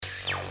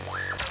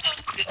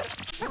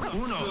You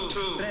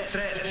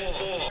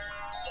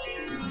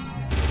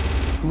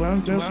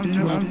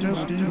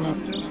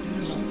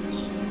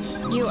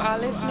are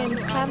listening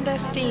to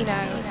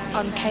Clandestino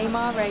on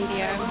KMAR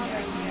Radio.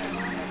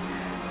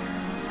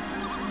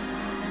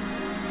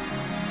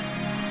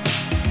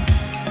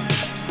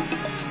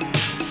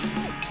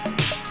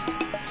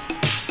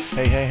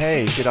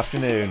 Hey, good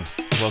afternoon.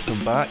 Welcome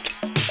back.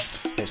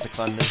 It's the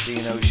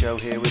Clandestino show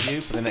here with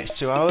you for the next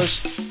 2 hours.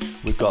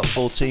 We've got a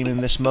full team in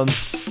this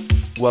month.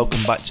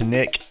 Welcome back to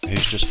Nick,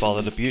 who's just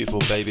fathered a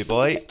beautiful baby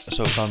boy,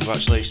 so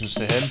congratulations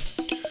to him.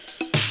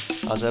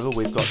 As ever,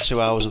 we've got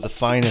 2 hours of the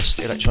finest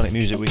electronic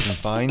music we can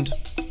find,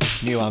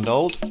 new and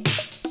old.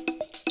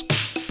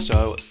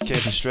 So,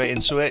 getting straight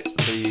into it,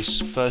 the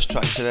first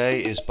track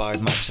today is by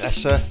Max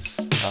Esser,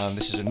 and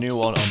this is a new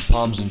one on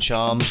Palms and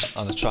Charms,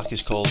 and the track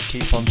is called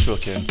Keep On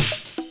Truckin'.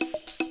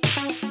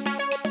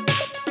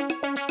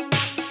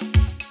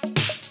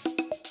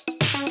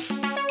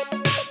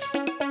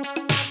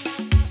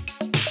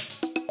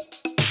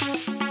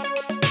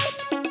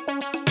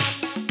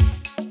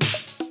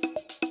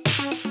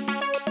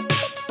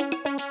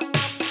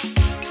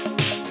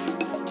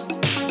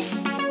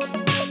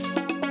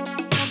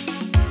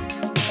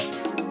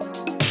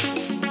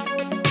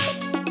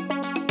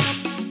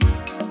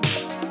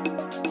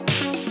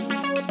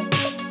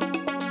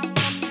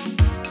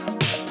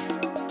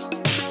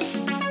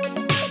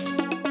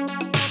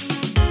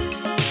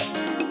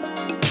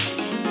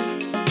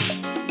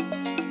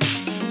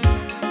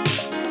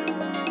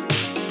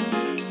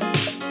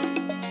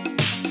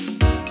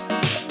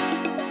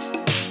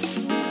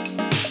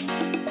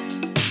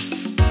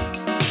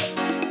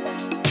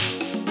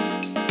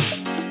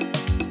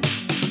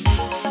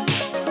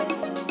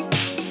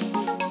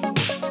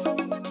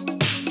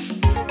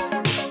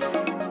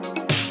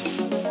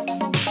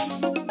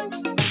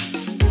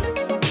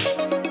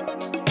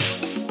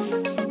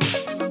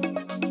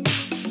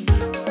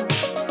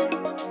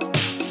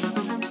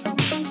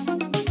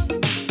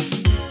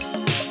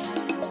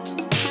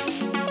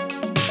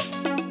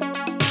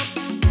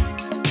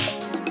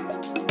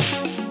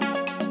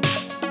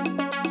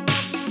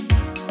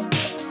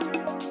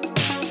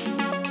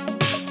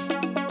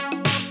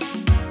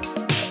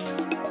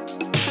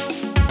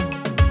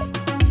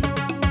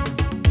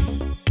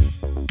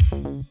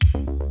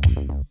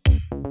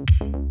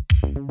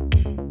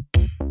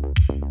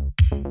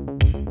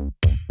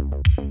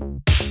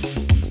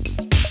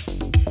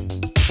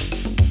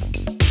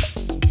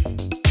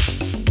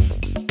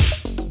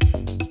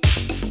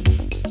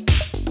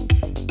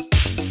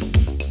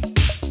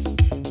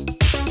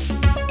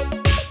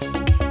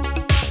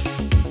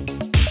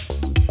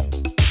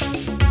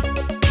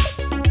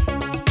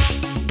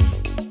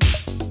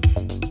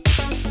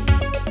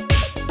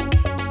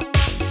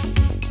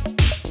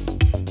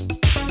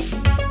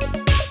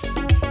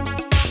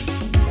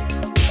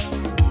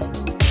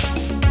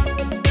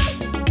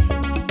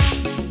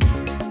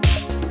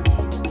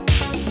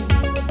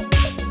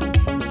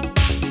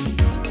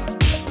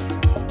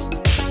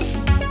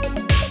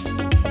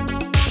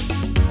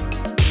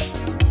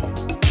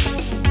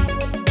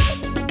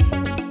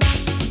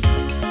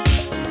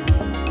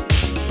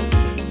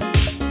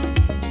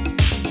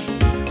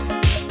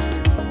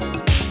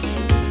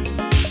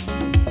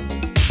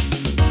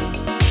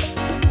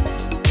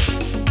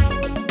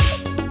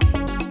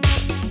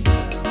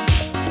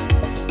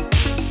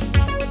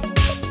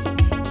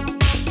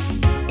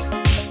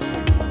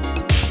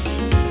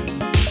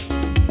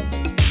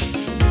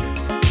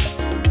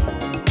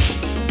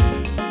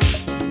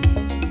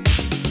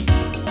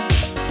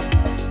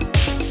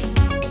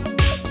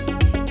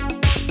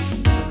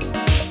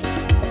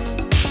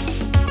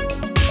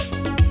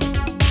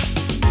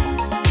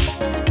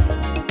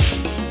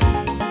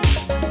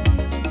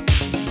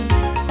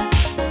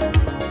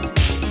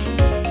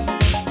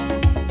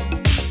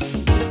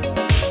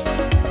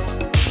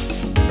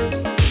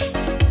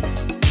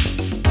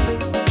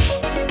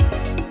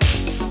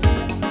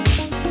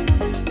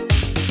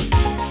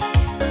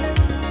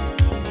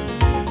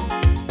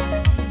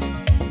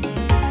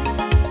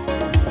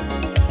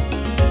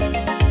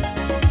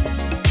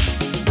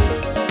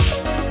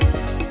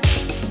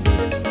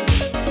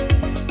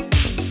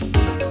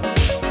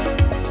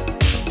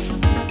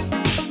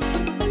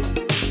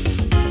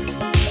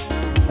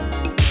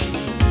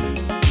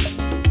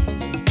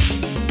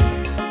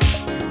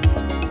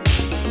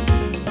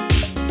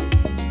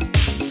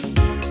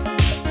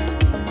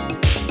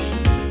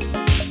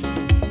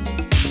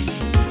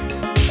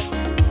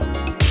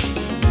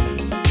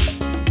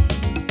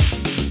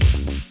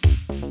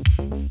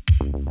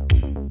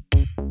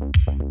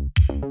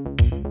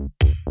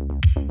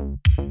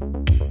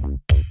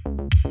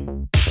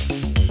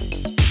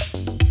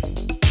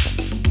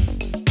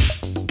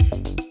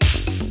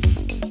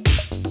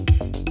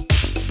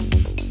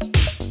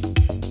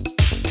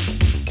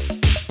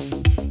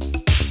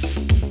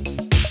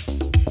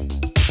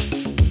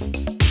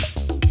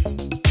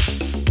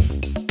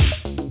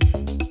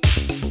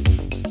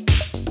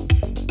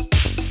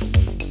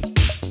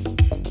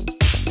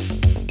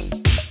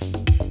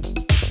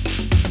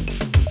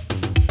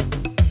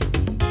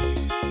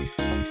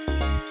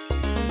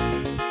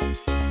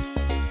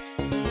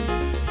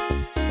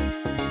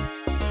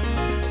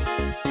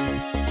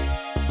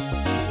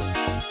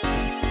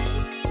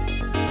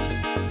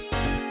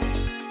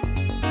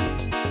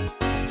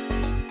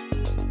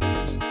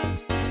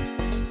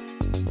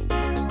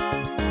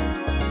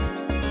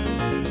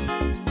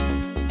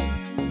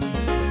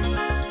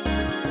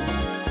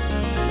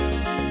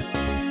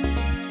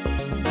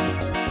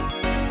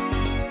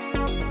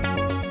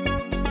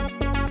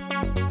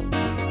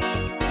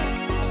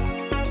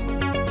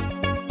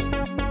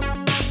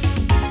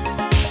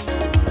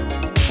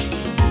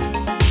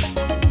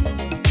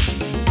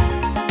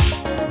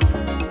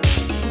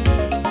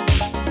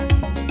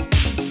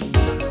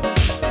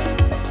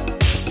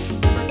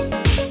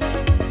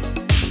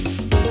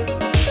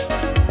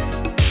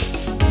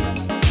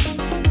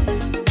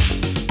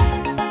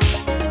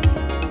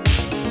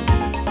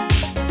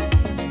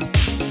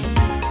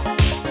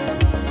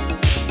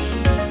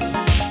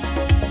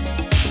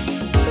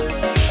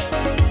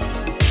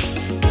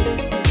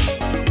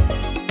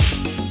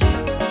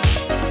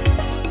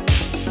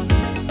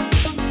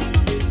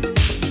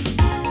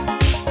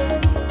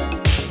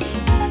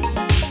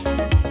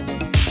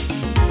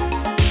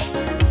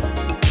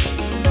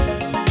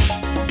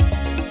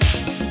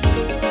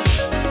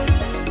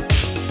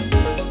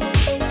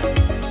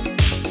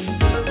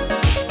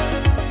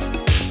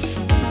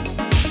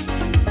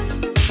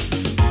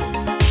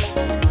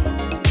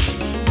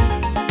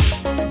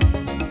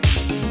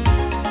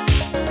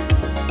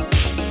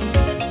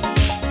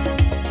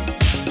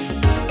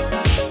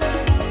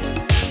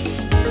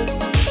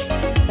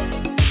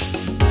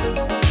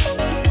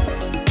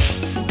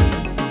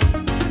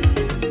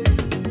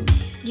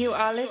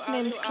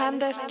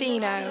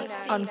 Clandestino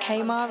on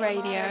Kmart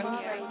Radio.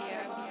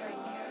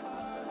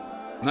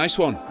 Nice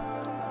one.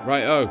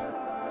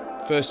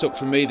 Right-o. First up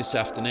from me this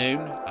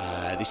afternoon,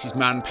 this is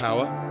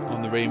Manpower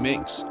on the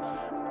remix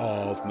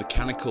of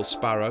Mechanical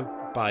Sparrow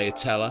by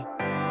Atella,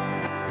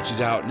 which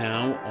is out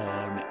now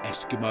on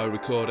Eskimo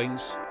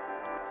Recordings.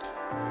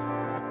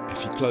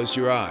 If you closed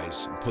your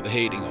eyes and put the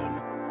heating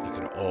on, you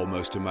could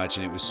almost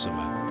imagine it was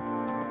summer.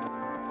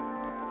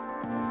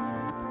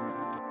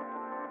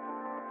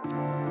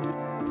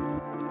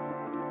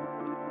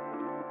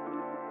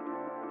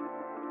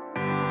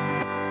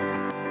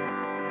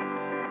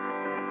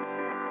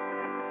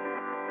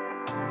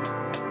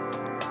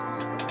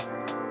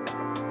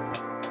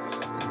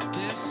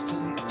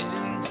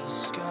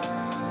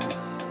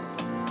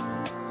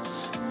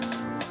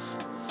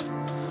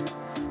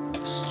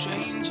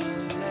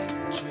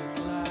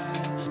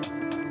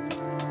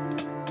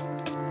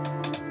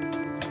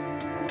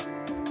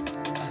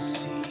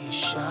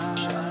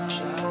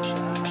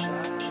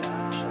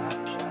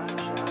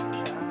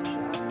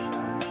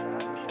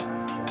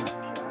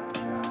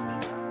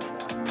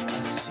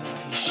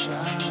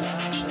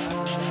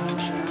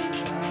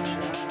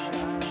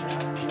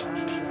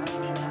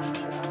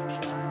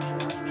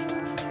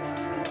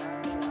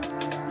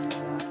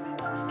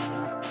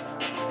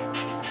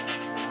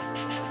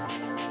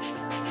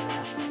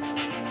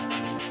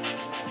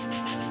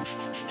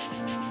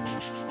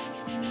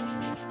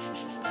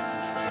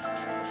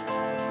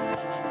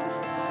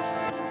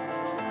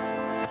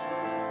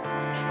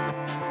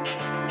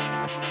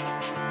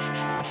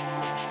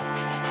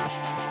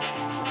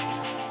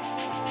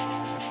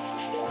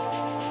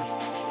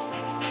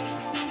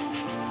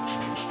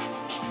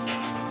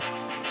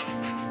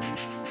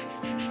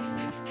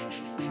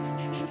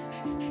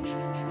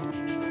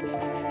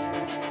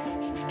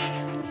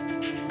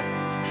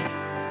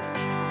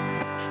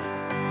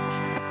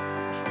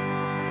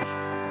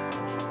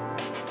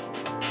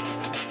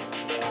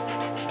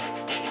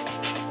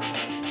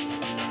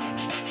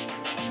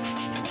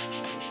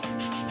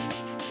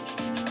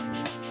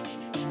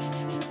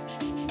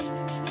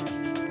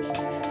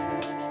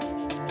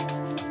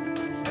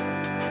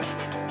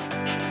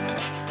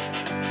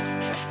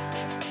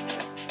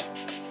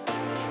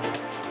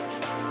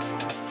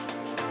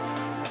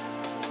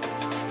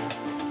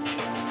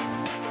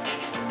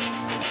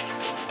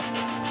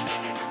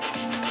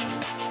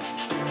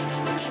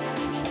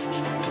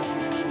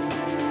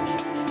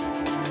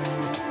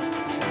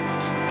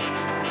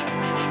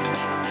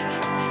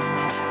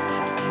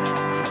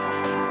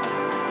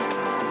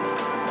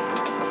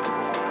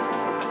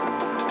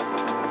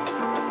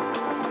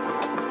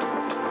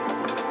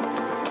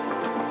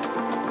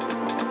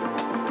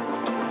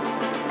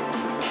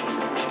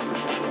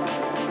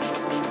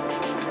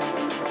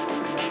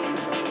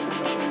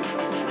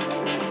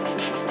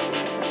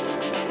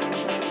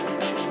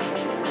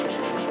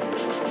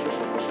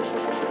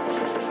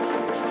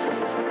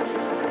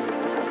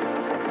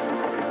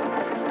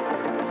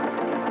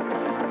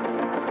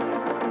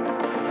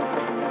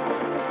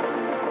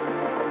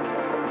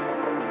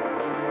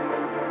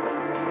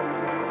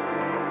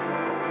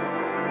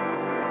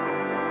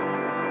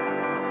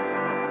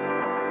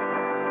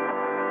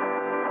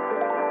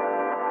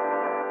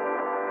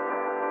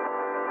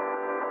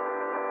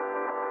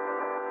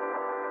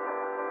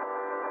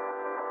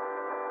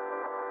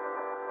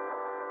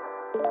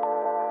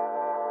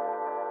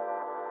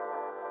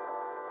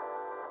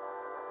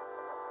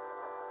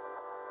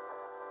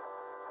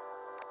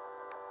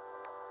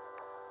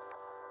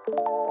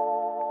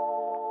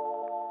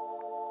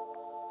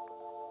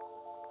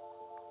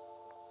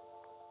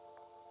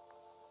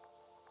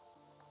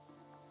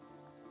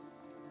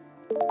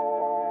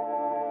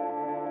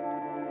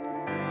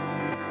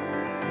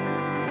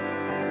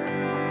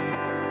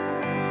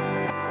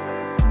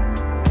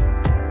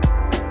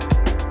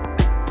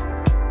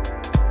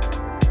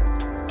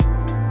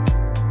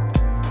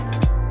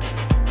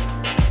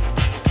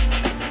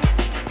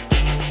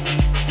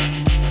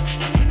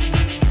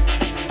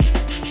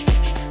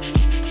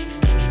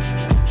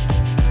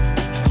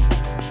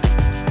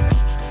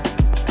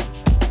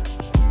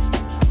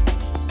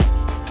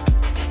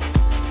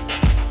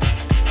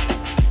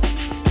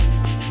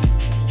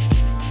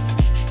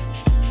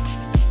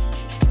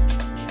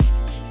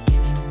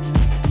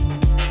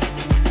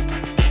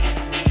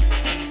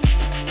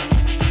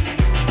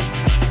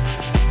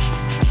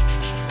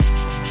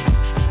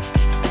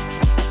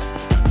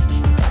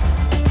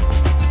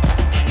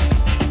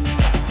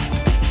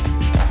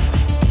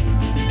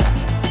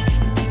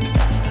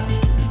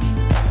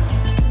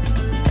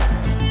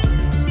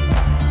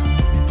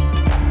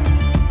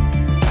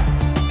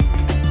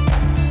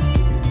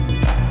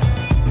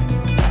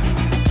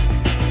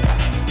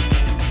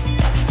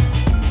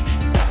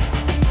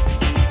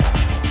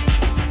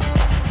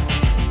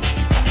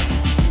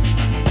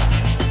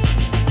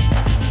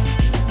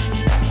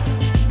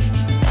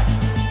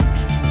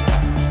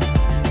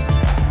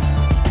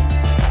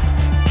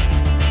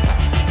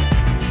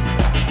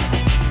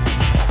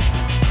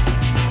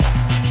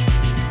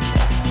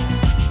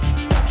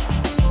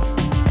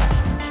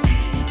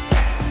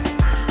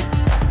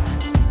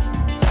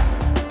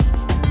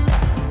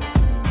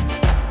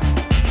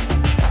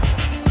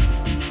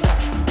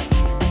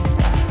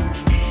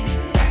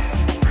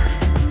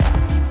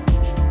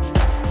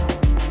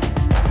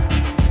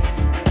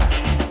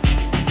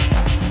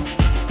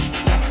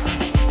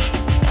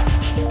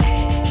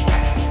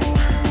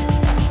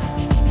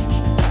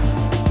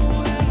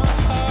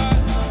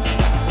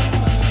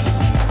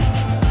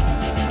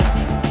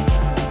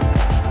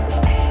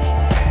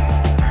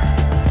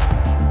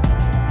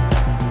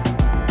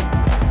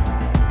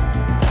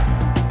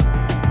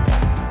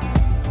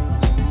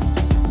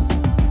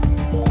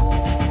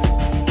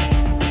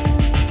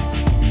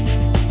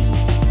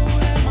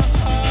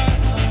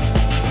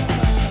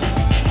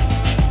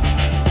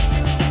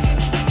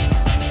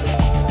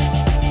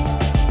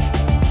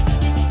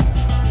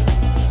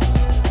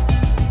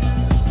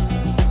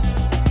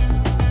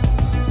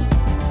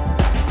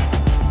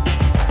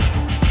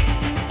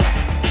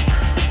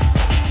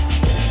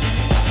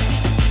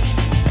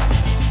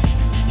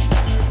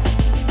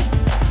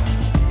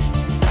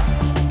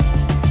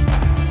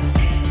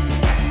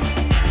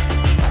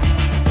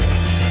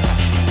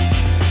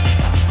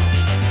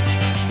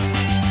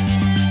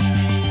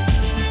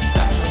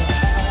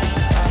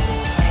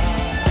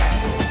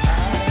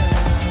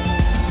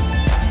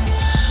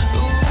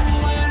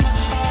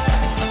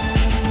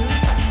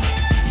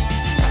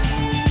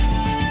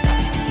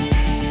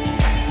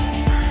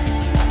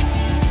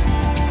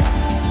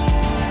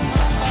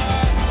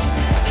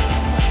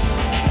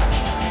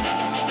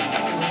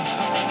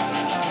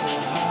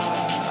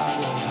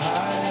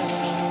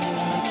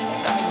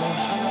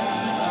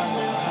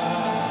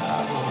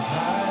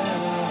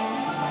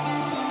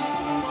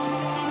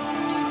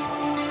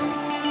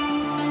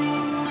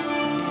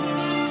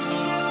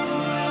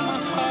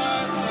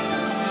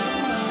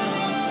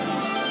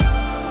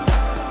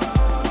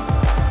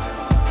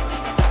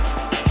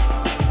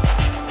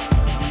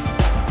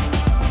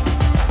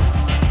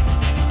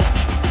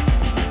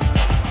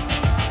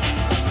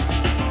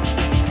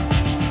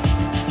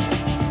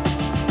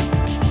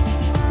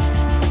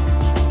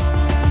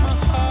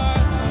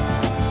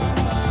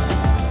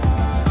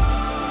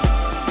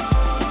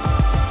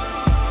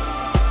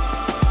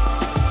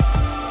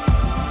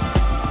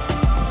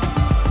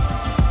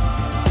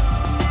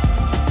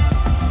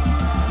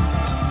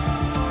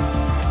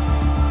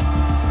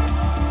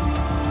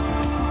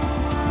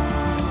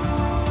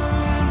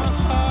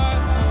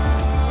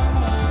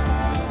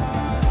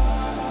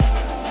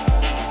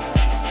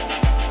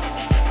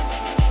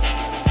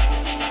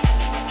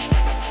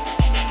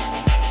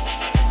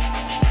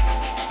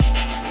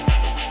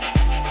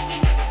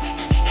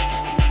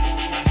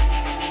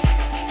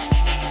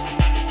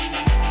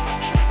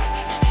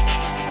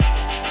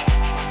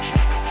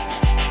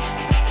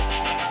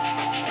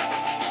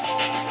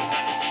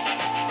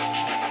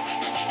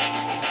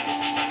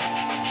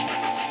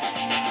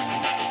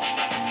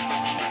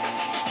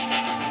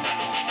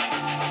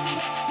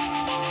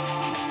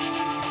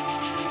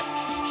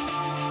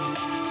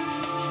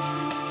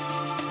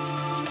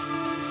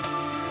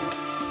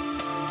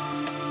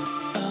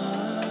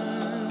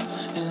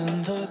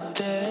 In the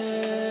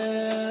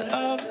dead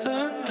of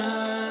the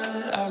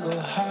night, I go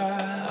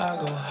high, I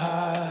go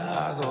high,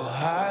 I go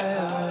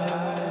higher.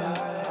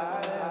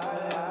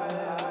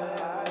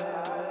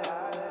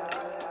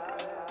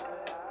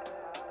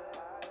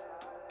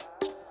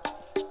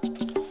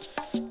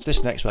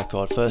 This next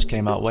record first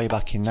came out way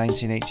back in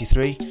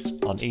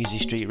 1983 on Easy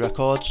Street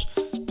Records.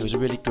 There was a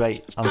really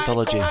great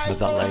anthology with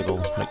that label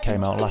that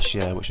came out last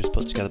year, which was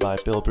put together by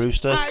Bill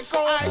Brewster,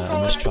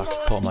 and this track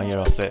caught my ear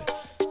off it.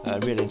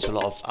 Really into a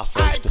lot of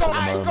Afro stuff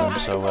at the moment,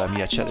 so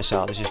yeah, check this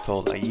out. This is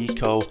called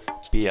Ayiko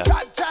Bia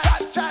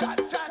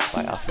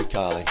by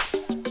Afrikali.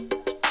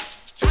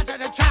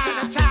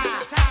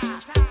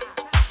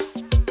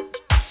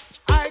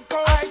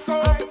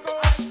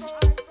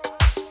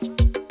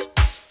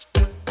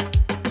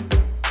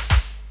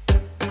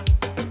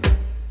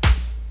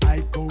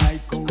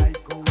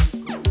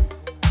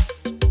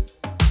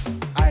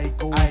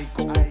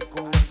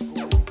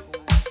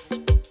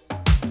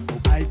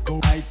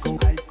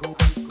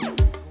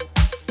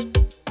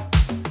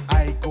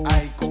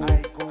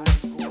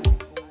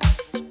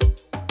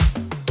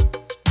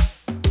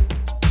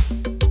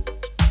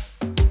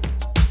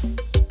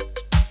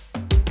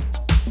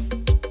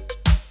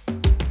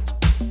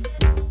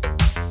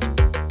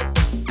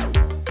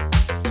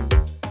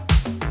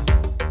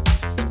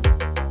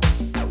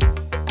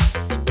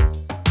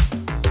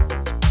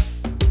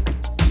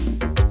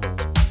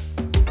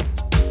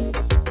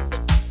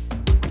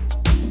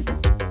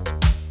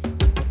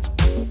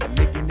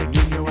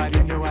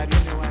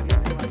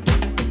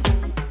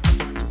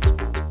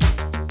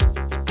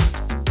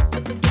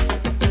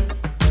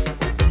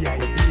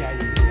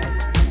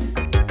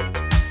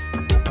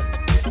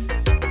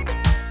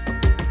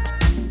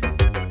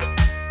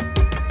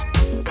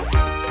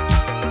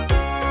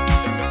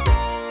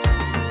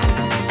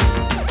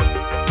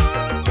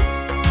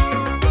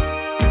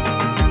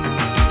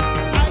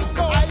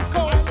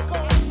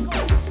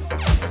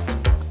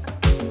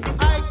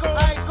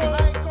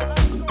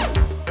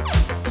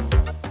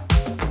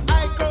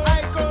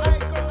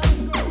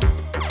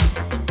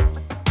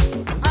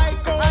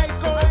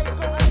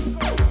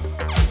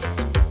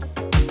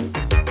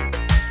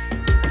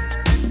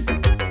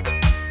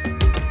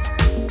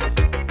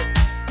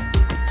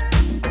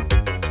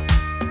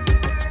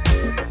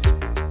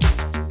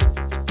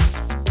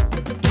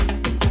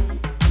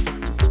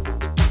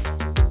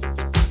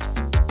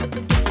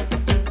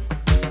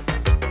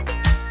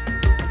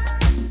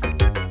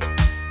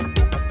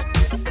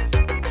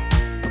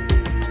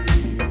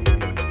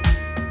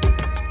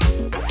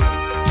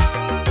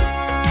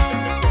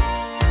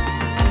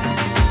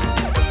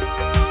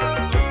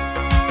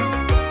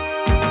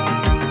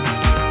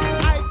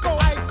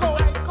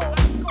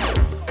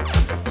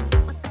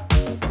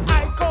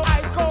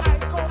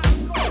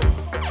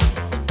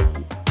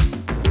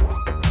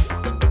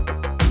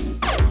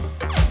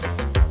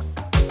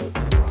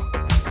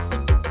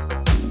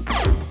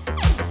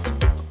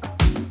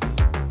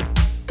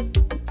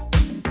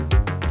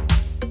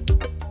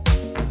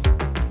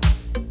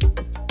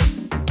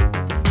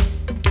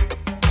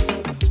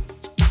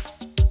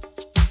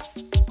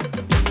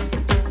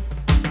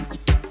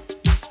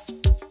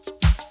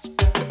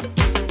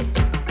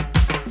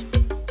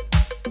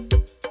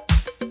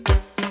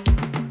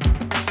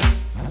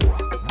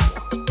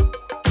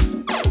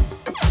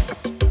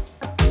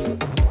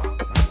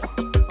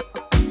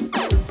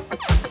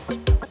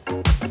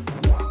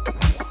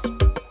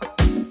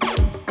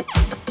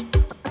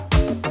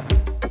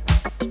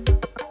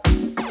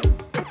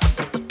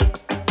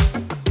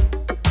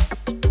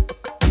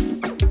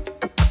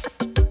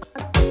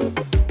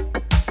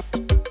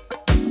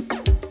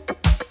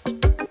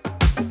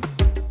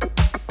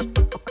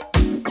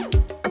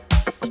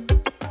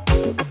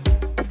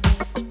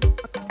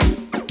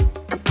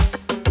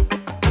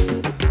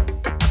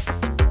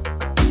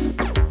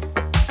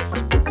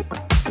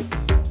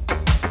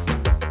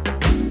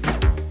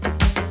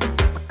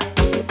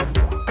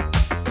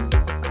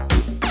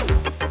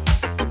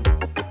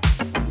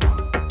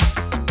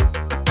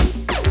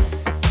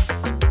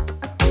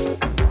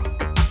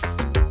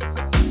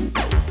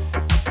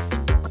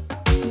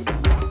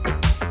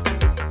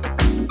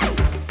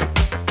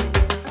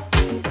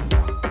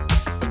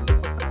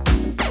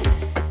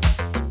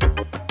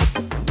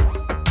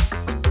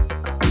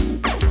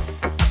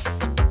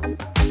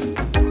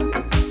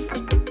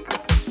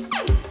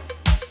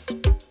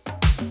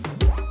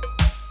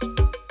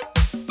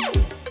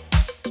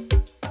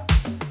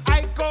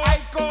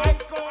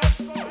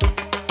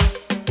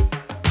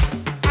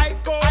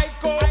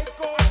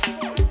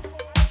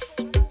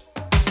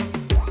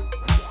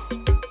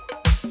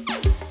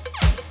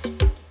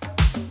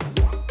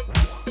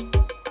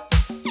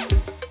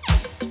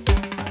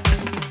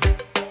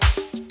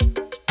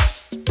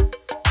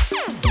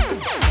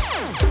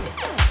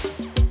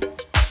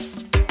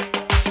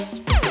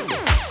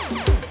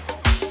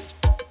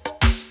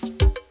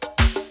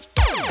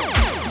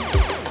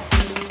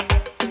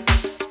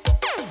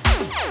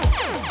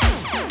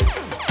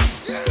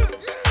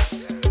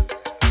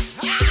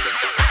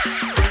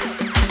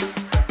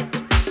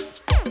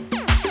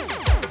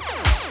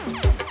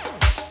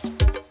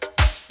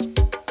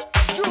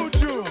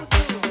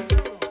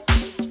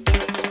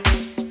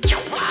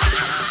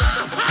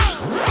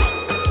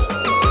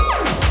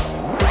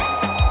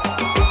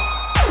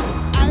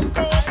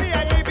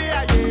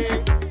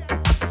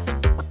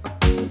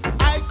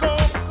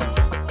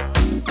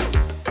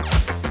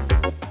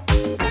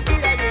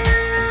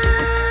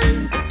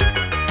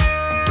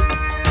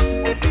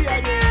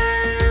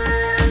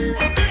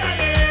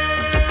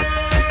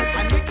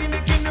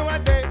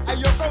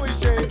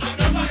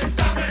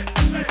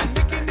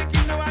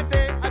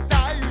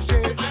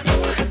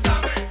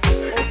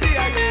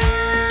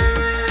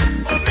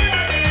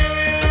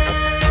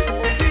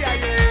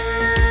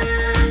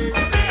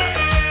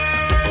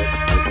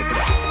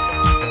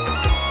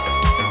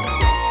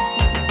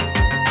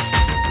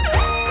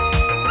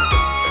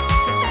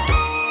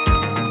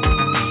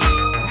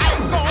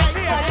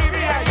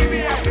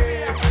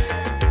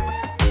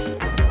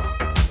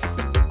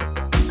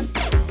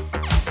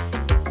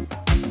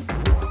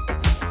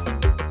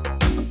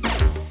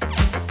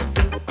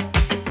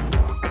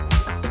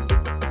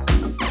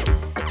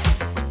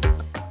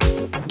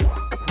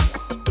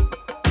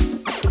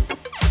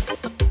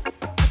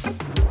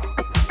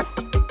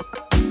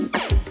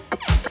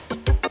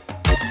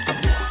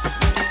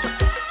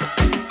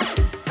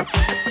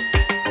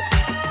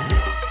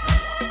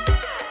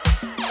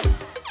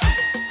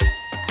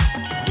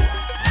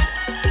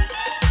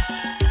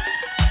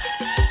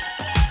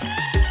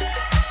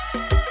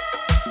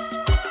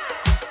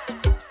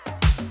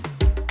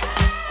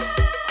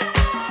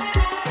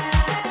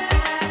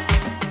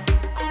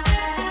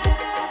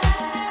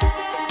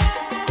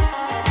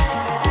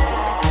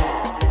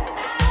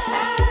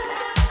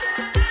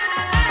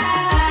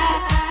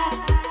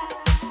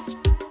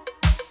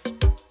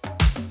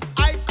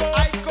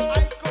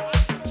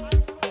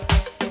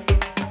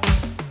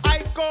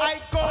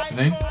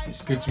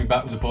 It's good to be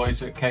back with the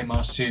boys at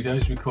Kmart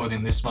Studios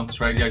recording this month's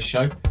radio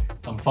show.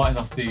 I'm fighting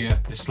off the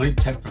sleep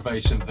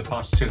deprivation for the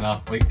past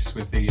 2.5 weeks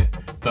with the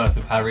birth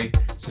of Harry,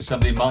 so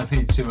somebody might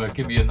need to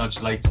give me a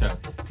nudge later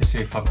to see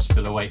if I'm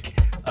still awake.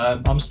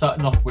 I'm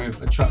starting off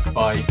with a track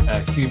by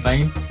Hugh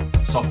Main,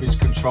 Sausage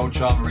Control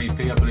Drama EP.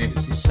 I believe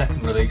it's his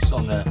second release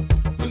on the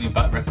Running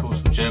Back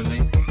Records from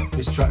Germany.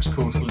 This track's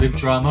called Live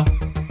Drama,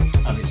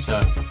 and it's a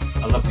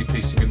lovely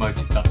piece of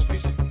emotive dance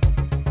music.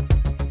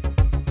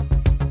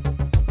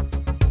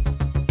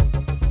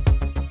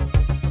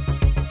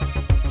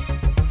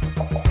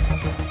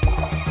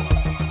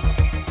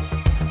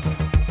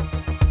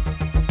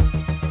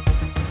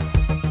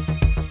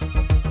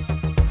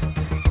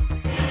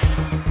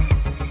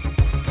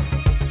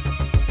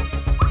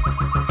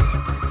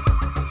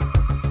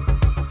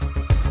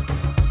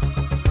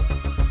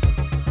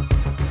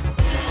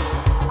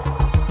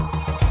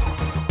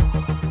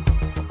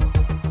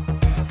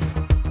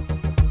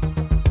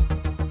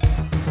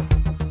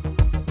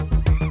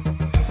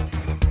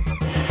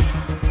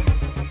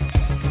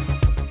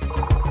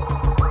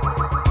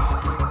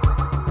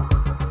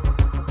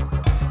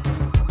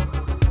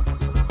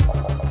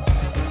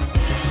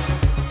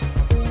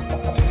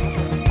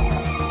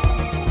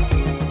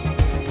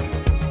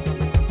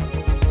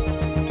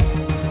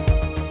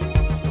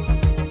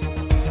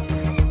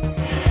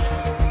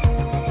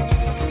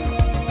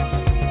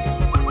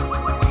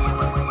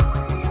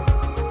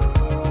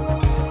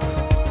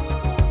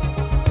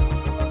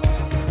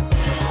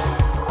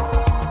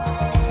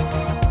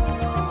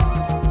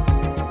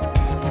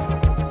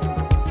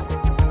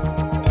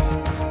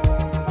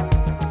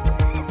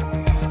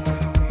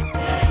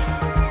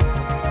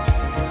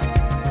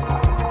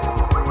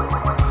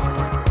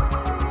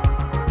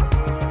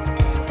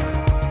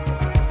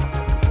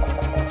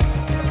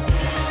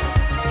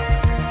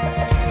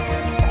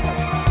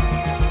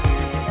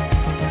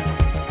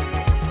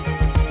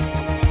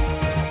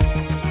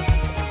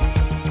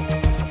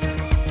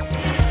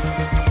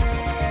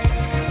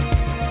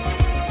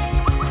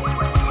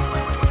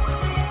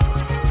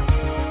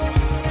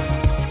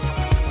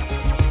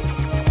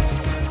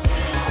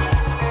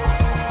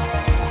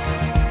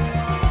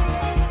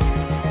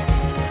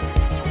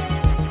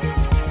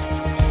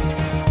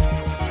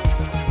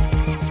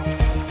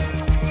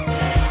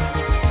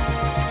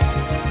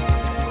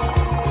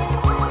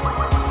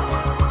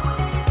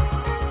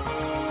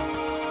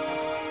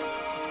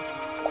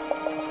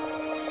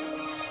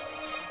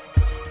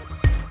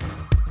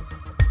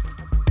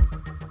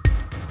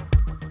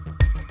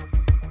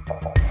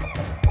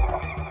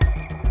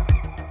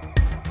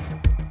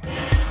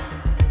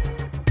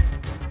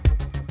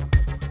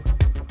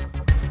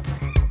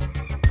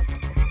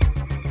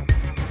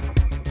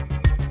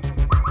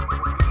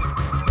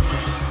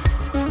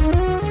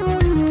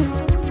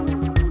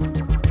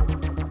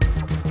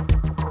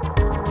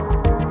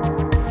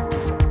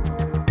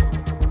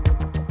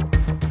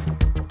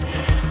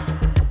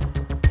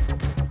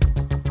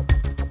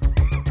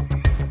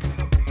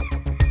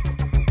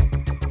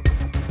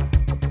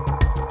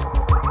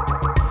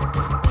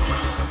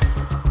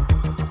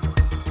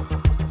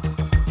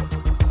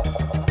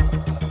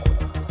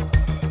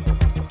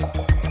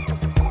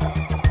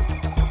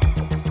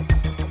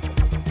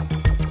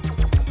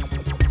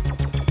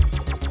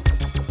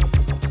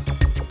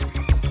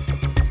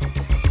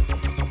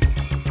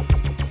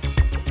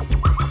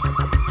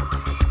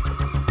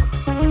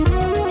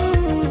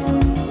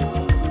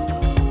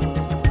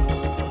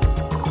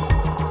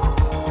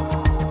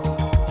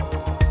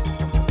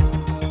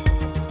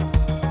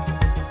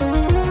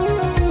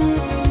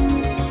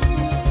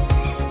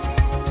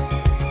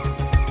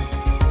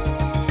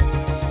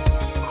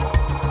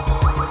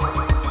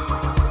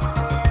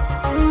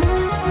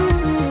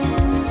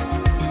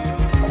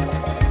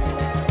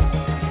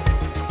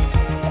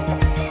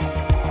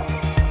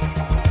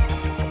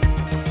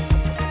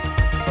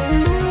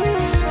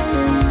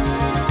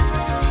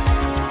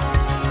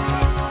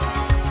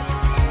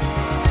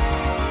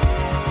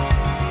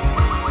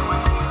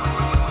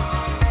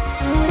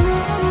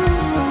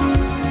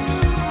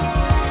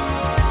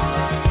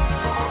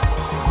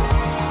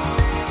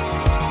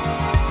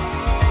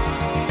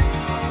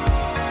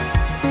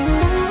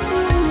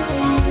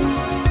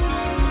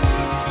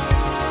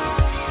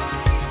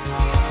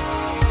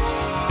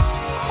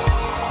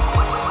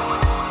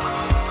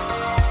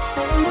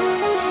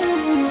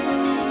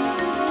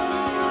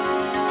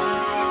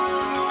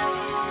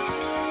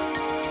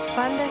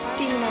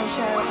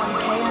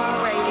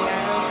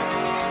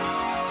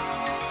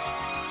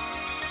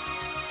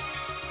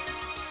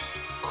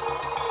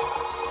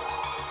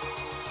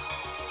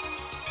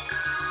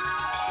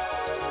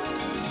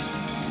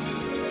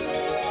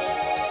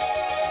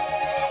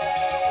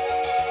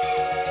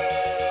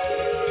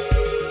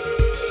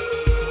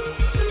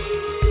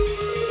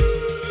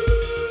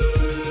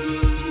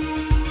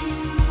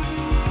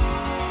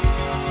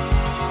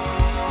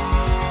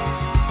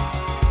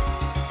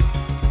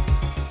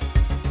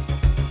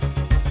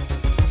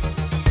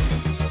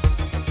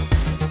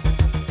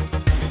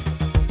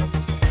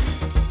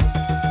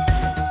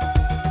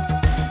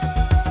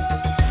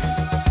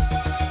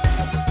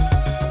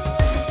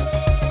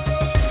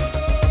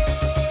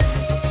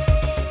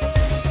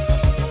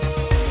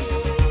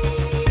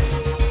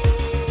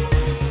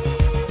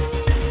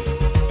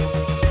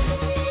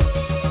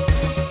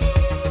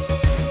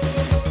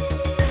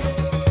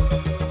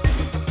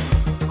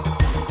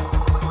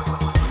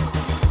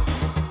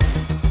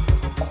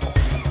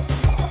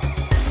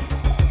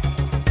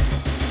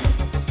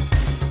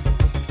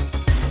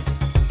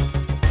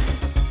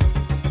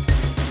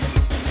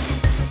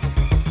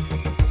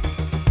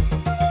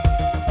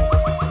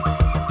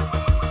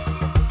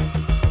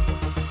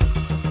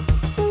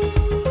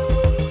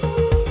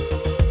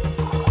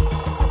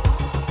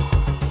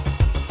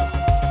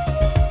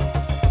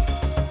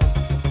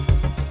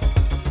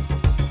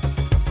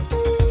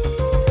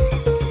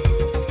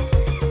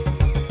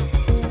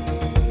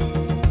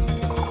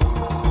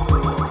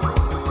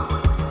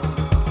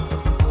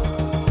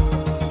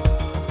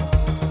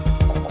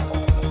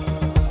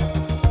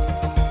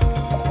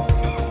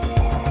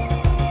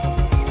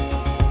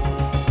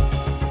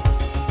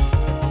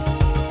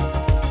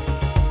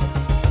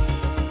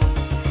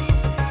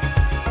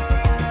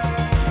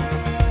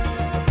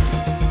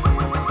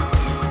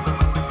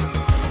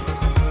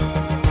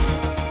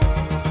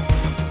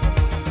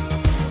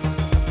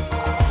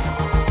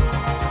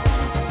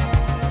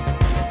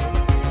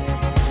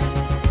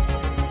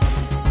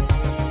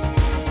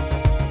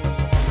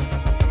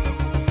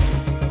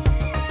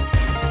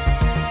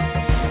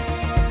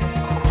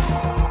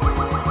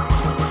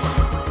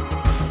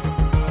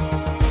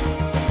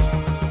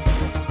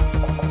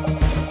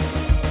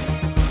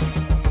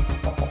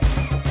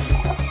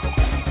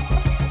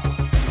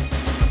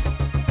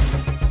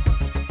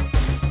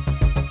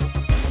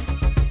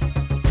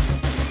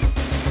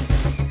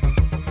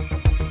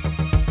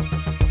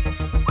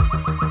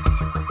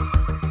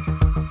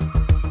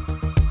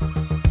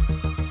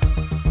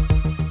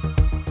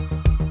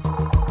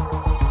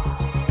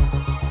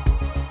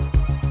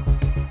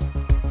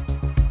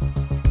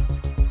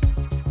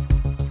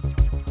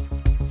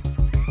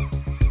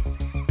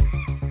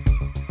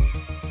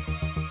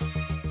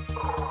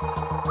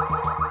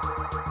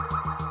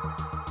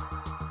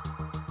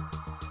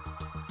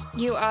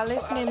 You are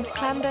listening to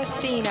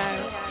Clandestino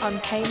on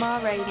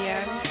Kmart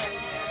Radio.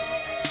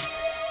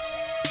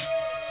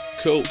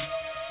 Cool.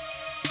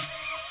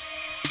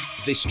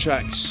 This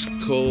track's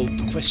called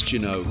The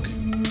Question Oak.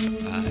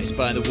 It's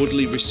by the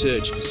Woodley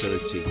Research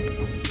Facility,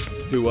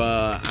 who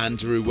are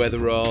Andrew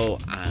Weatherall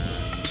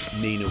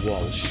and Nina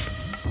Walsh.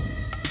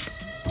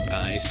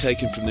 It's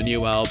taken from the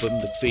new album,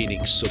 The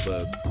Phoenix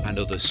Suburb and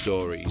Other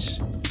Stories,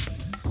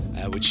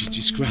 which is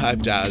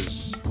described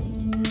as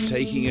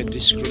taking a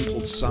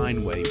disgruntled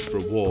sine wave for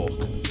a walk,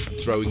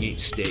 throwing it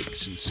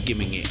sticks and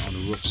skimming it on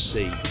a rough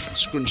sea, and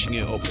scrunching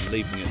it up and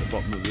leaving it at the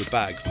bottom of the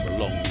bag for a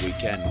long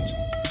weekend.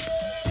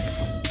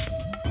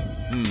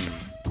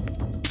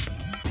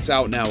 It's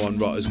out now on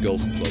Rotters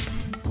Golf Club.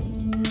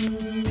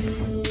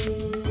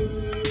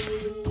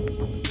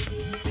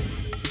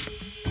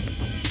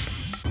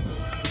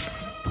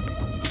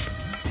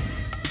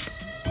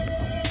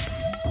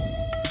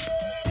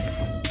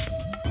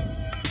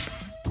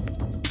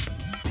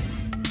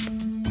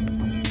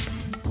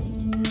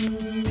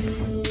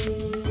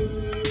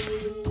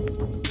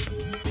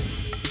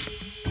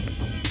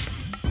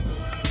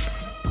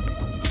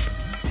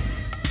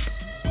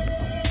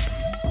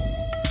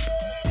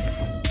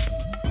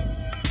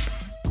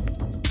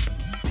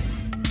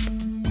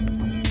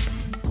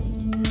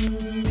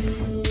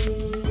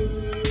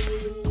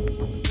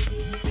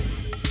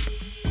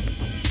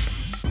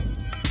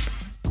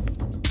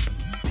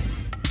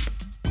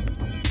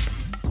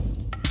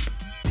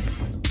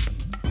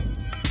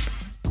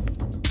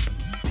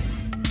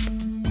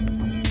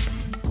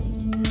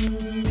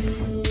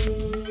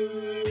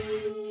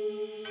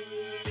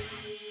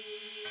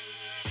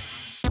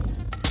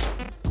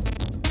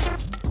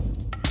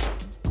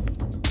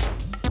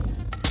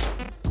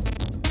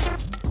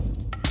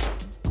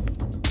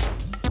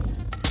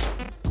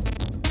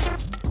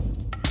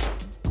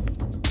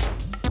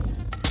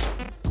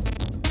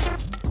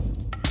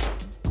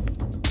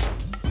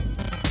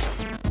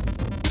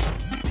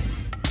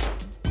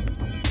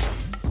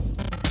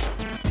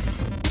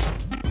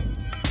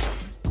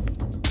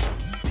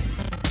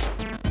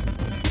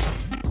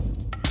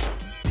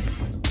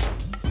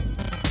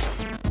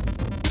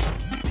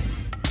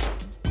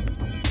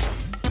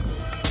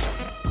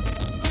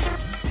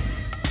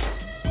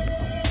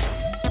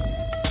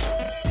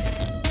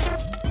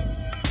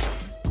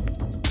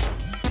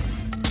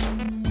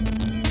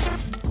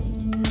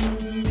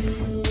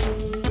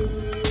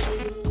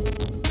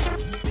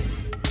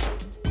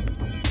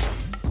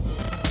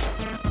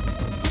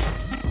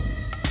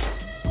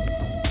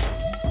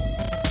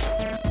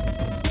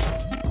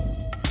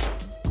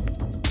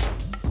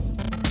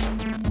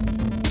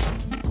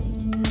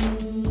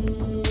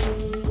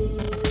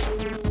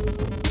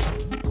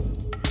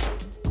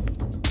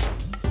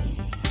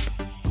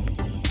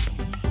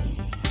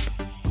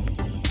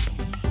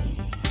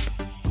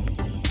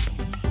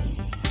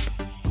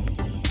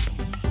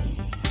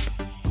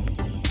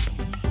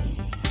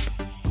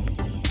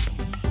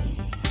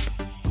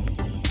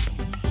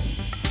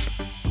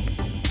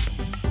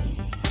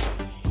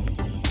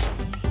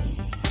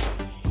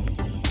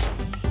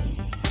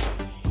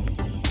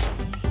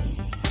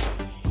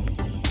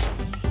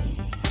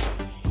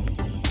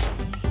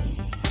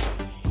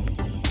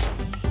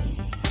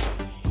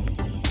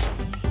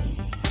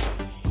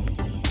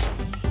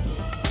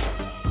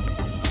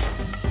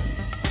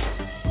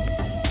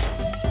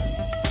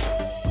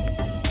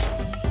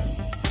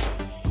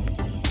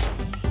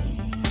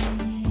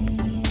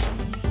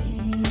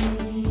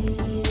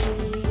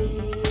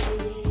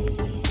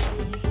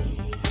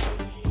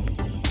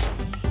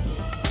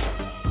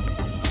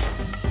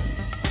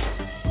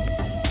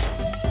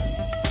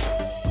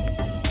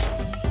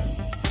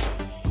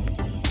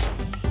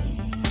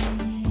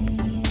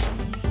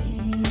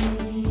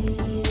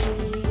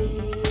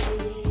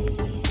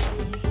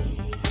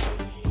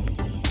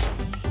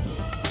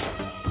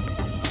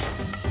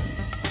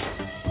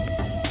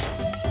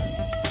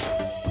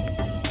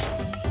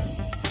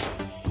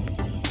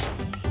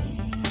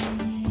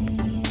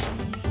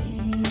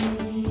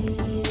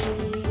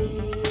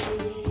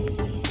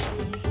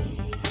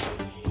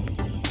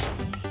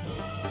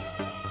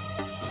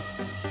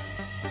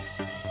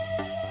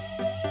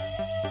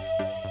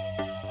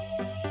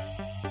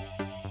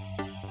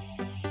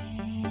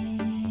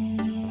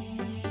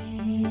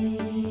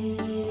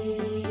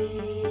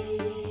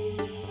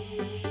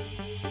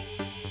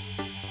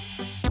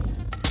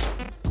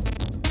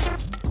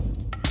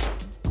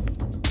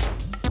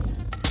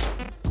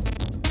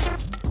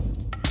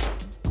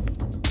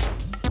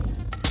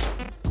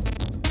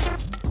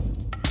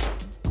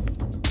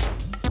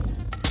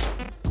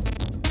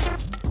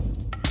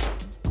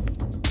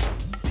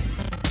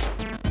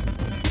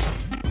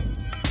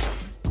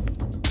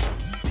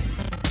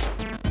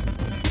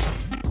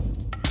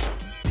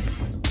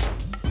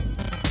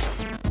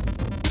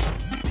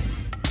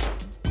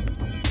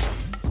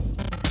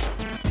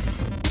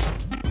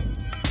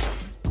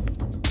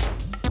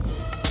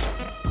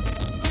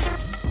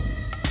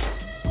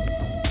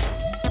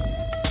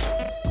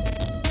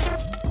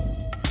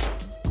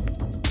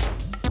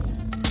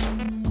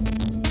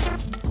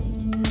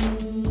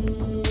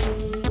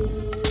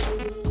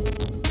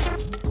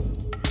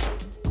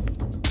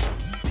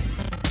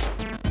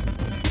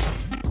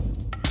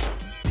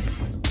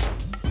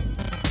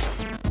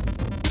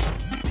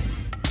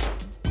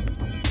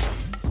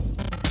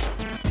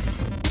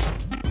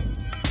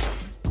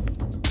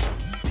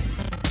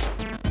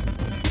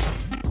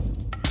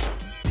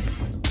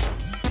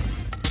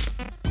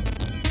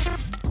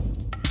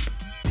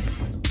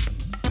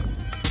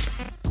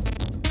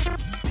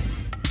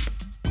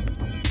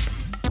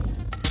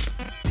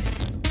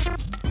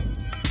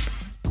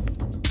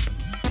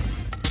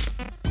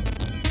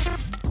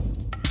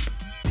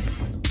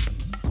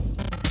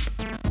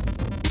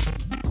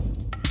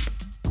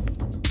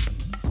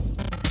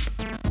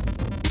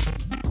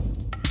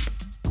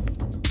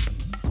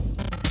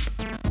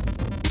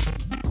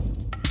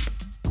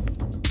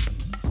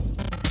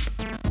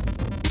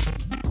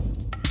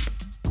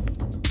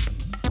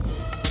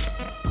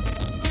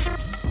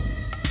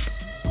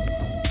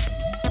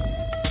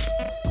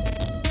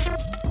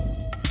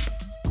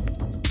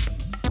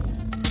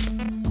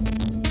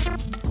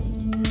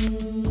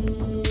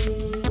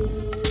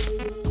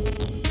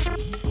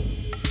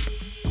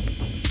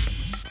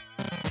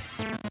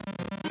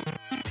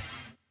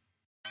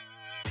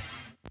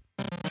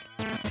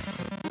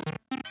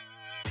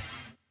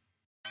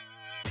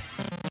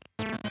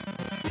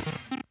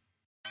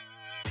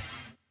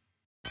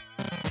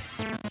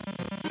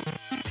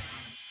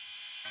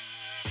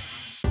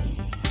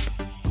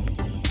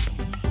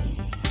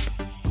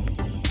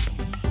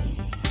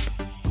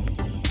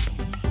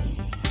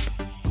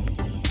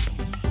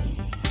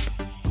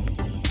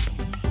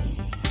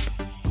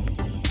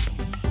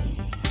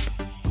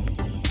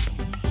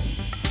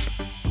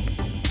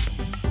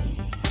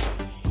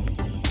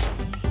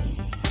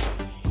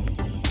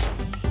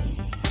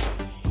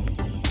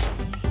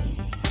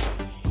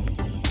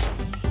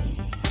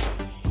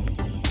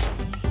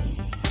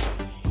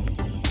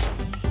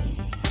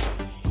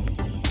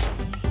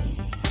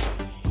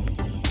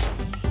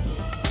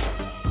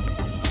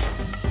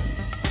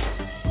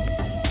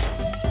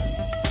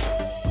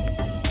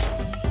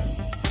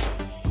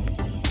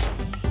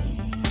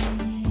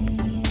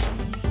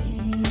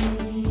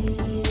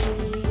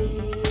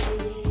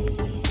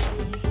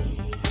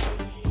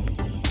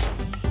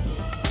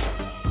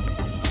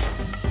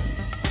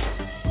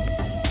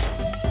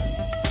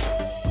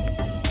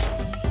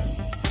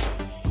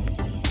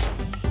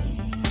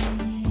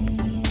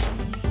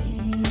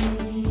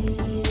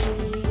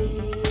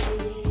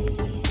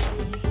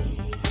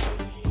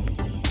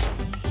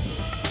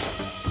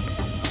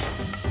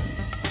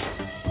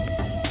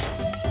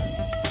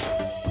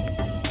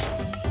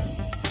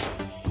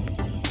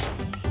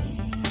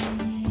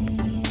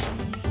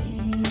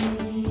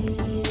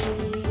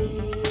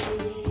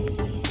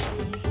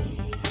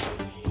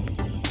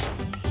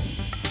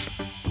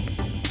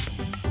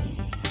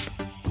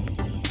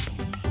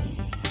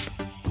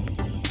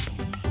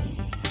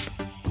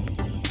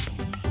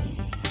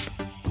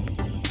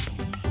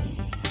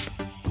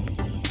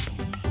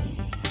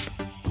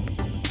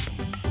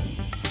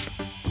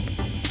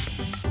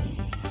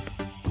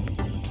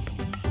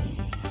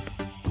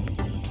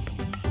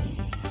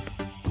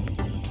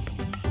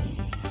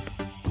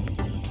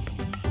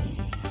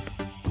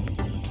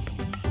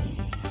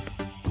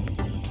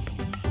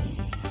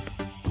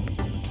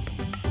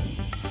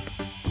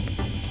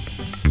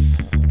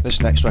 This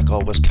next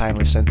record was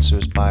kindly sent to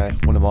us by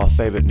one of our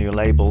favourite new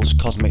labels,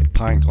 Cosmic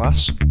Pint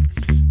Glass.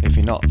 If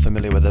you're not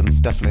familiar with them,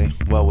 definitely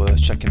well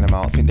worth checking them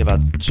out. I think they've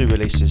had 2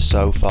 releases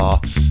so far.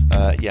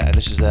 And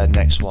this is their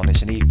next one.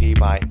 It's an EP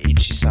by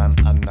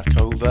Ichisan and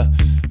Nakova,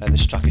 and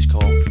this track is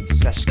called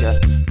Francesca,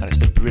 and it's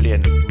the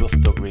brilliant Rough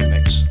Dug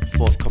remix,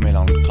 forthcoming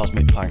on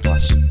Cosmic Pint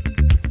Glass.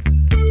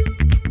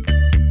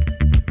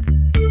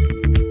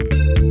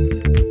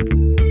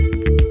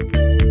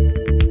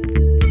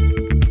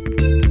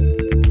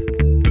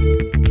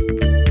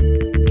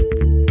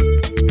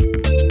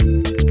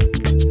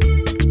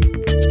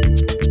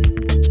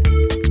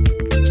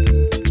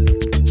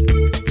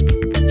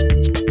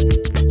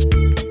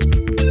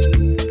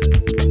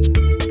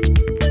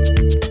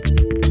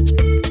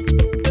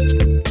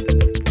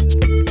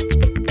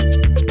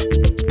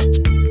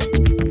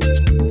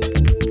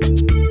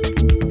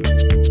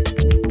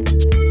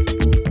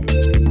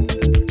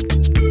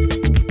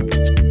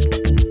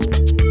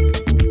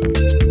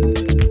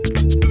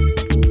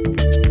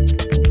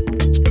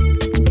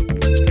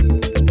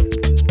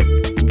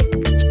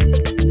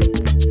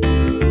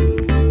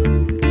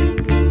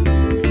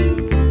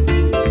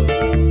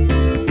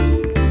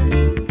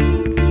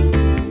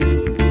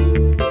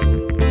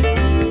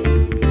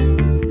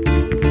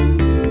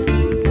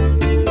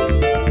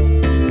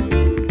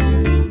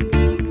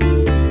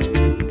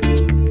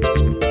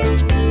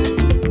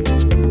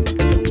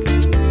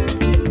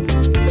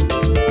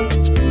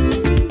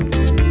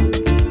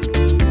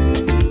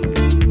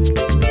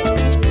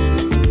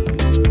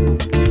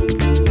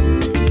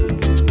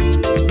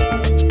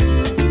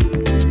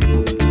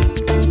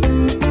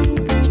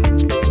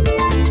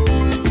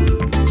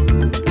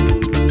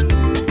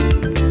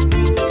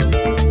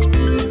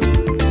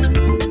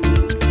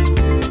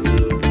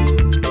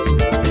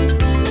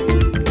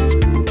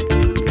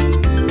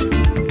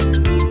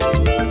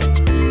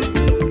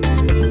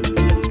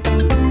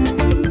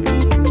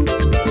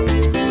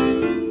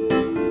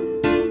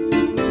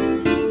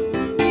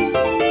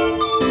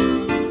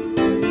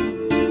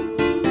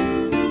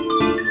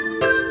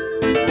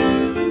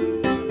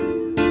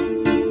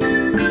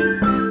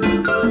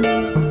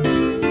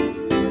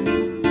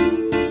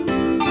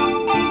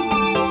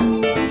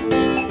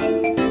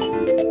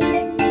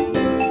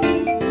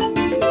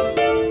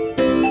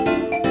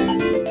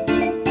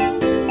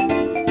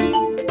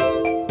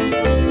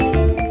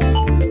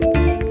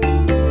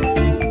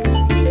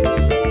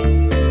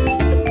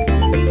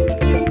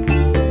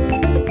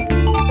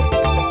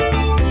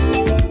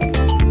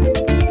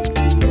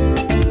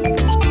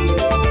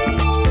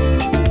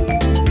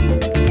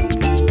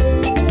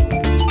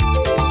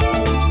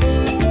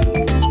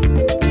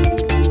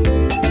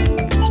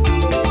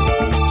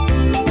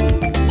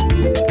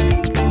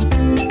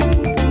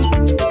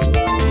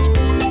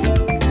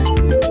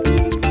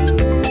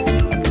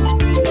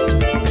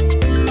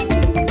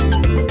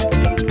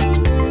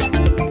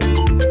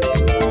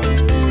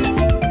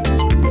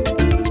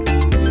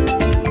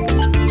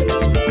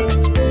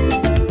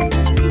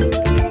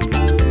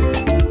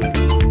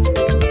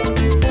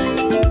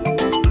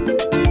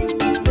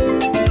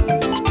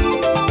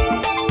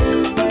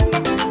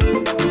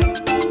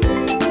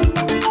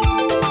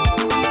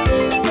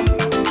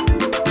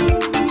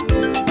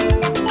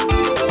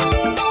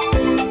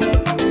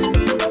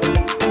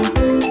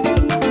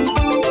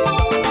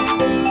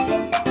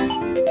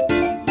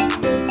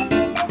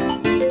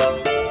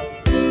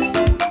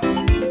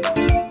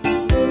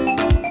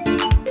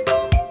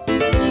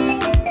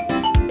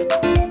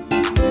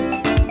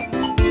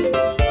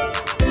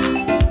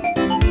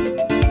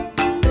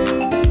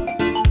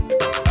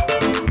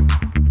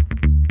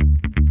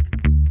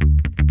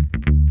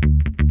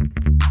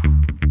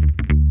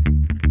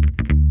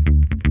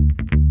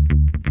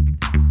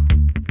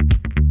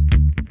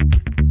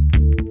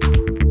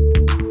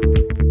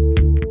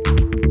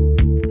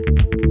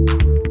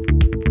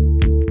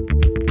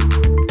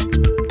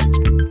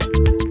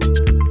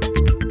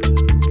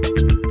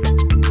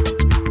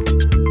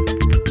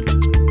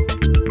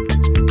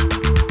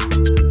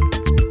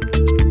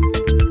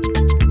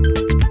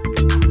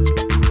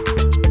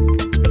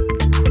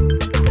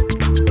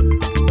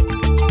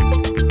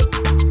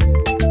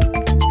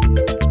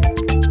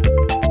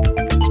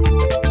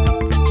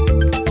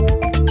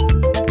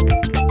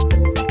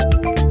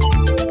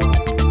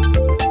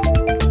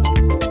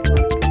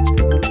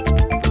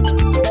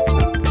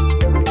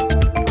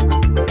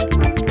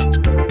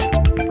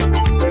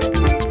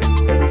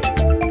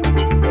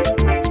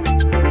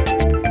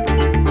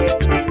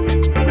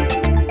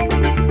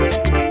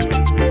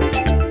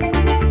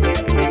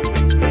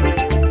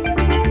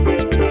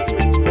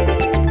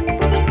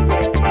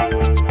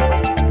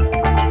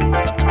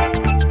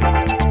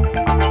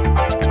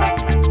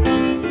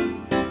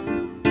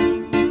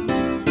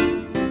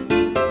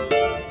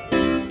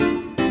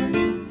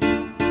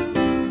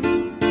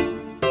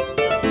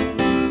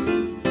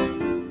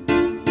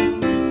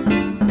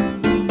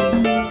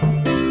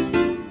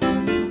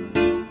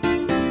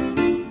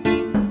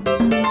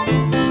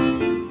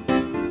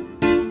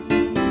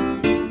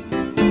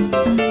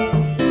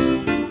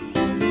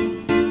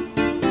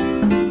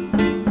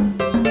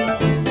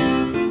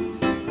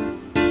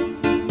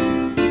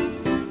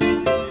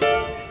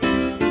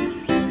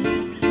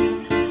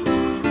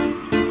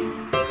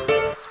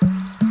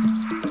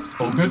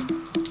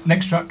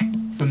 next track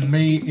from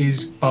me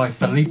is by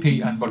Felipe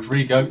and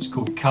Rodrigo. It's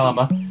called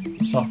Karma.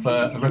 It's off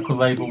a record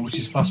label which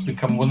has fast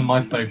become one of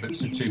my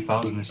favourites of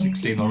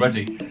 2016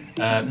 already,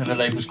 and the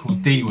label's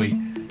called Dewey.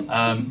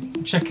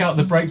 Check out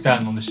the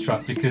breakdown on this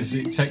track because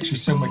it takes you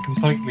somewhere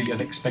completely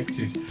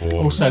unexpected.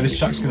 Also, this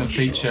track's going to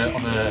feature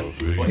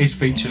is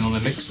featuring on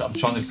a mix that I'm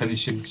trying to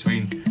finish in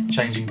between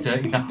changing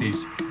dirty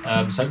nappies.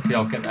 So hopefully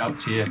I'll get that out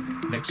to you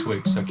next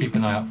week, so keep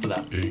an eye out for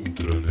that.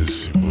 Entra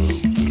nesse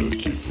mantra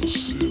que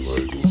você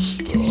vai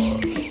gostar.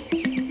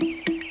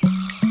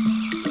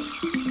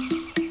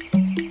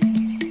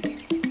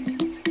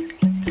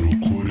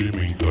 Procure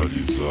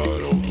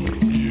mentalizar ao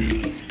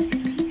dormir.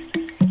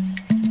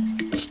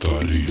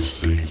 Estarei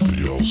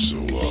sempre ao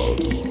seu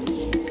lado.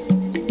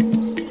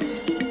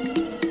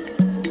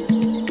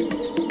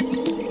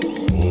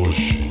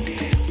 Hoje,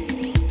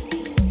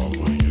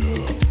 amanhã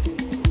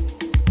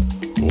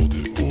ou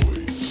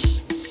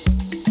depois.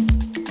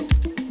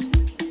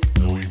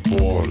 Não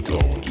importa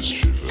onde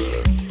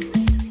estiver,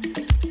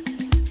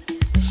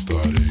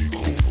 estarei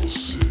com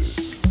você.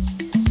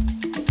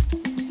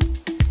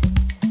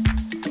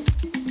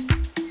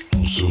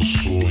 No seu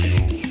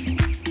sonho,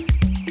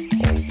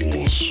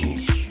 almoço,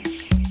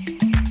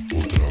 o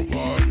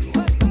trabalho.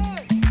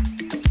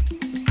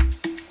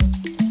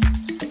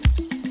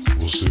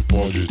 Você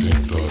pode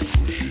tentar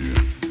fugir,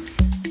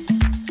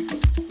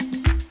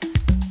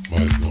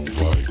 mas não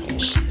vai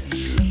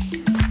conseguir.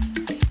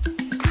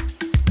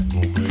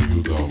 No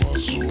meio da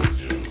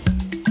Amazônia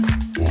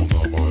ou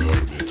na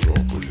maior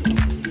metrópole do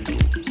mundo.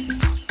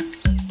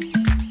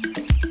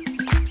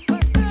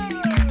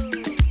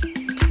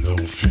 Não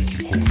fique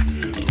com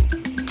medo.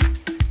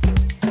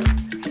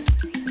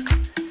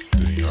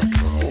 Tenha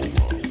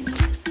calma.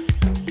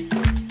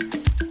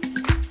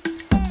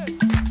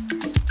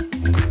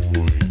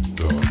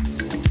 Muita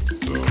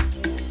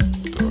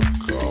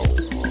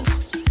calma.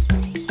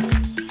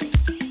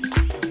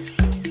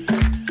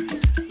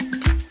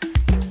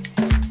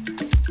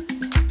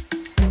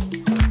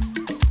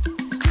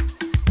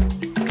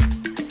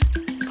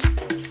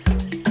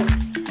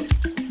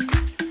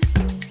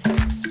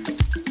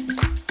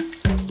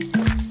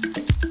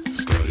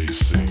 Estarei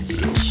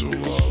sempre ao seu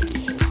lado,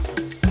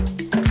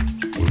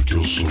 porque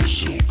eu sou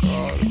seu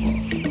karma.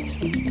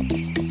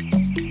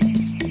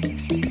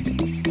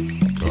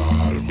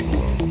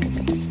 Karma.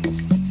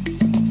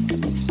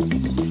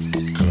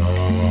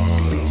 Karma.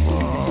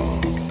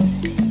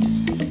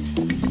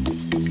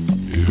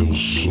 Eu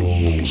sou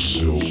o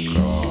seu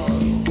karma.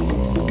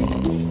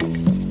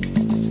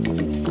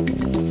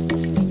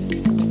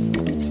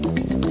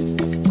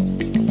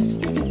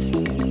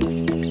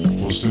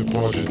 Você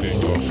pode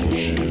tentar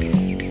fugir,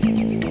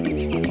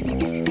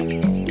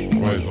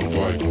 mas não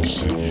vai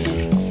conseguir.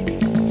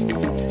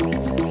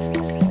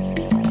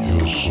 Eu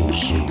sou o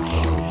seu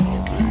karma,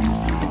 baby.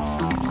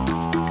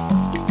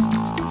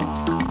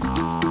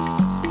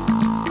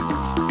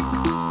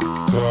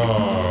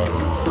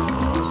 Karma,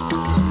 baby.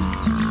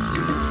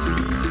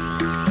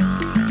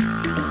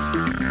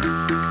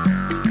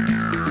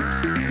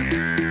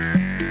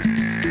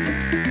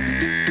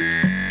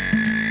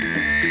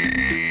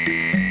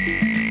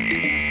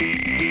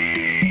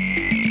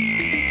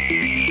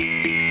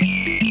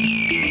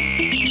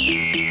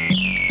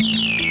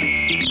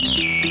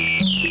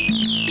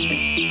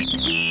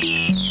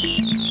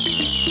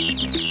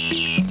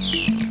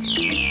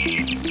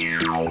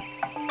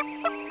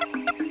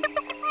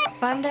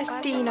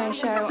 Clandestino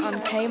show on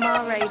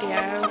Kmart Radio.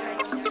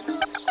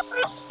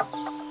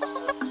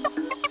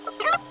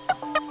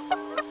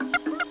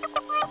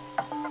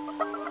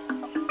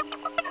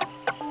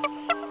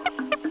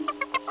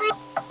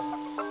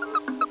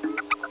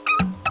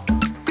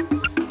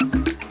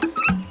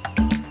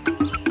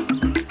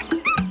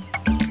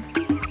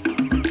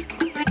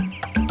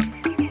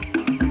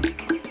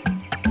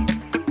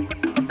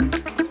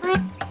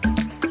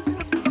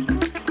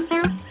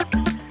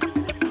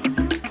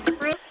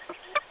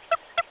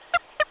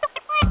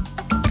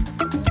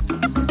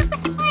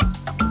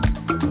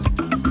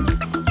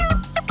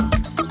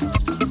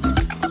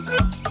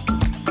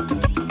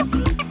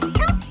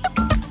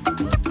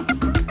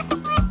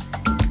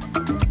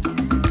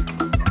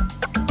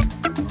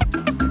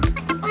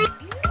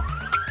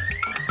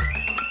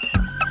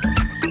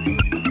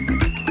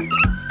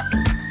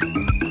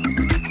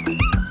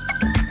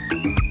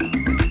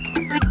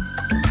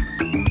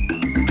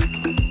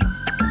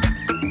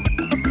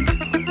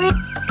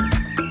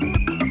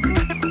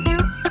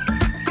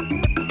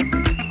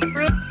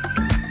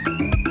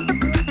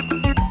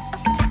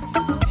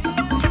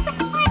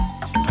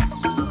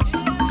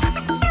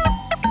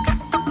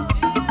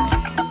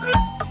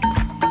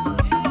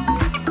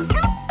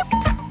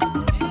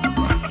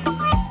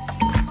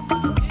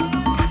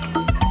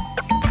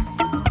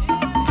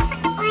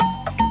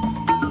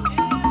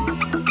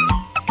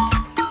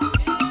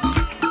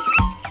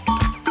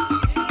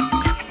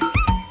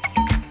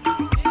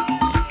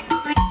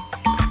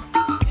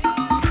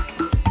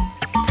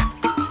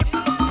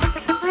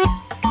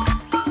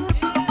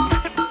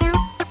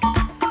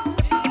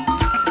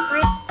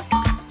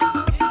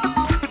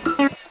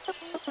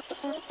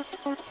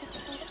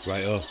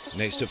 Right up.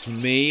 Next up from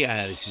me,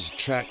 this is a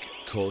track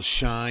called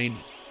Shine,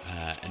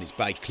 and it's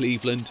by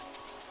Cleveland.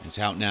 It's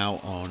out now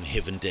on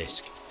Heaven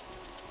Disc.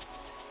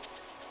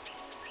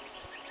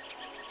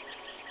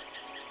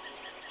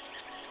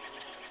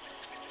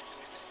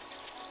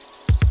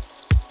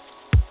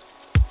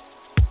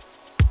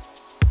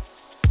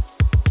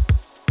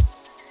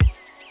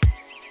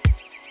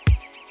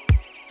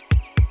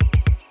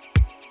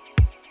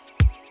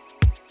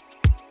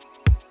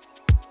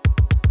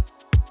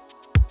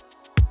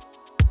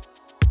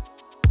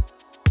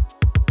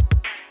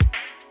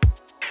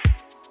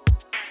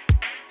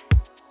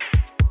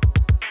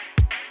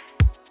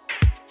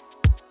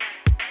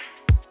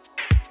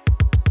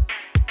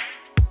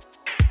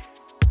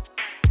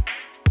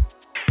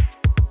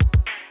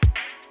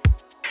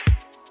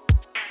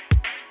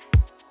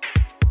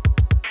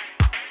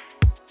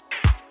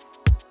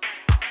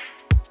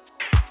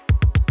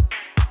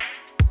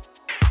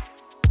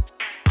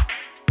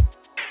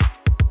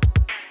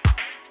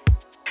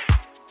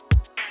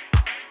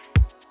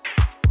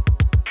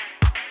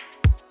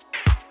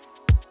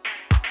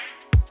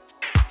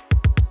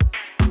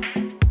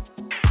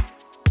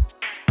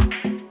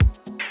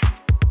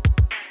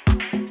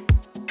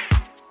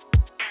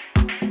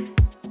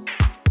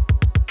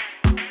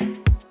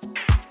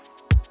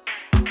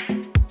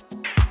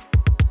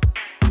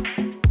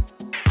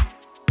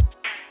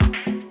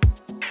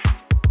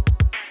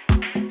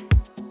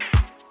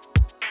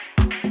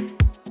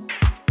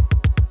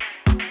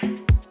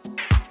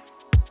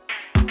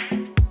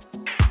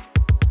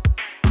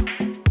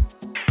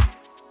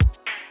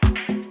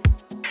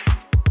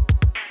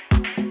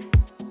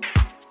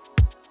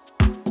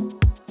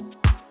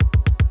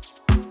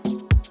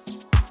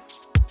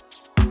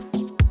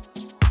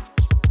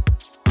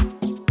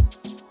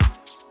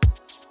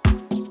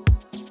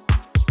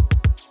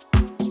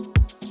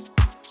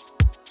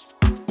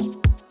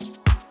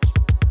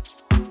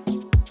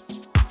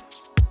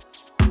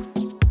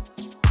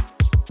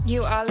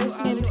 You are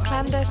listening to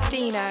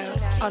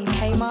Clandestino on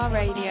Kmar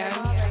Radio.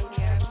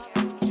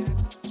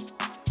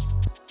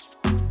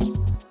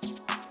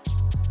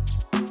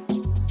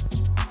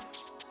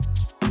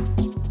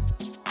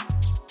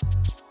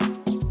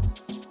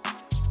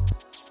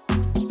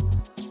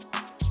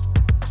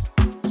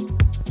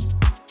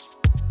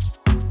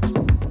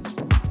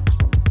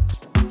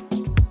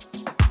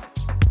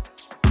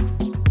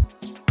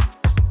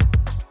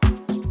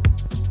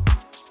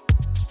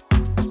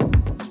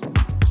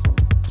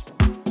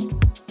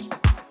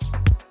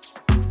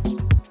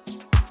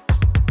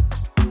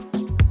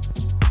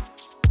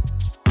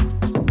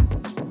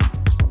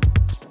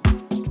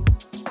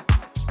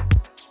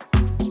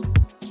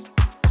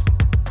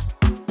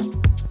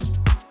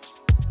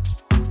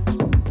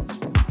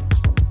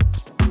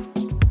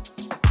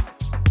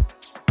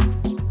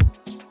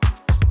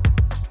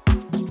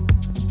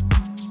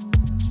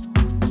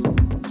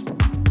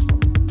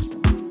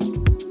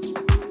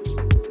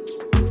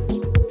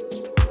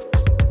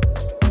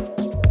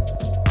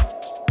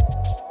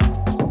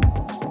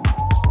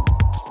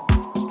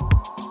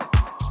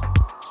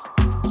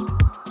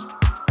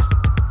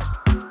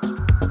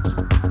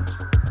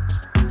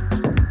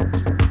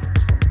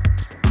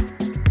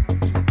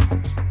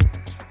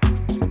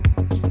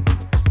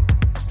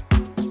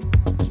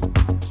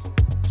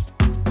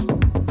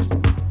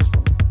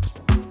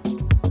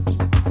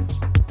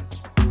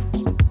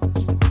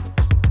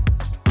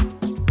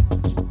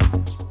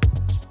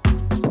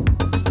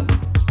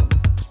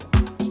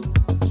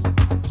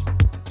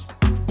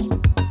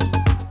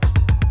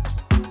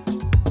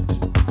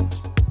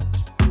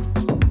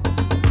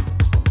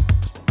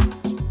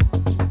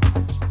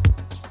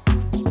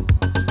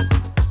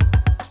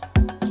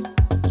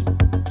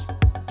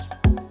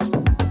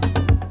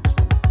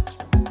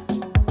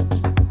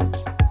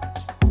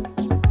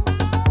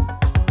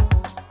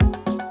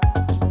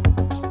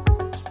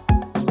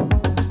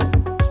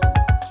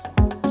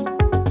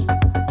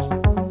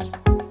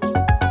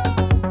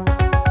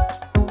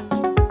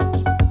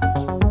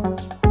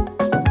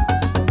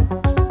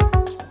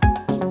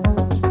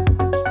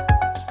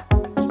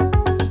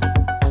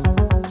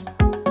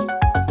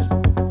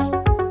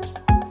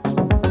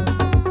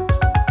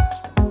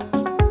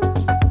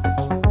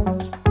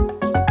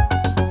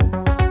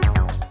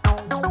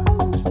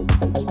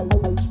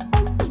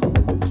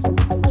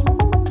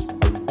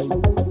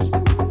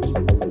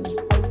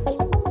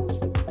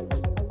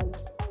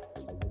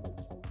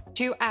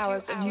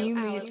 Of new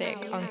music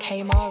on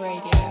Kmar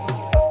Radio.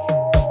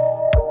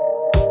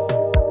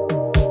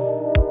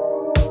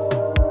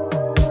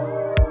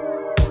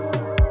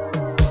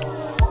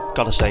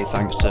 Gotta say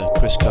thanks to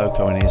Chris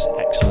Coco and his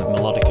excellent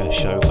Melodica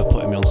show for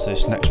putting me onto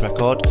this next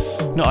record.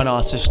 Not an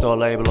artist or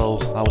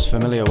label I was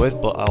familiar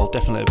with, but I'll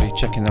definitely be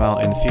checking them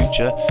out in the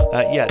future.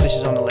 This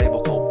is on a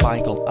label called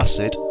Bygel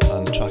Acid,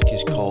 and the track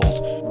is called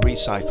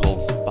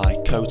Recycle by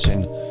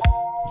Coating.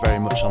 Very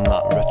much on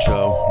that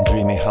retro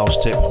dreamy house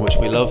tip which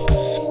we love.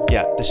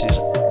 This is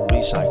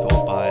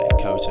Recycle by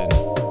Coating.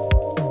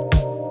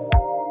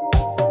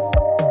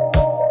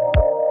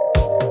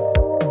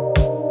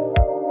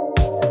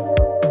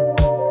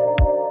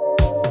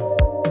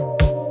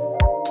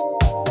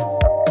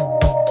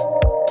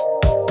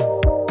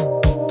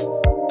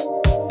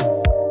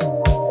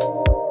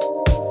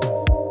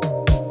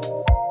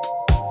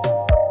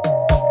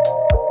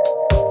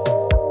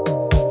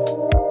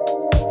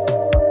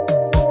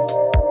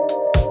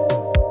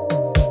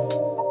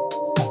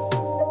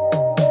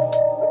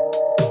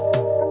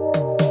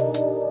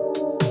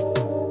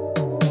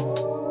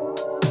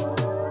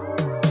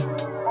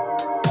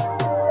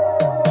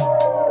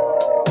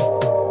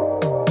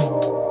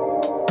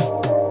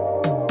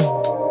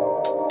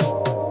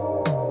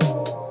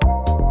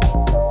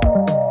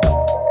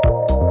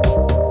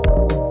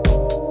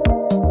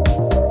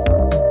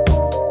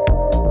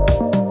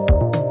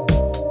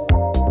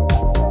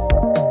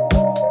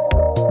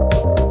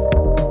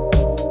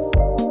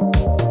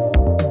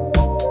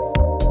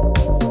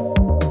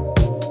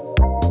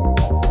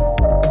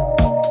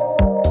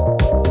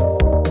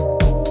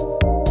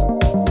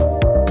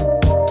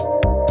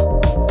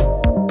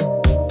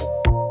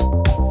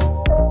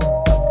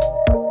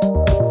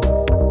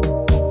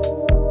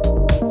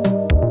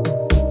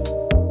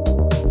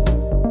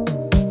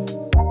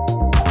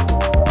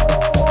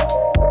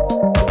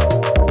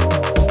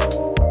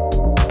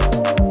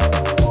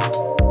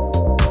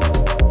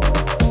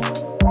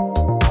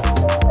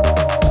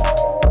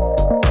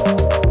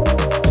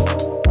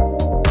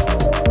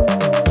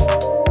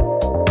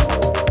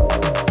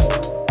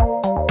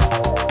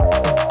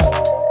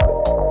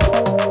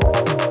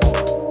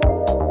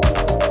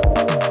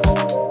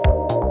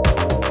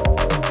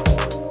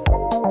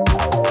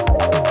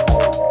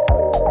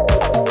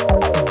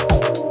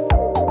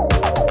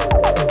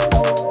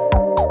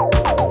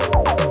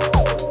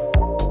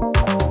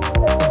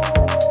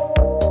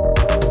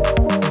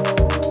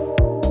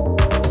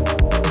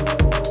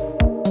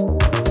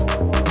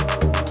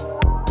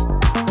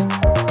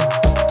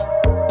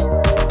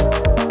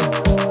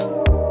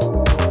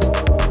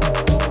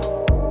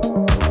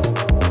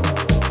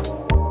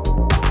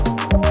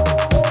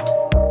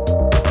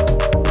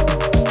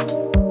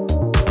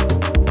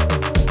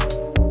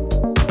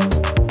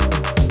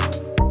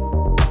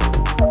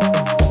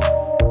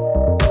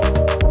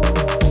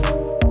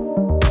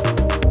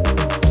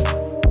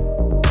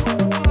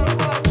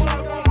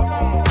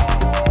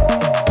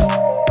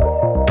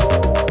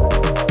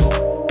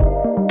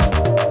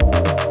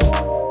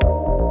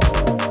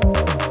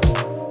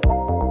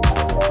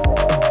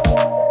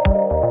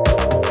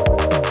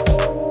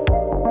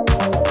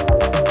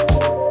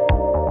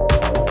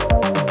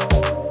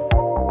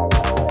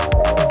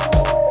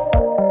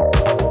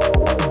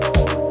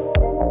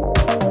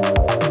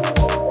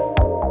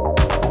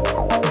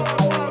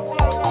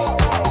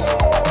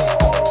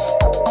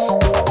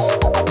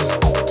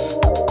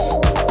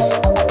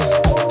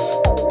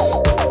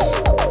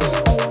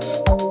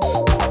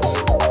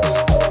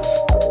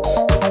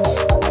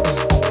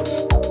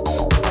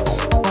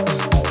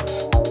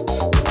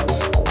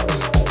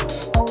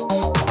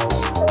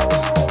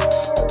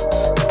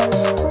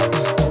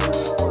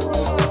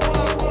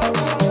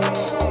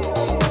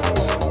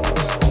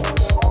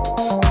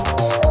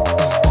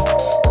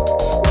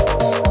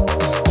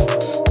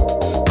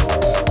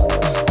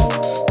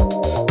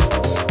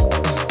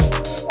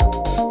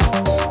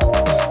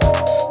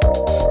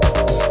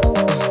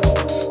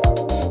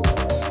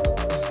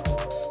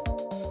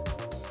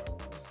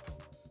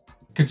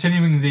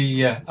 continuing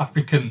the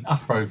African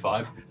Afro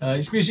vibe,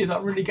 it's music that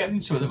I'm really getting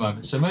into at the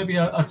moment, so maybe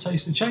I'd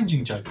taste the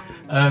changing, Joe.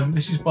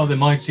 This is by the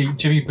mighty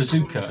Jimmy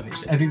Bazooka, and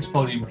it's Edits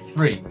Volume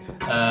 3,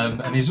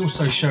 and he's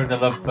also shown a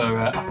love for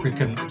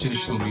African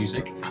traditional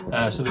music.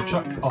 So the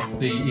track off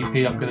the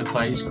EP I'm going to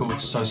play is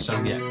called So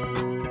So Yeah.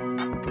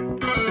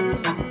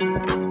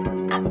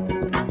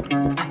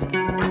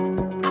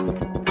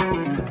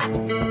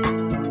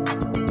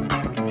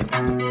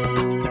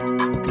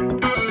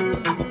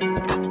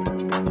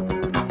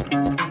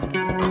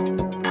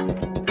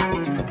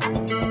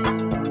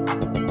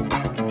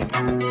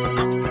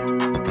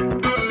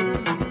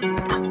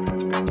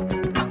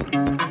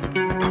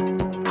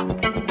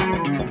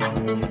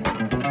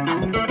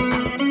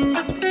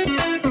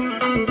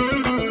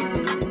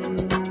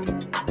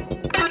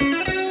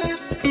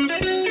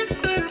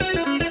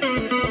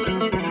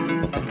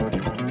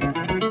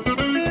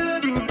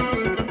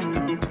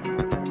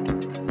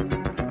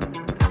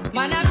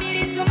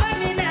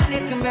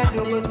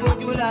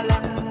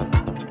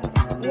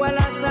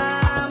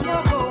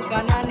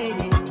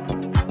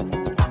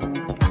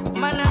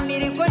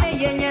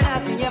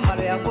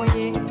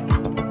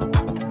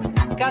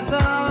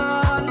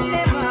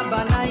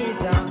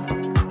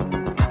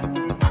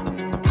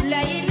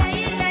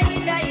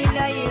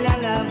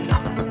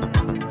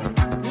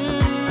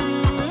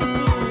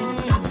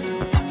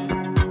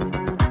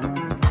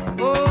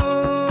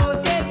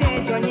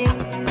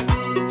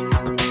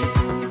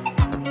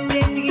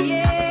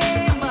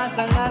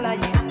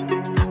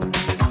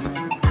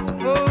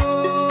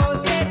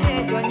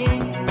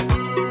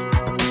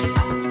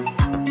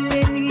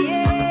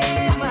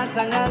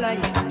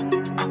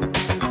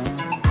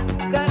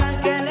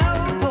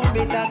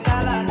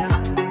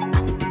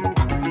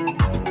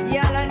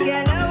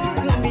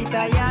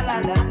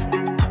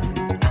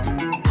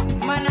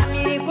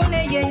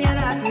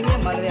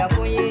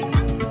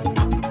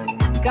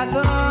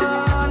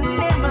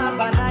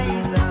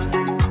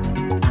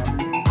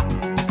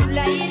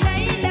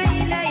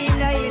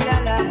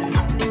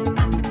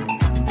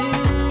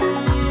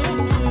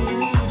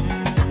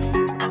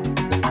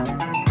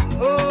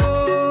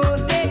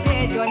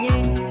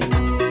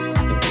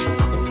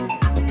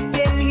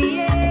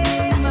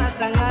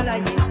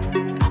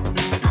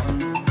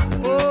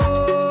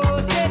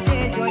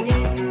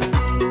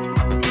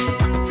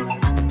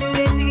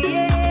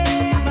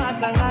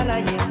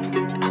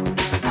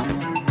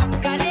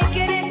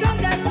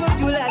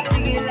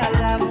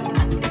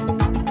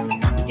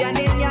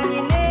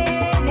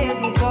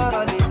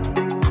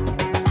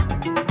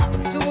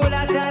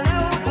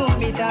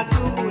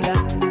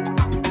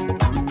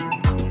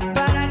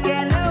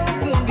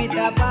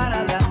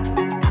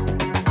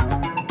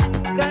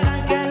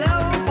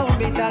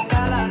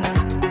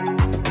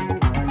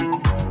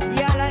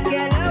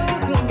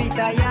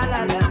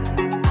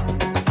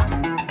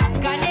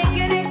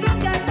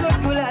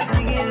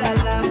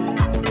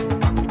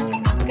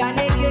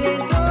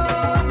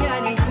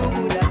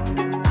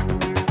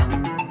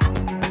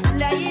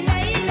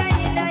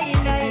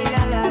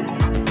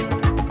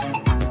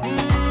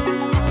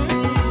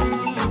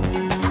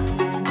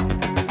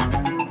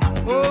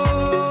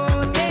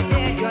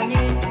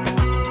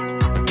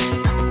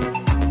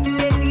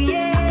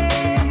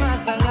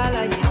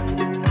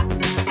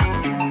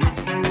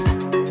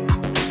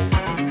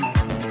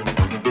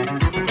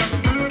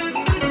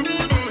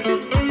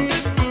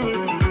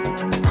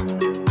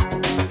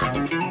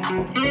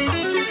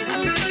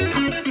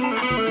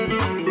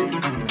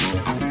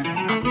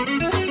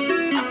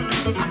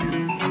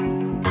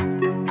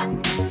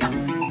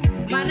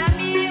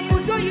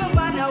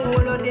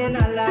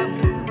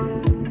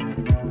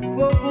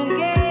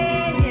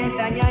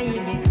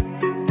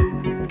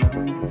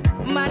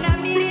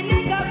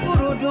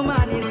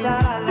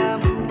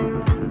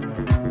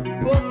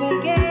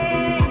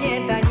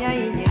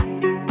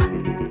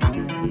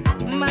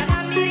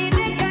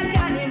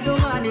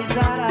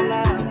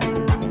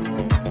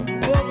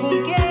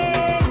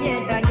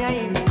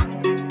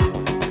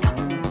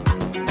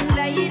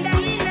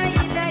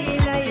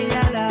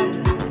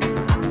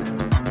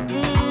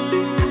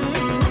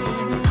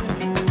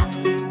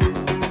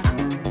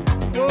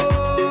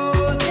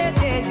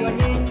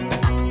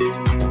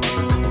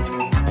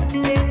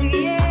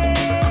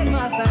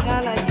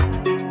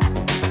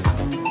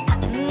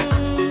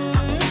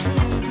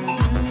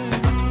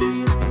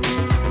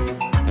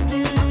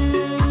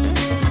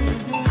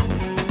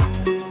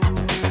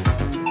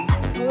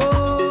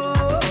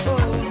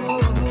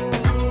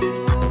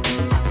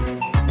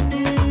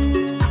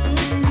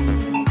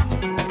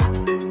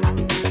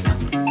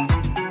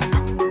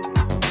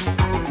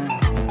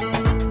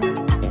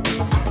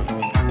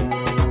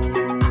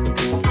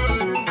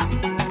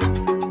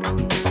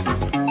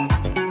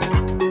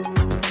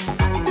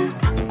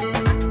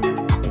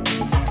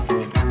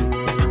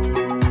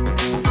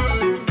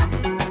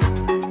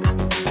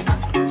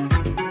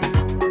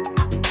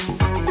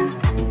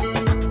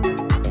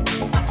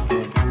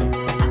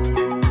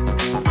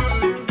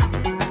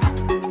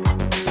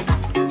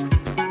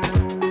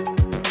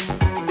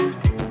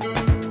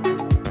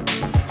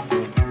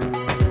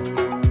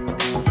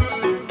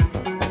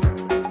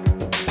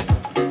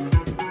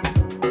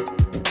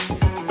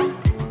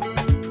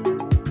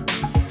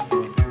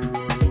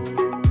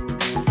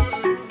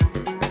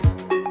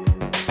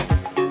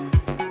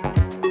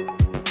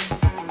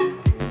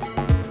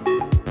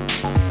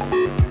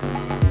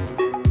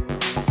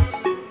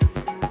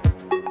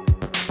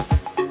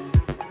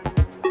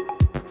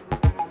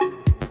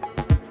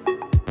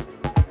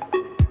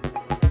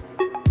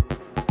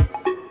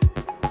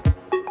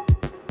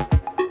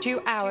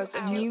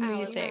 hours of new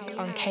music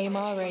on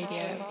KMAR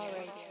Radio.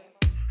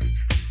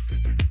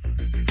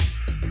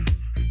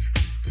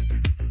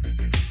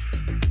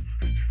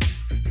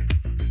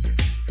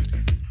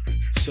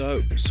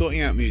 So,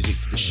 sorting out music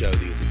for the show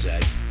the other day,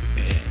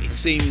 it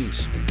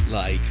seemed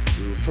like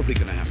we were probably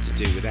going to have to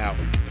do without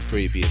a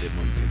freebie of the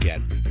month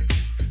again.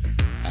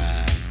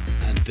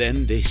 And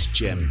then this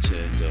gem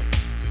turned up.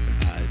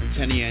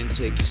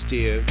 Teniente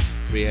Castillo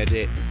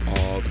re-edit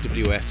of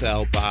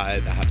WFL by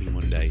The Happy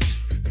Mondays.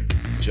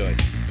 Enjoy.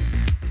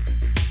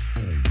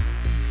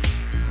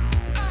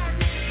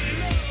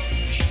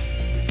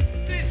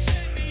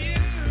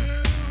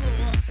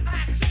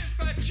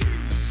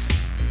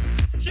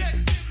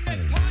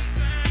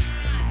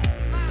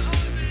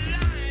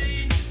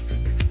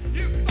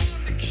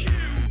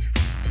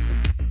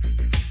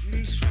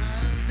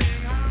 Stand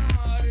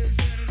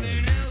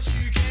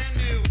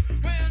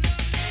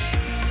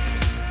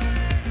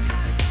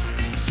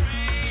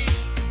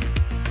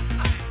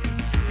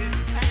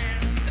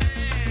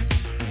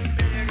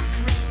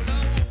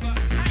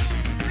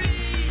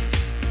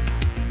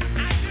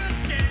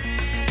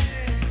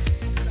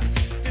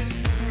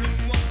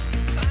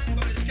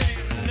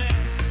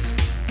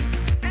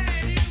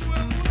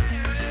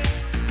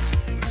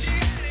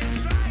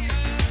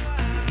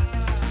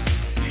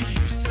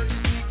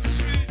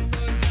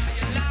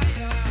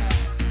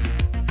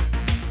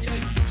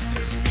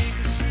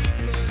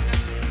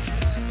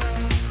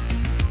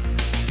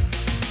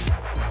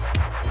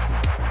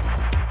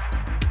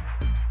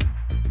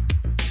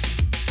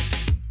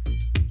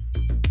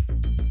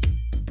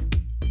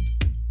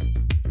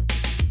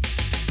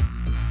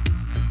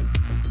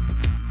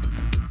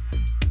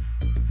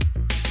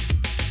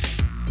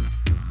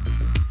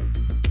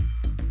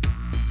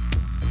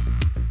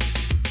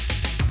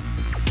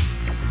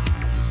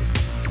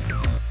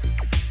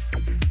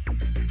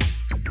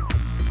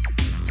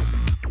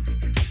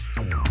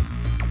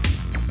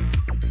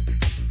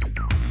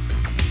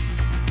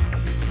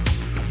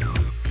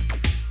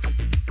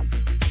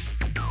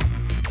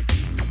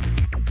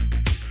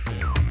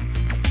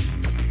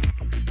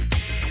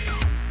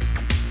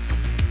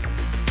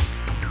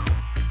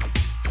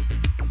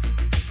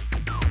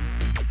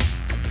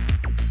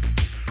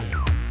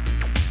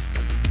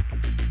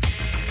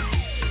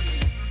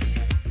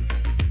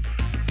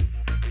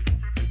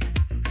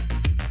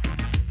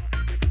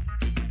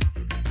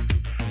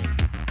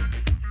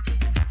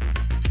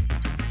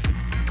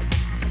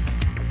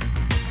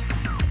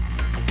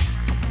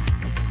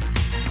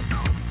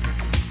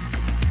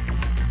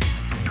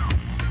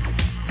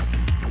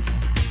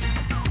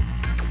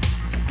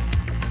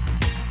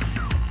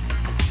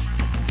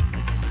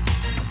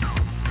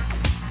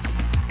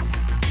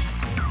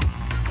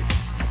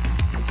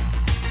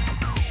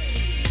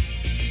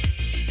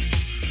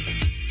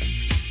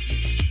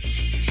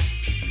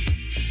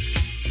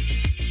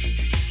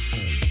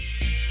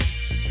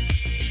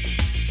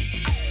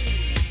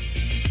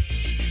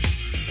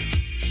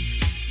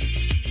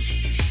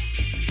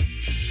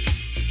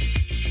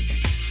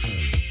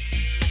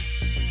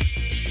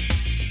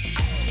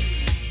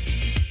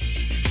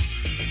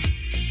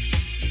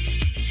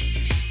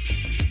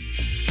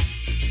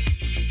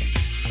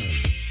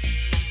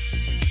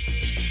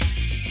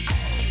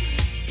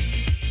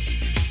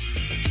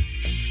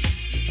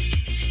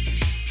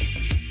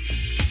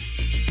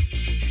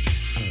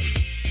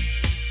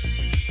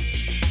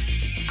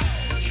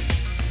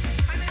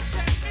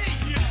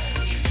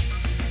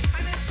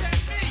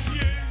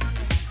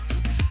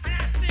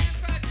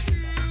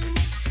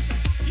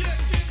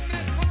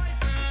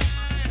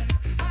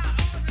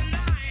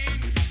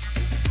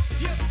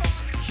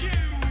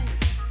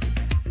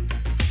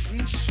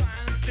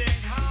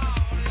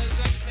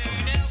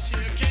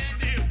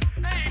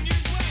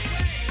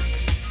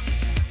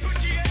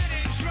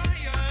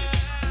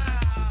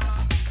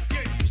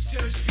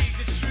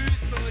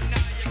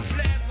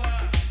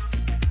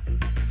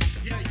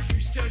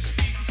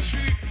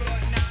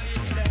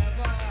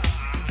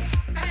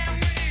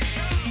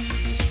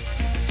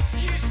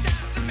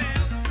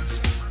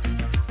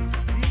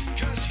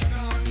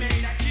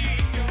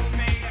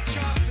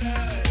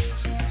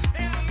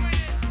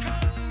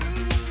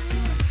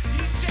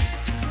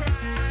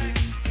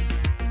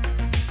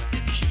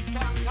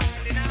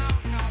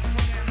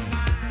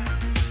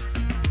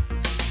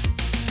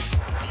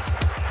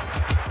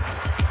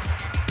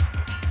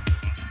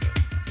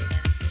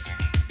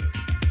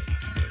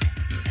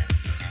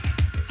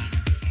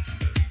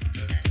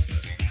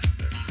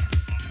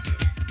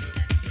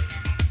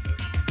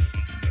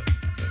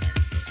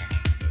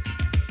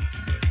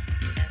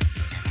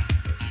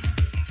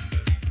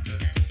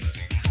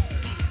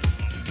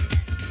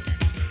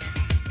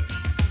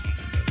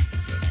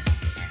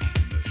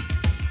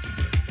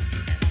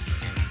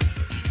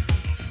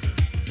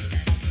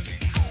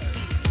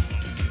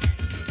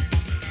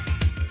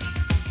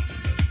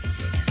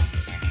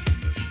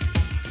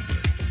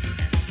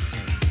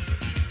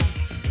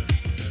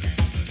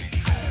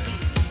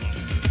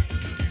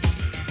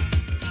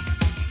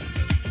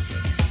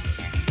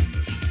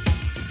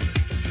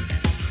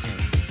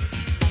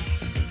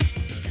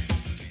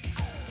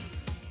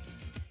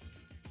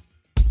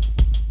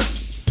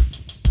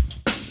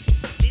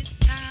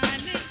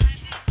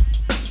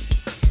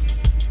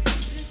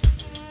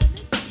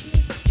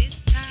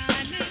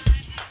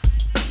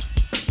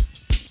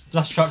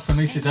Last track for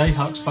me today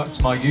harks back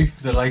to my youth,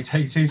 the late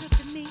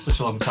 80s, such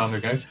a long time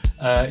ago.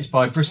 It's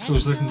by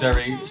Bristol's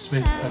legendary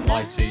Smith and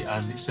Lighty,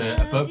 and it's a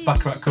Burt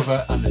Bacharach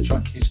cover, and the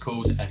track is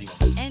called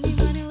Anyone.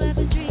 Anyone who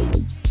ever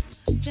dreamed,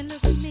 then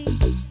look at me.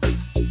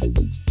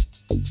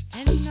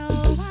 And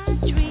know I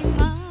dream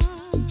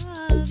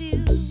of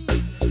you.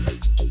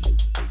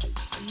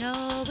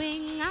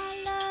 Knowing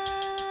I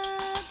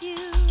love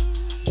you.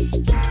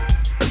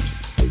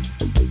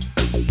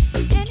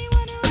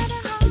 Anyone who had a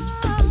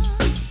heart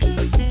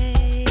could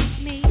take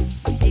me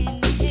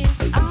in his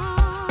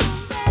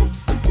arms and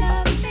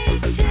love me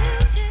too.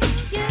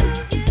 You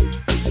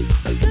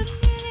couldn't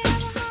really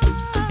have a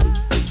heart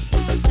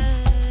that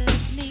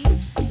hurt me.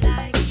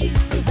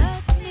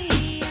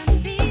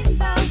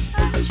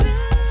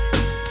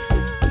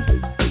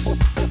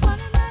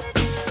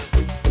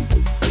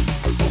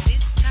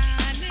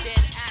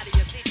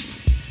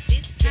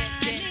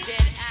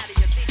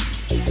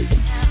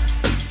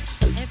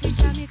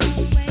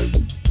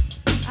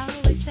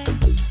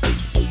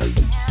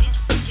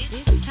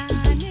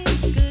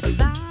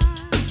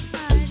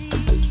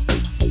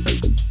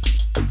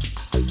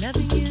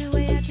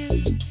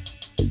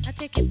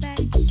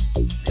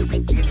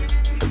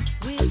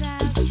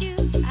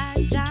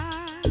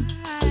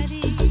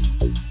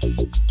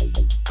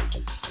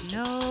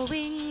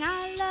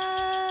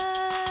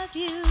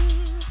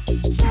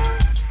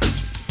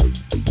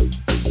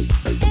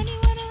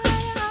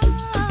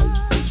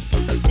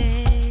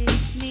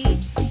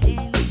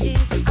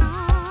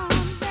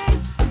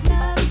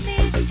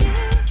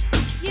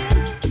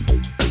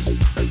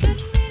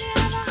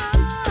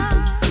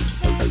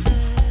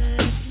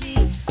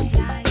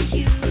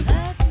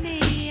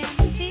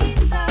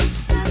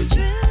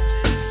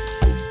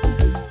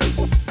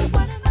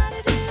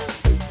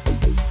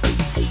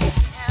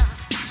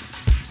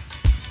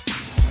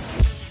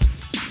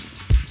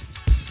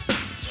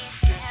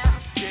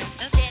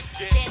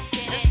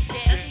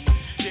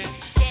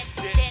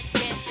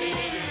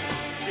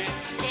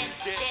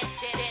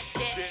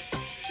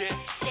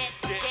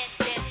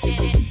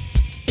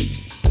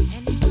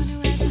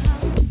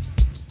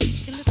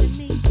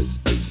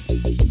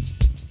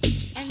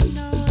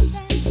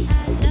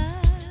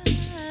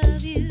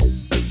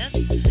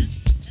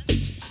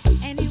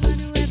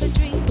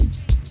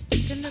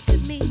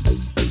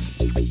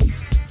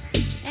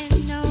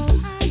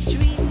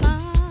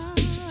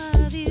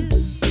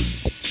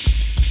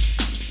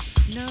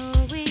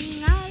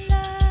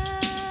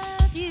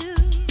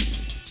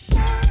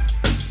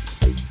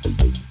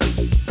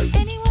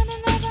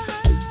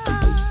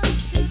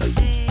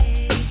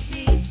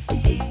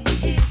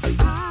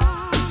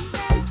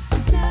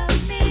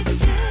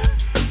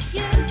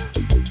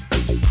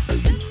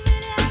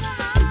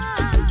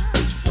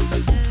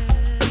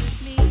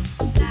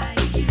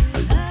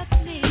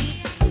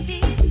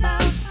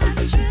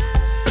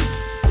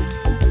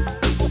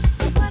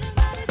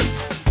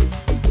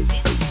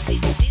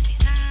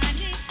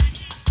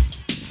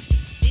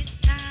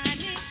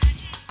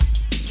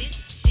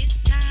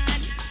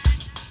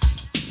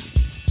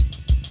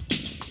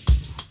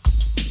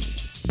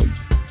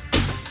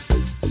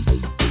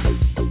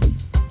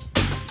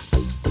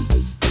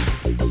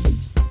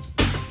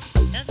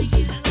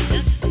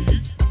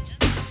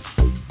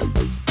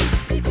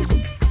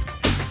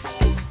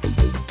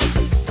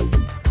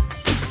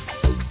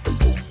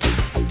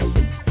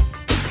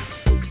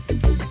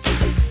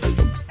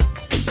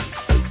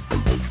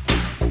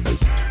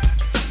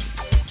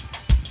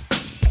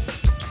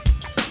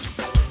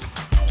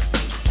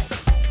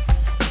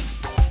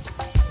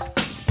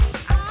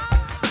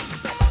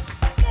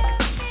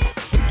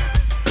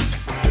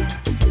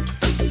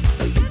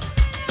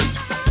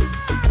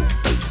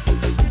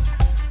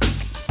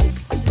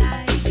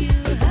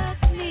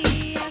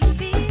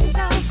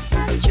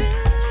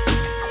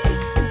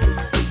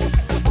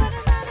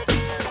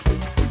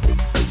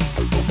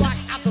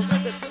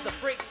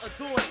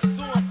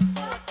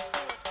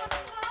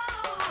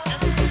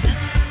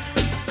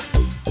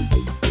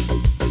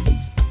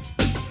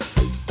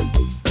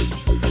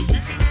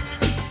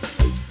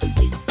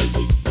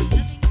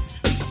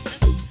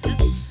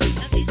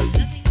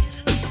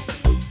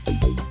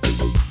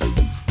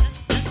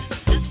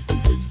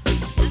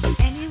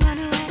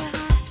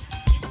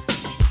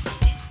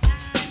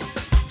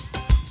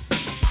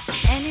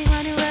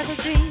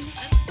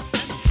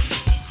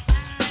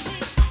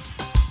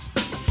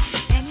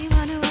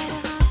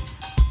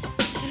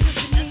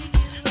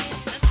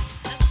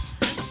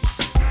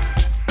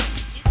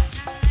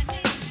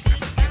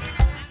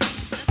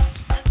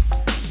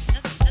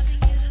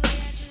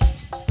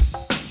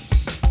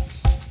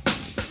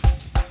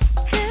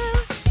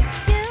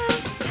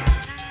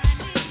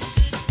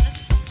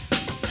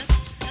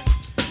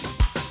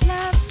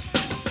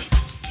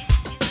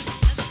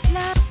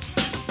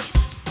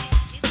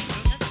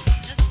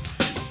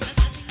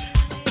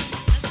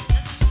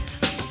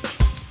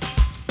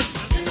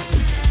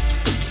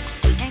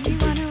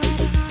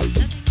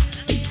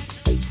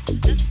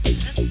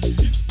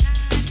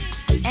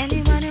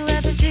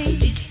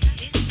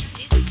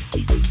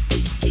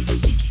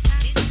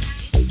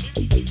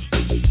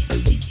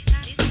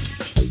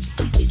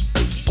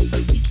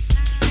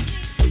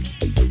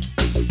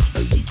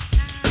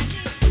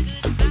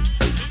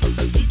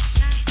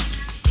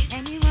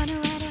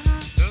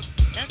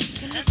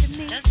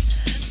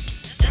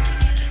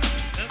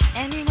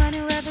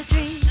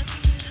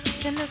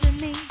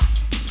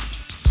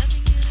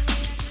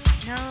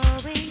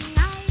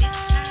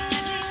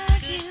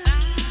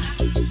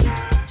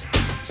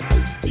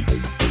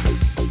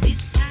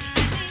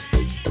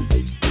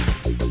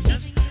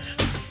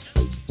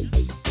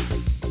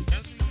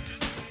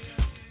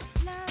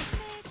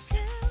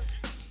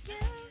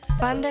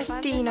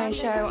 Clandestino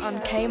Show on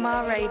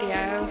Kmart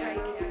Radio.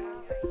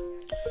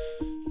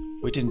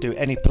 We didn't do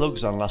any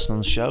plugs on last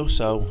month's show,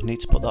 so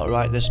need to put that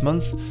right this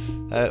month.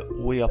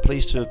 We are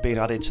pleased to have been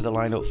added to the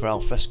lineup for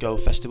Alfresco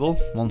Festival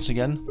once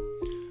again.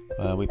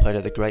 We played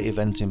at the great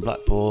event in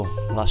Blackpool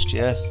last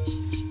year.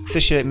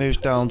 This year it moves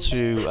down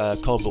to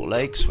Coldbrook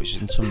Lakes, which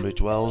is in Tunbridge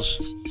Wells.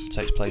 It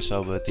takes place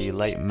over the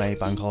late May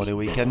bank holiday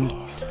weekend.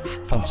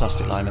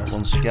 Fantastic lineup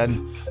once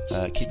again.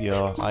 Keep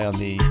your eye on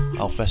the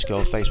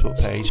Alfresco Facebook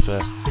page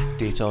for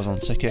details on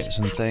tickets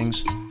and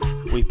things.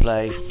 We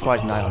play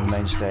Friday night on the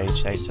main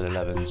stage, 8 till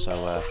 11,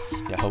 so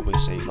hope we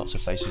see lots of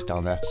faces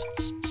down there.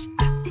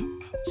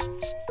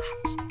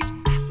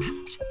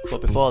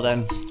 But before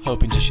then,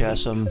 hoping to share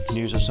some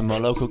news of some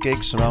more local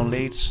gigs around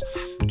Leeds.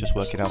 Just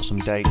working out some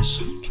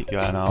dates. Keep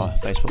your eye on our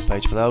Facebook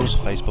page for those,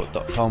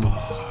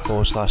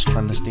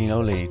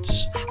 facebook.com/clandestino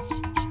Leeds.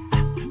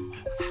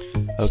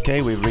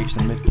 Okay, we've reached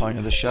the midpoint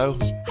of the show,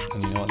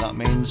 and you know what that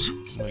means.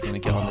 We're going to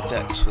get on the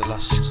decks for the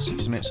last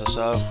 6 minutes or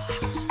so.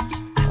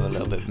 Have a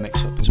little bit of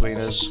mix up between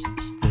us,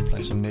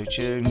 play some new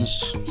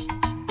tunes.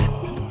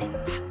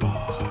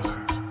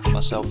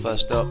 Myself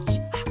first up,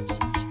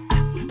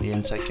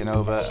 Ian taking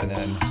over, and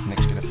then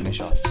Nick's going to finish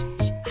off.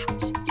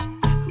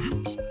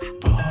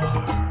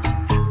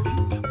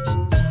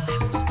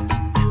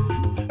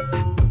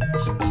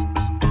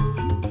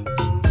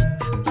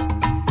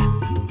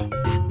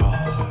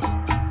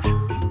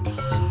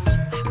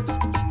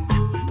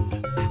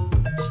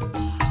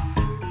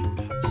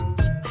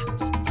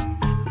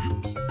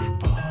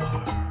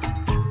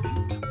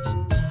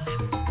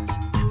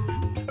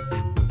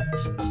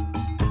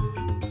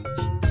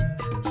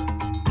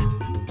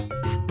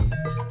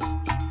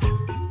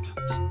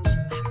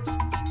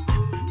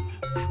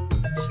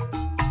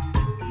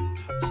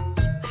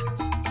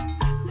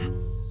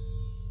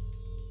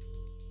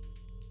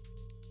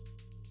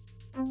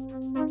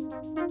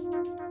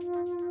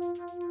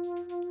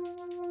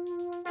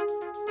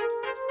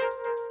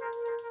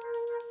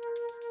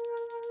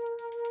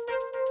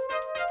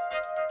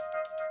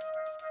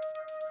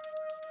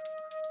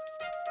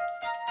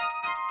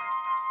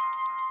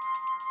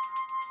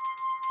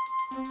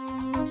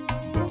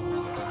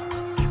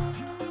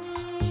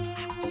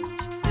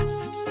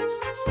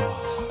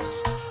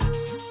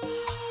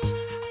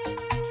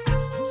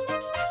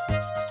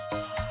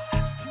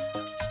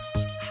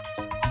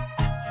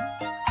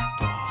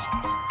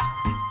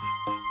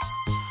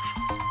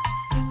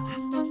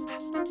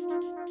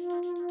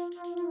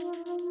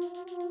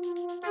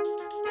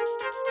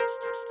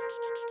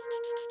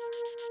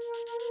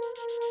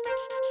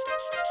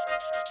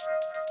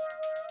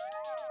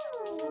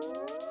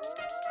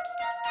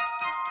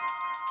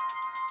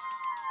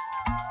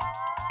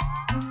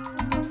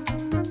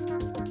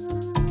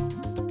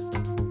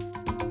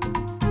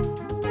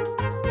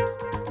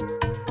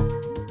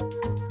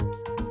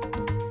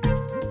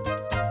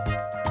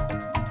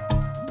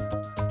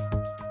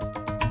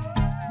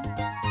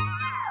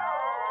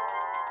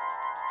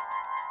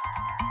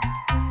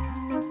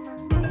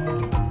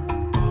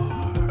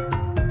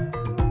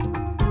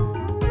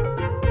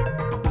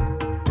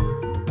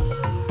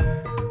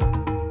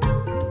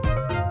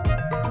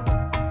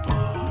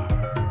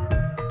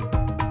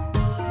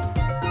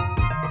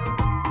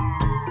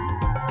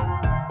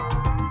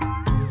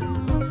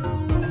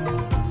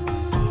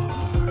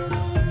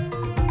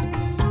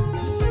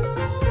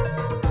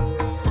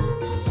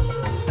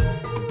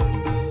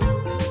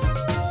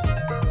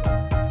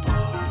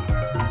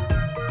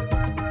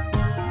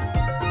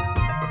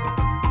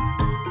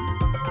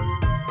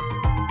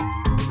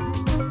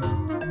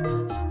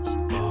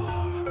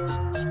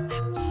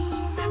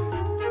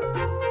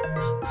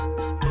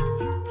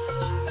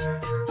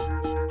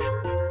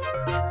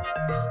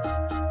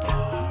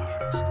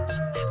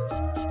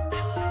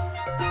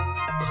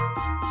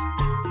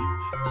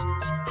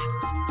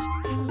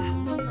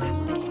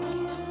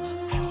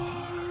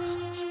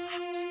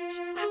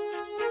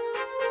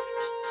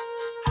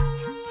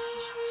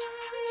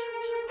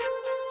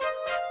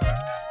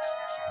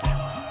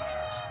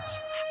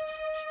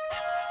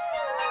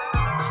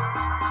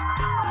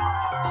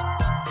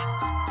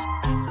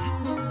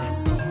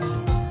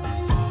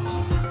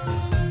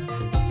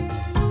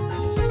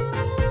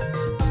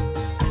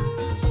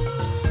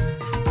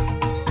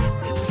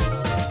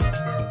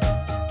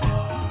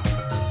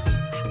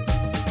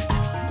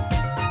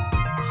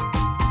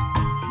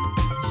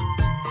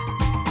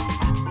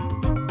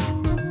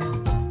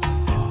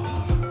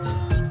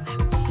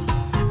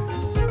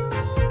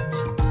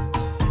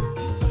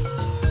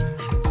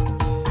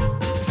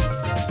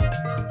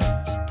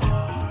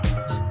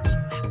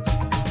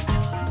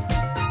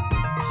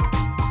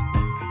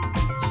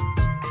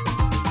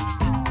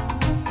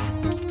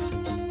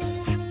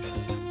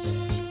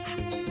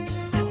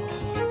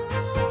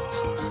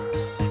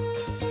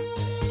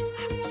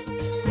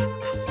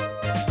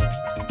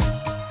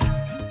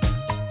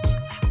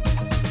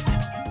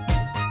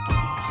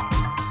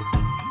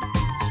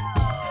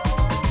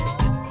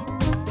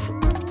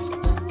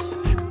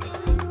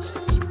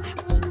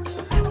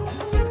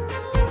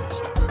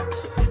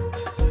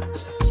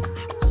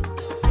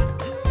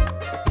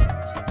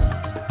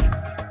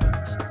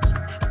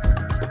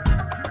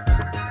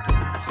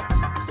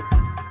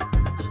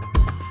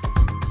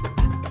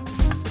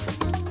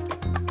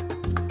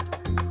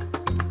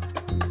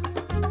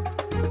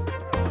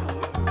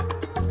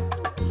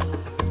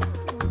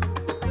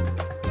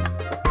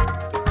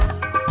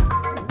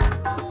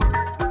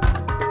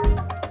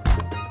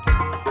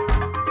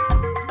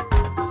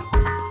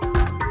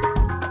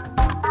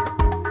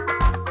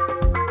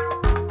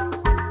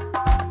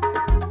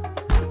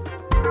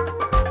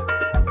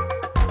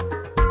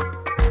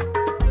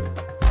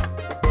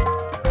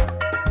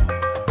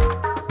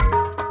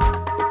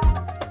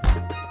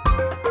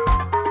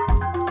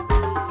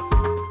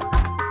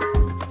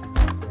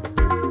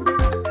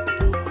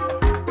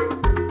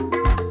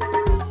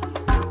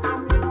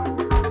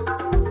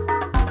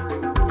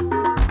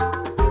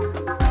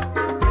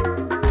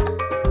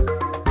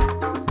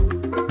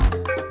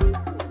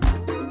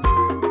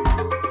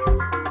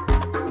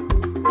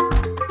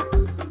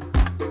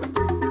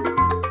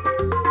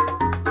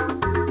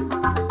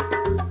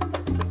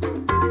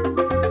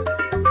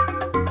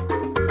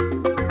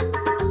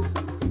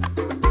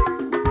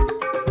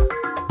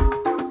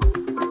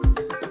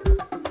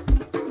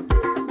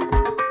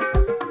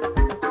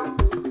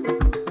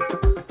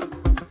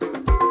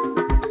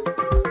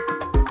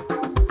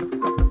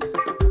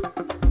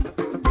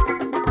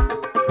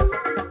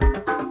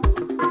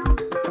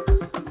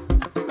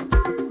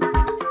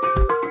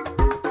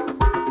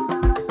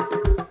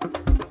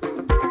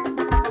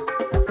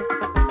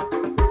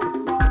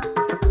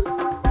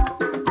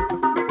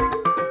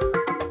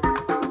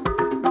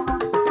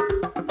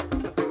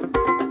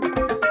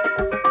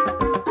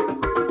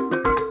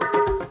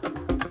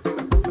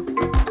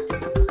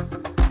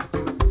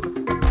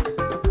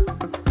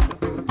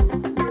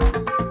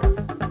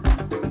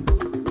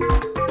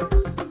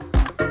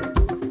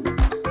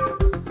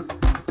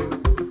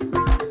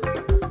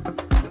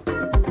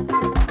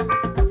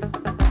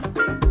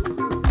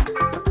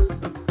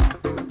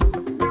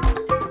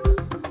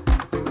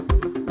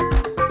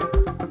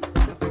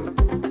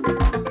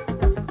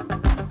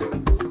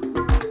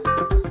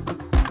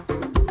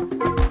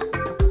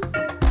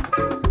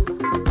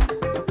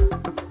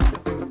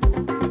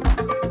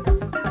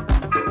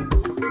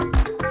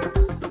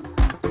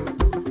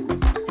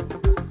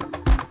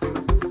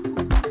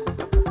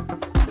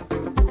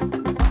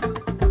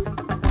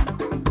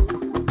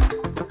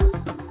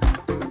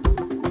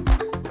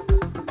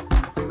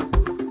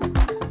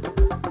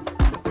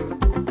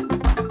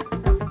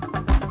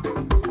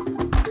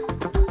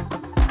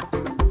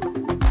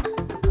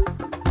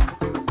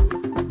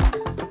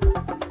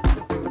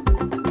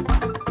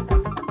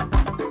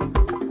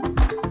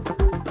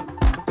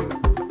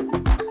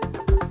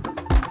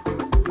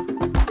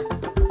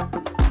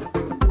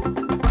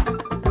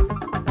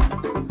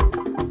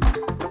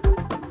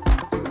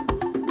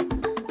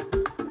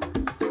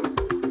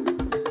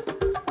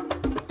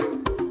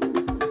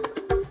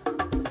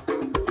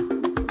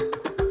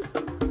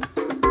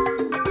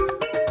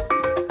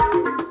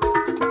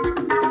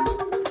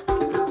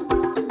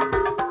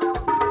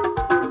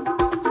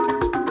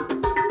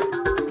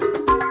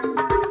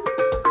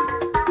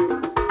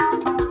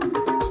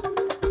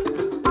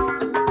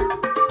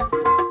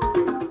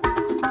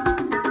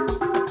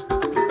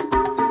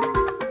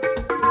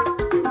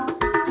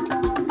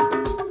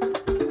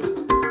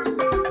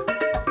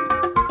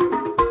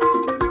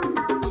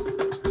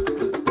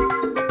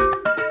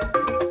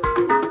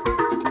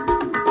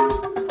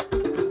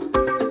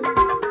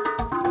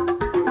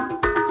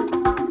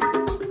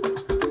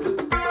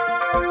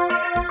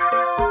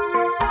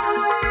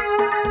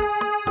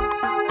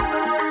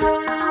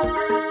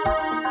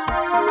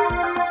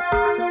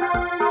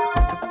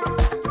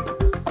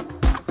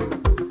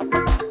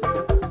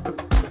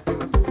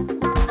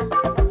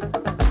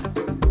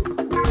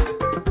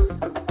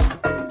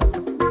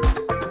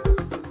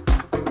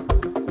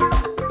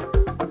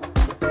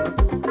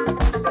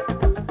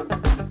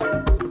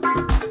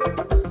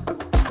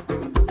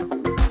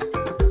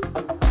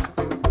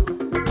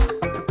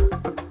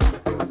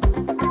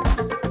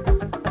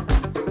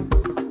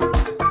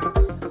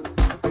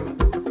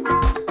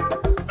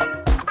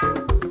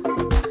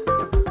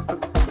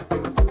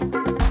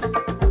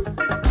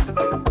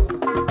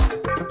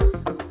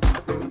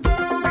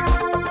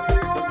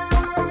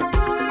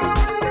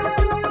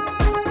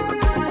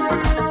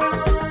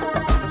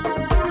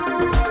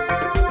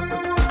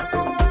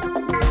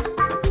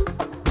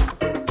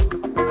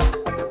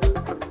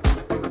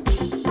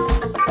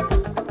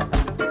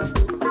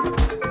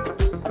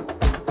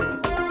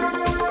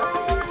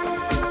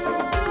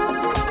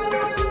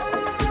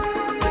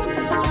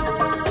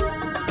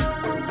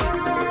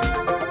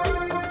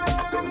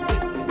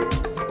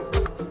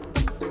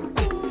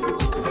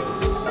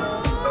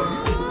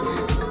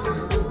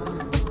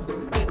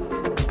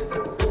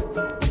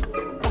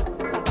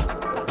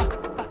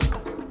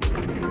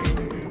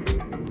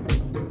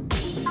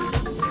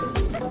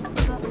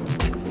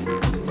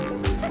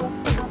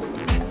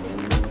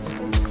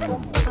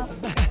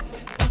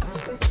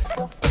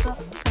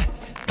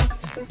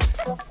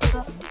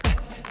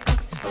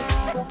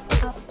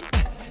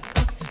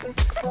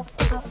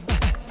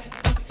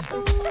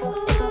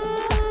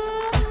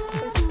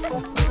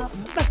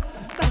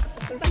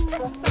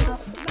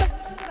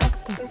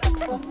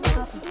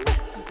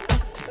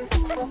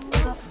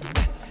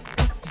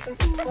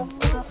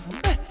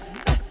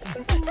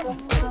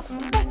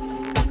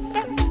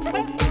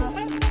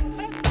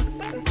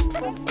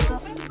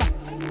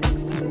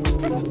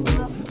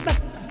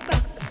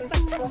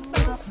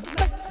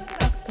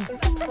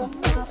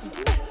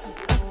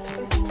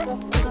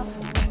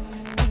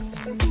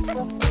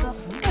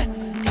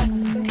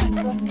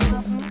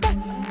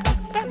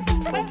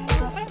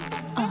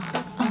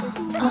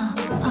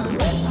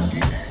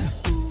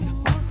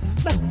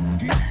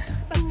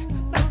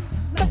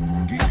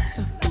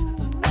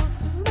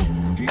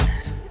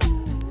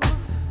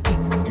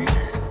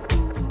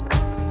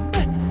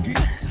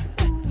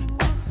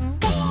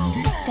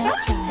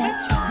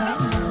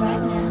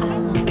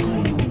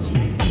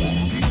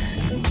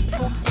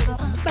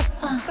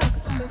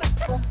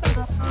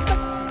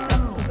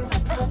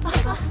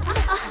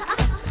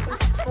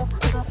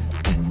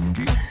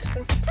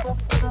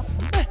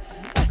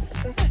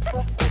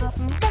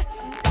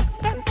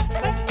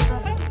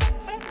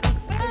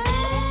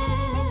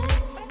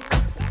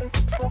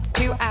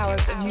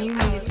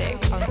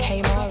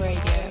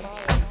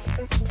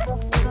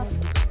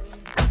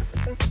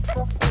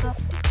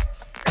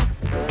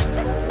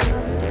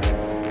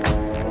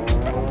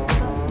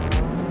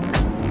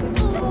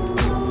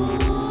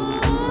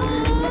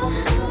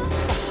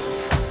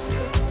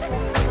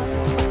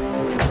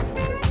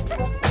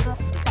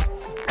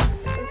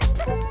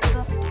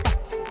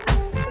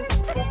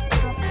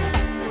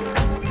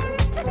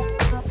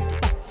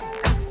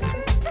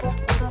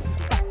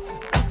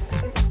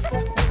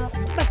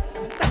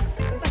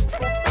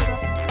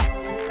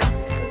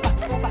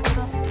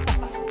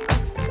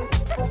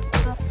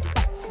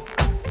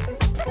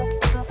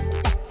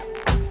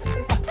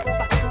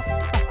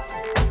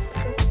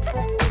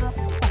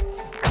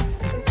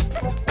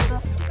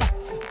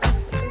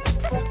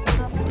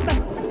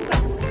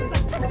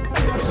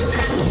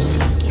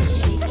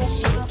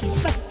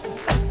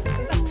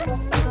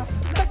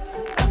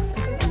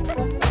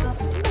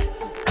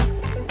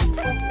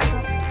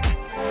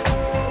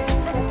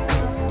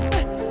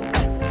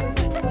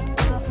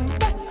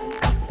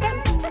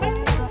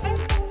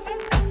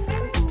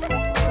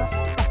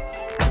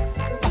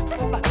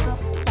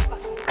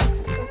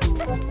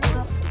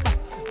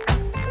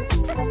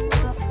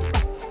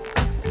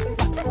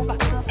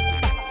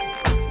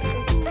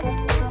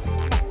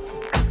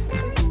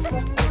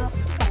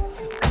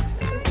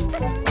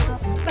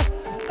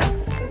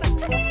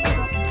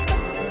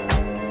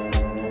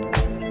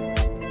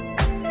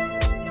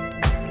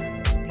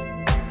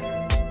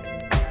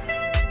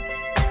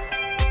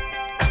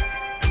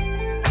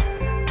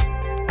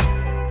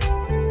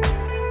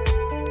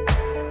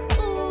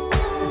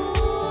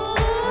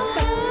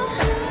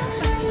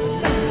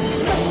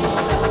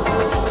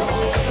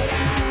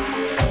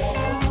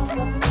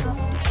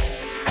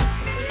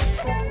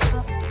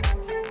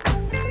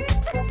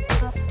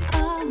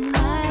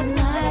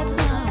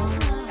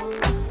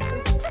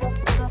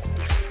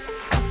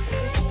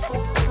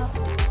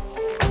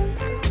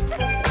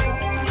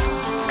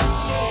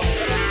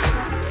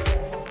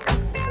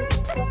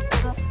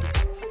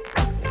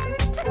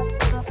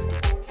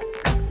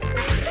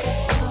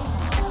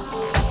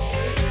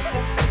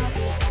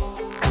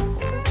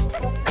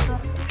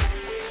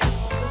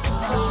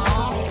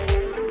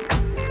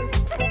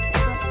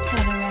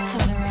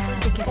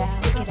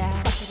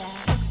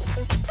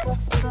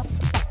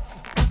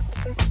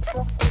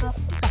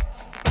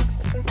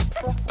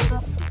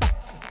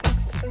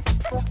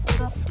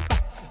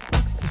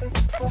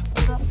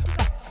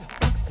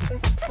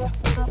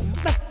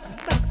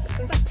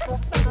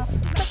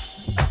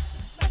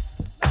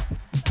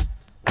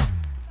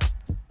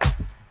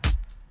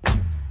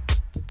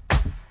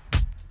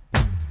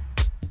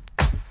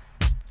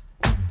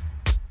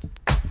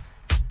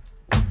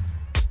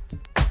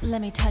 Let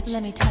me touch,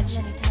 let me touch,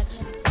 let me touch.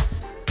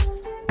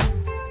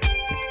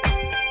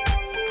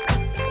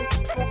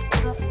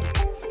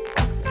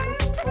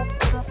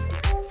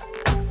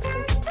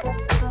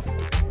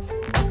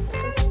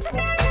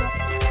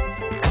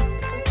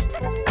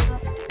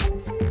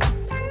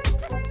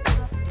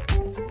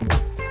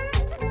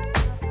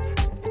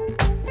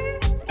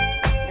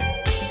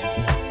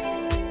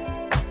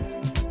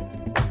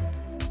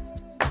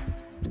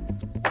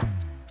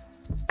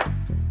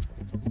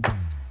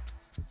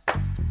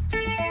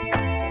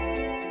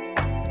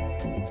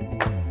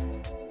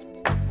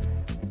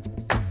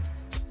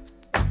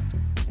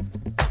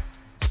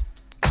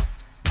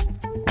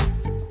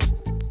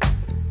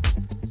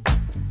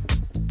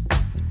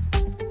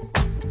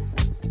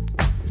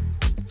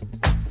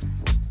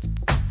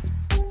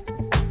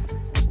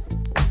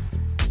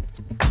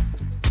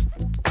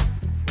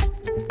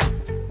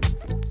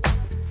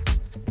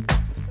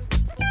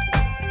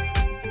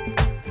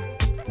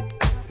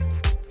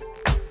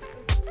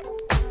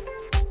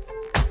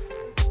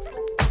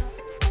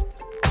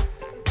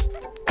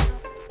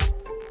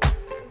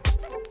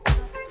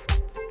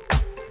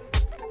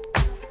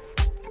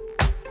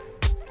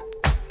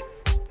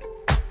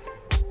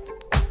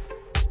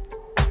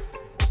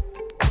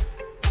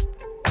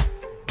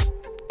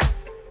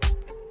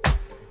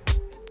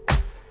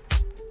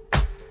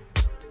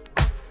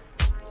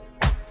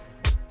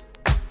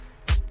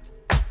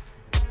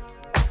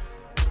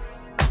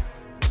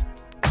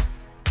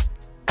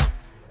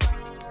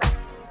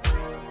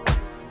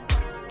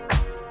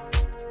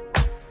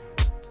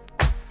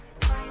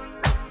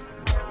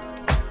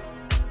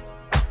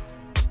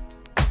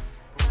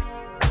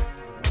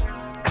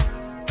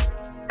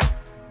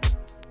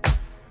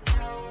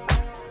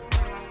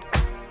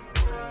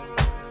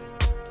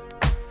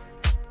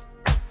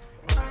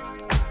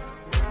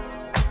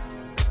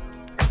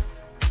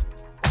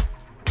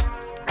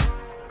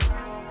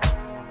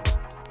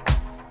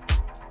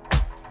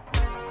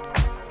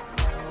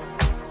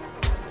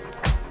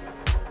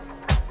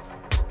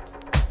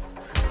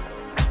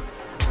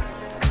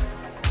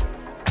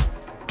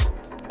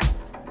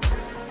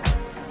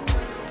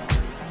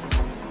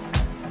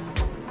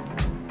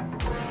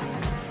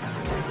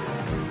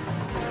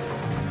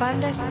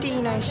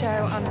 Clandestino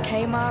Show on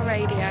KMAR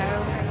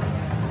Radio.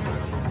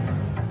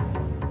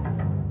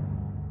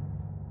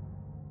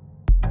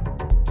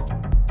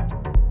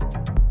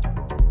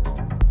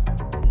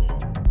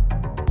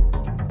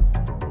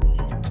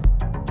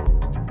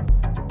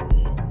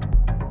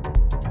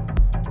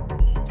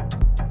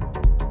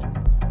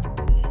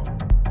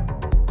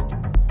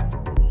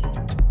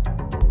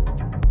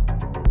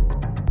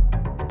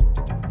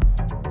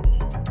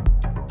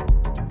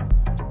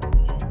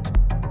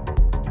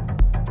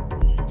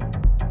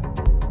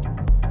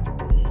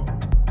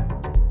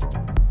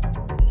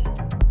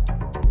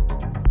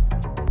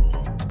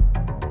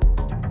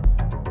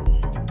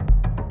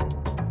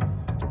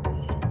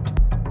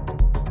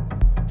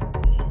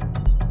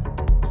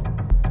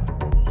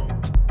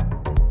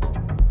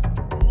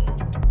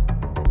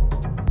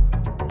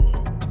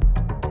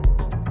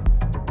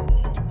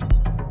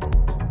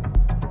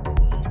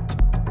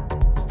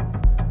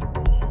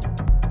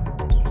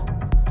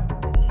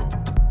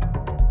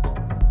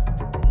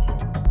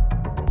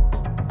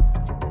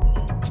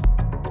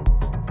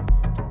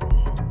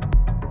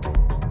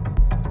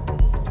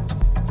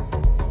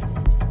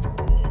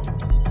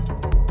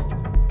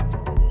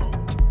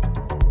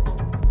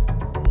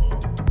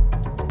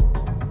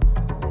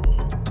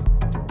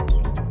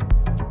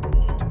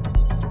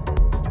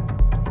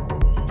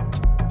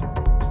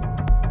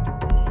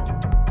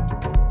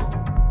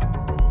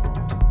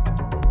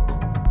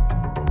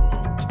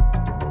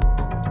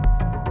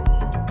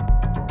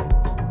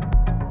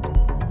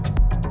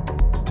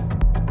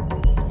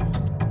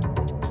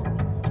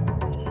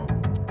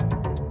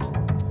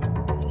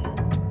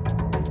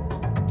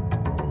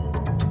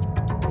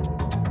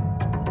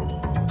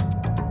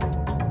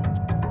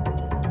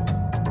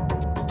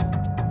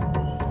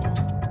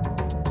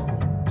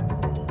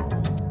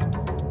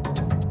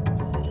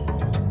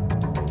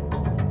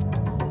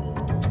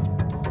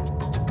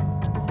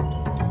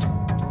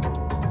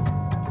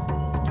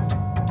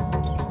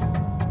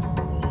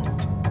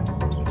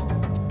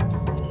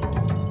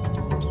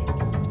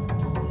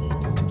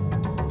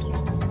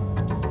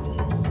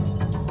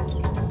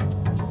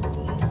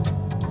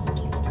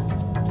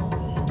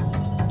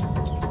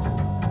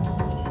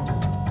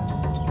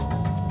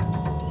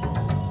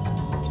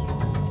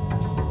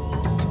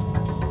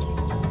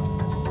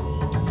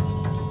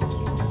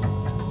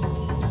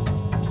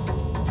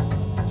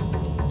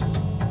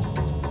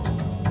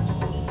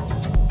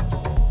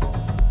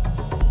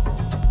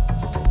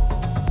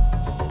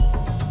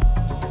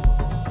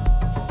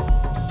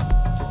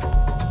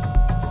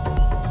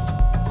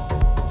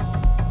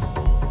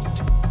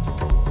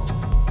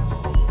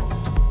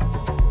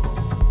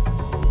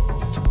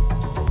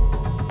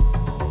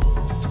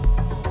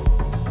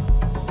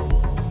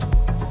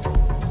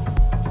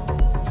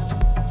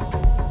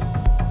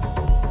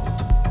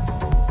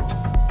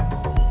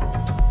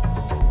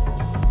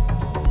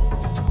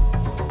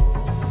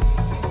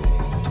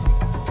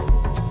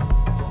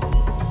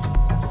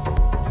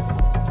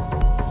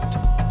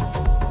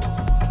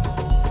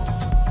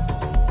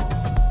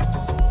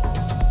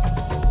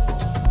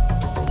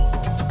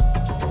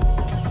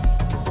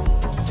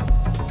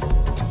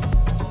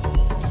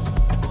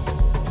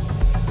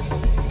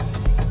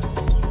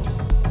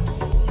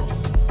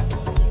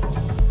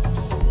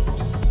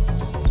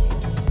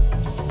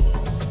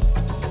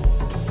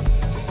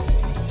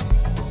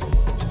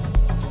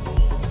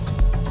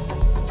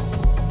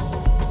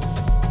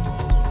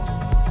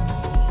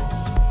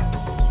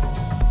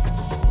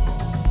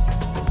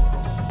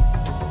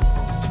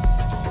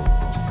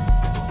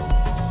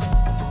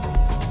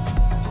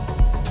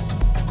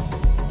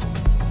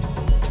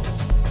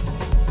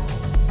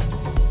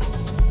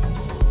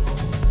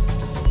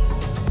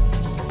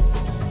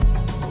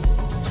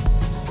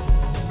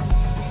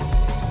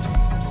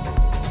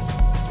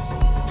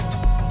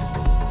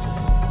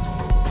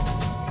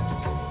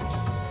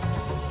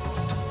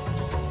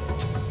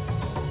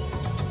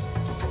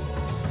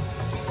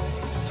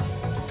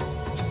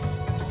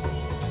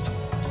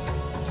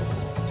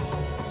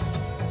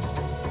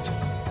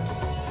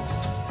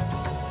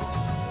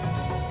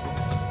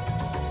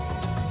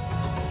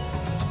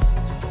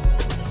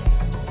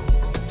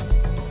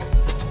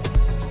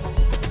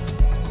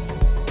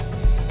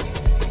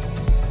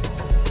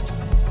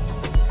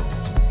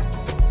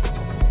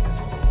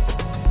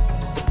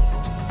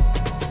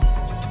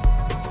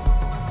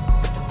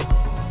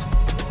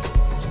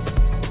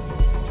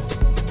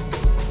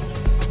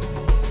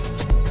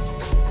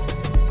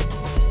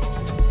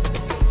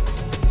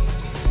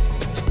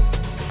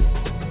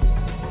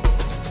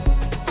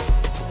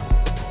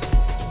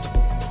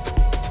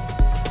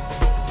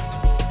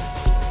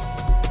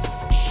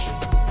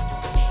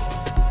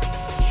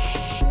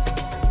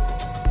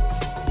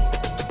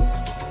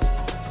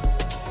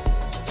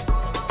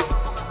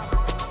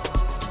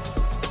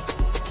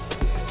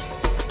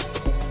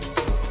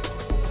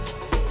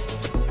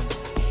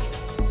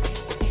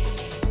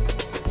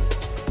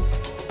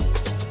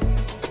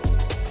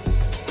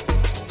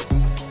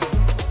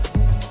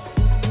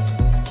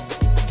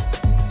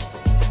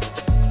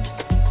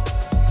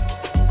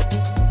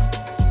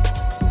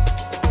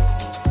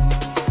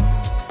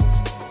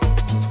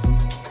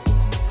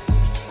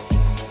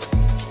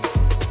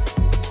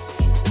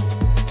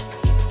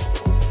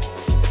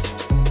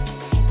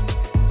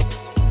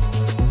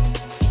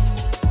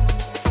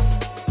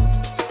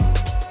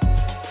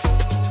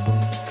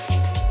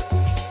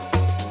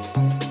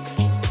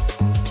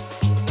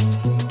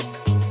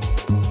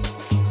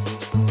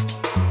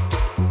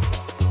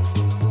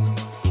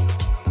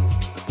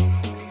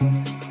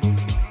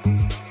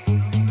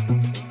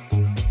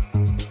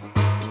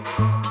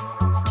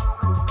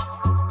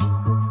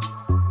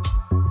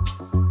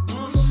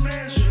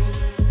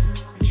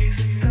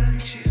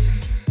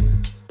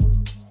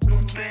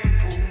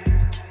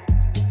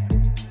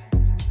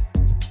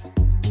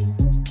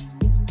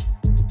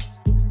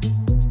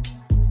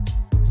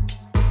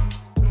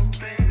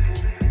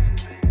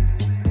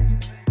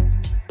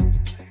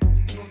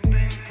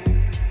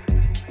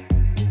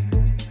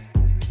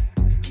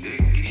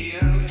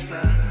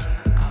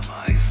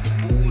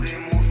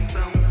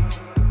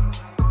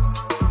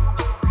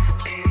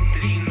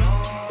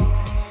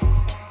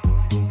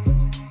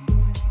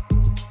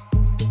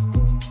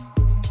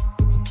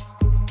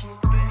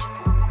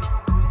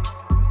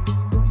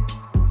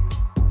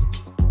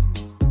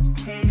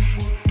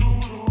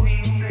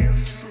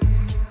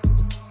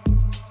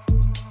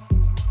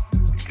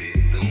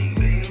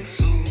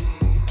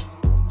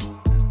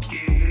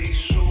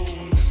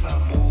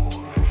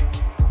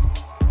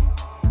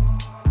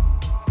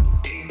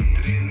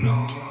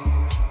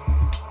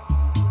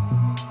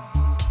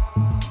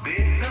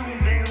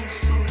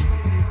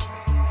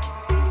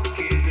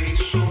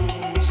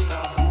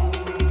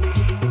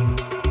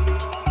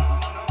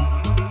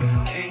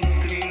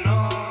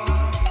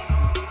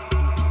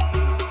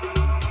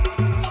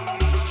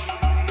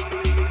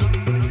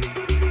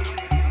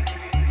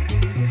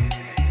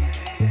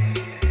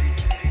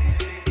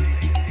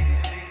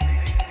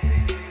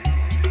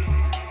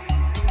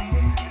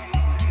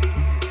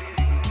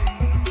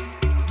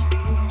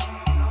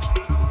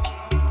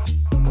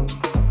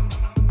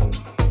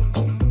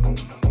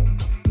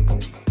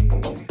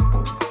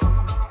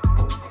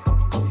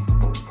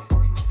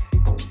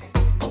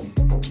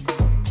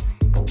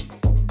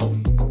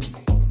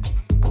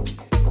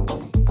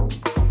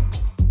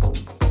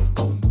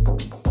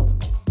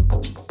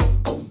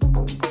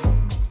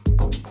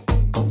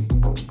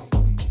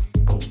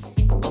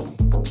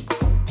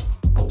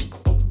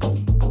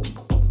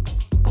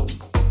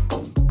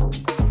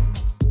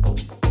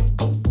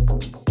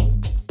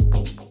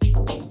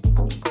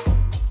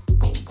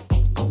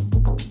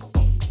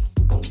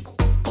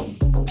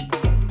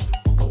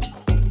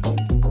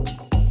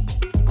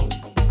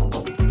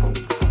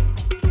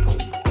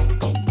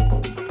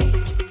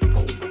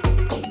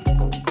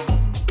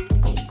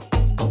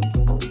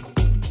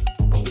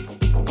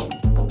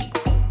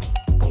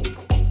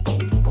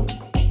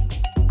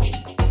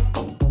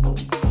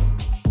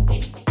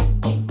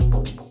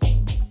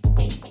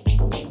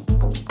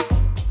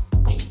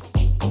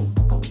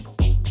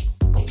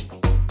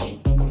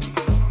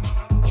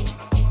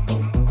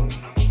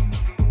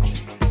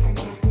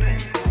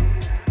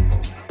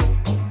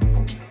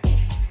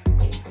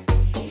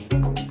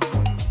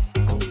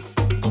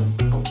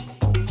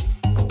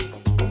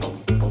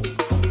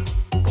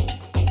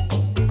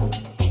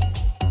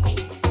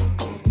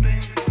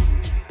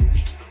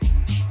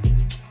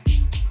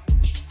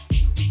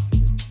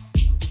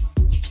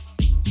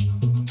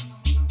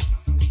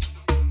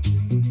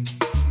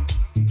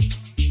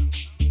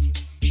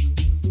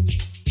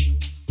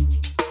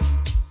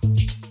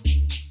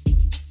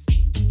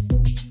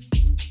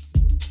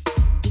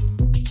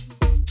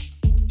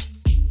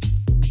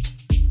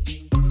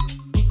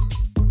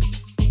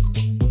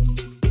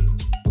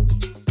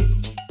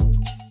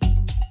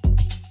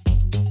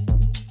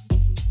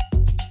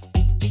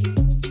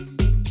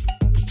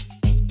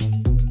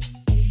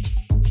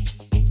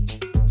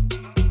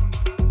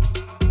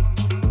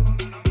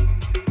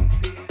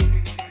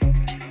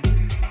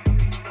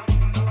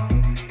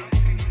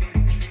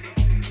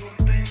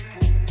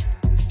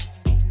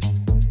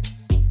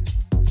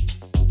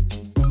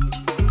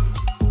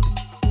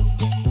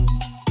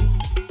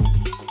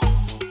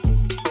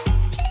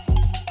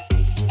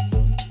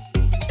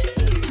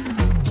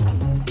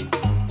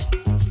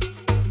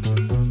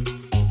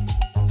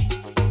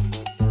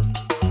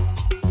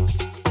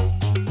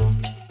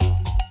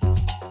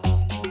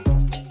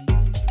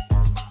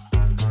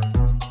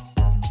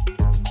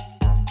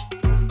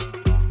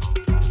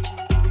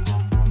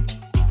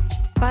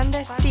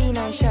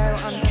 Dino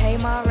Show on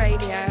Kmart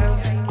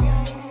Radio.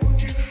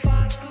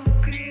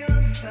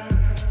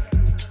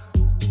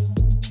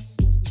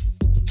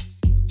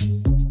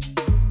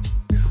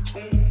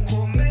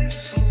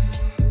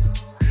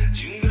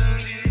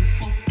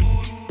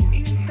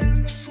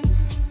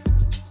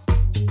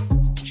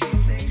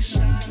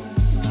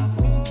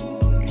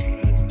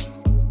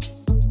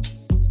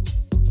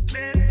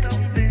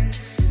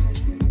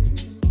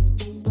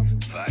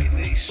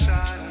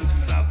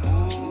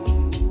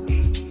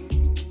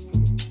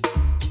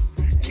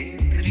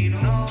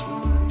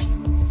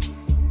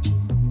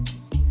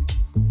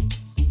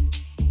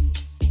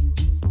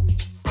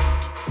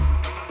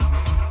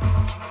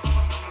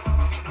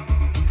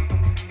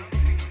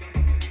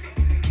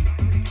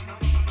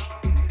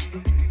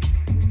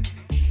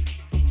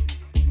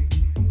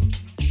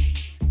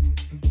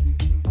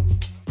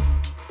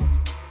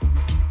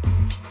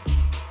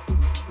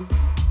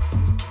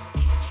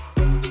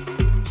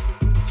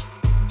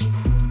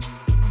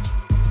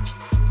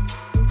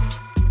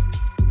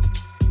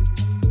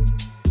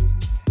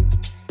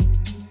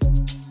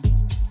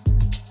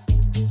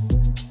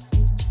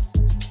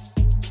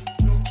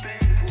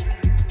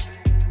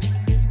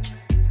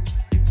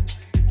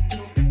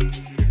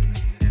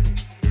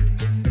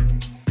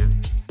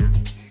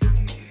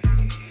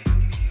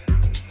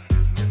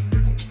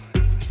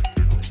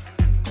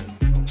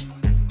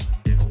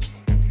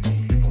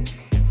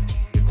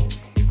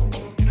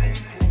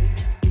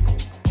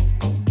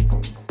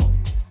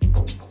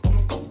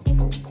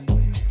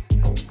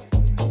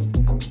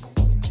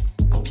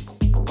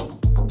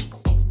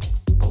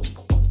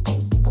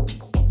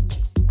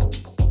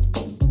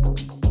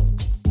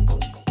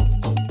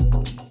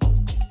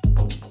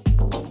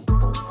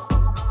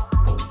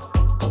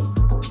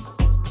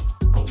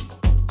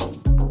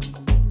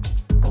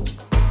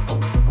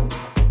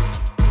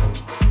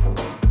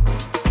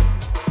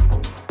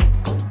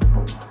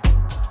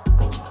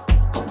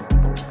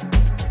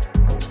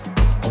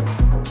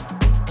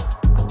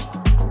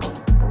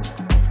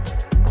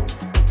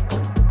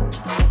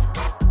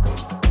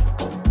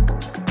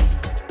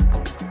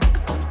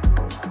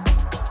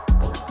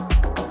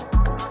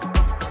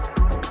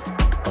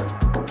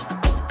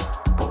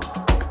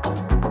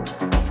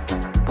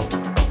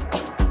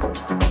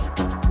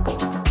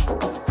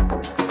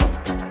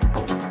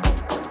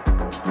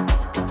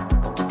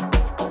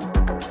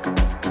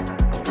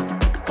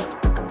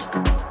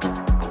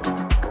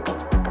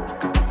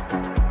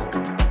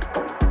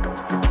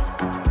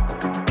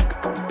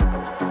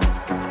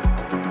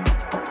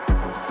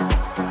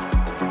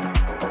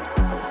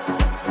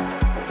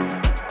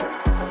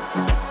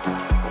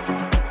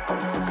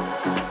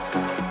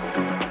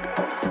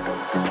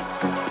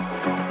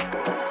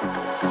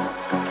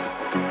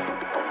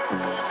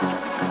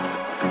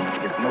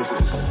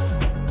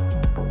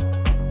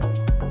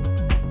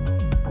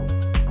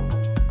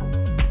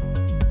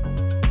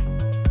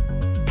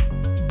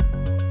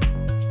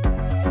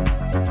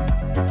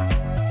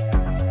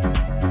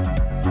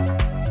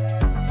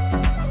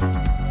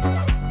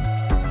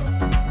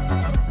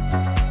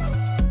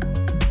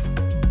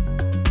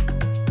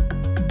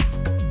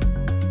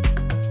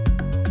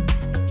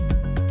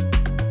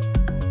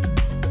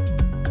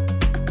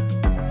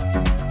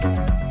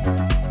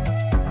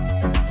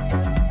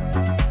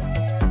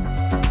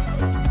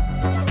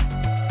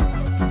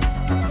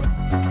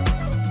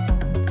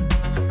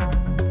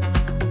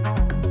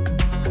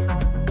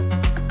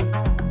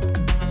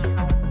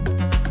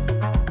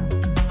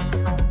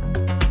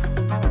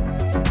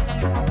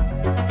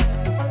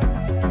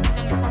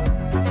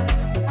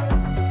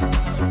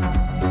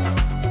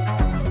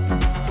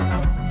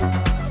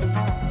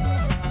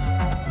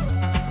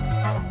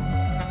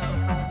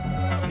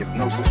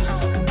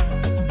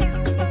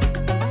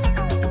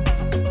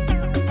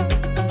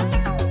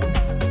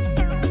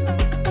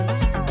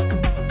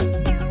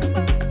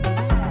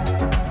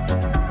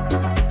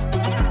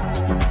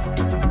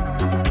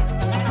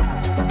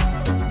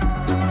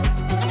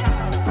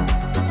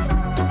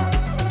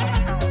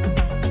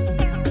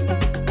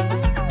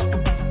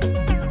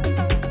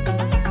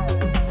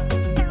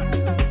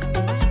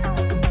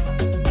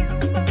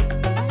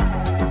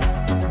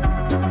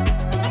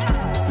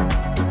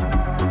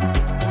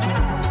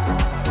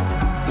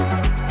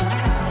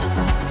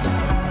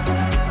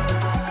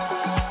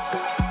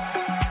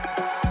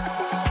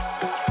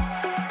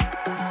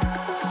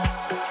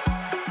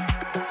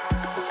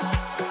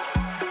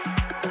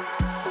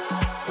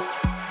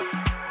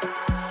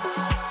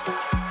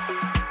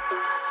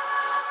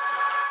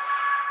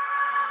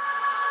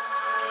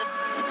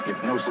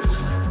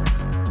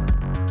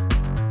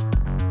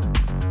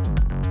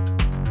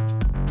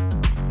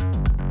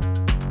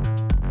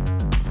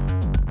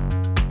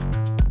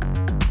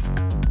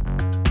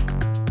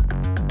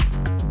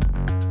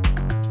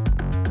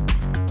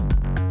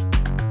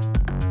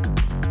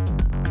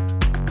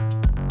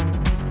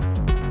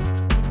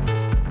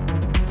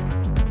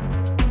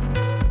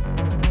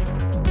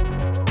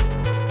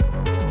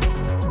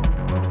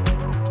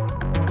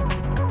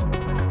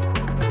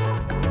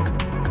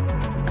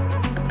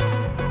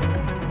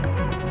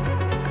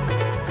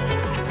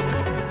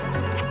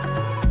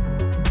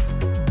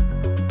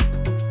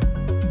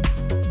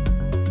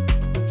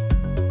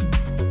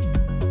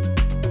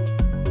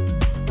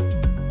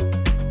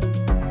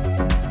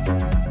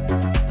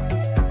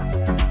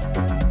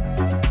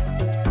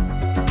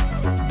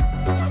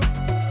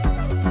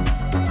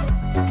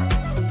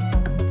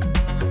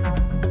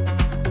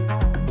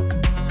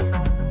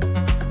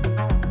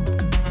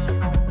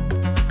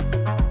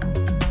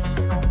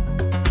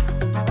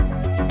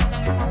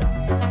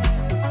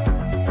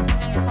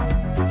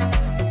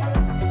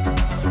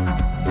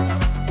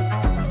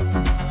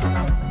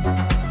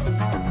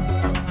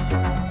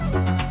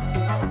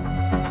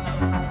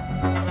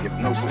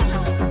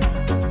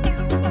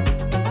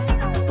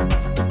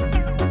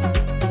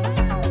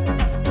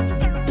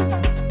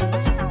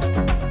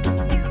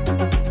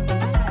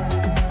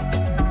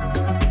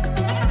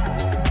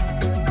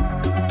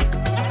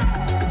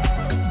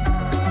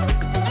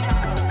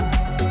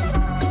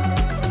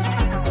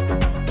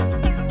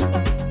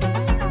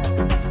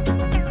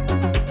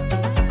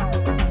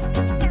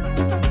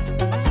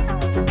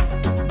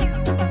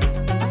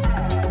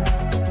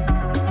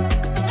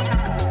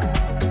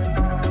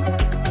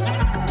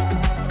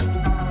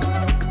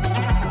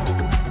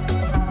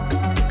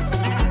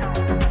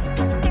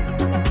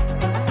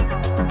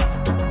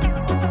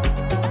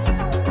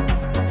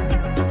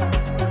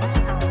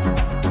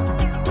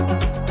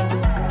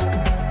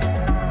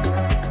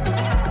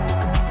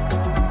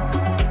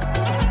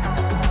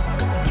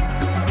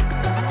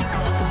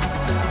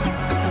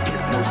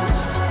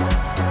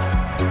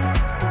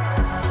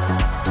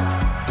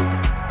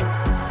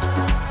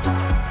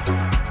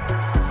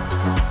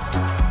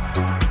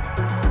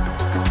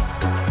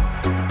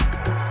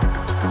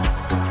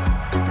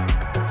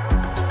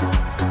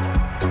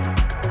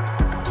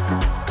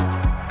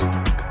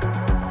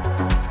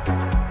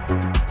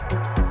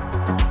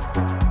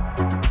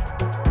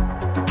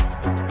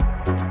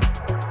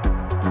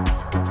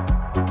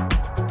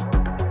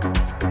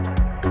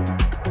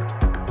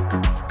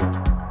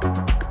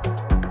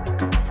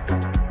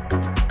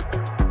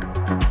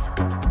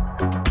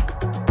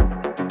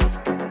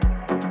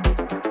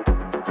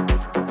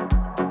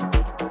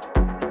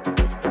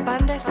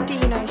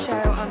 Clandestino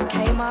Show on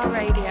KMR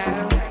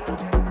Radio.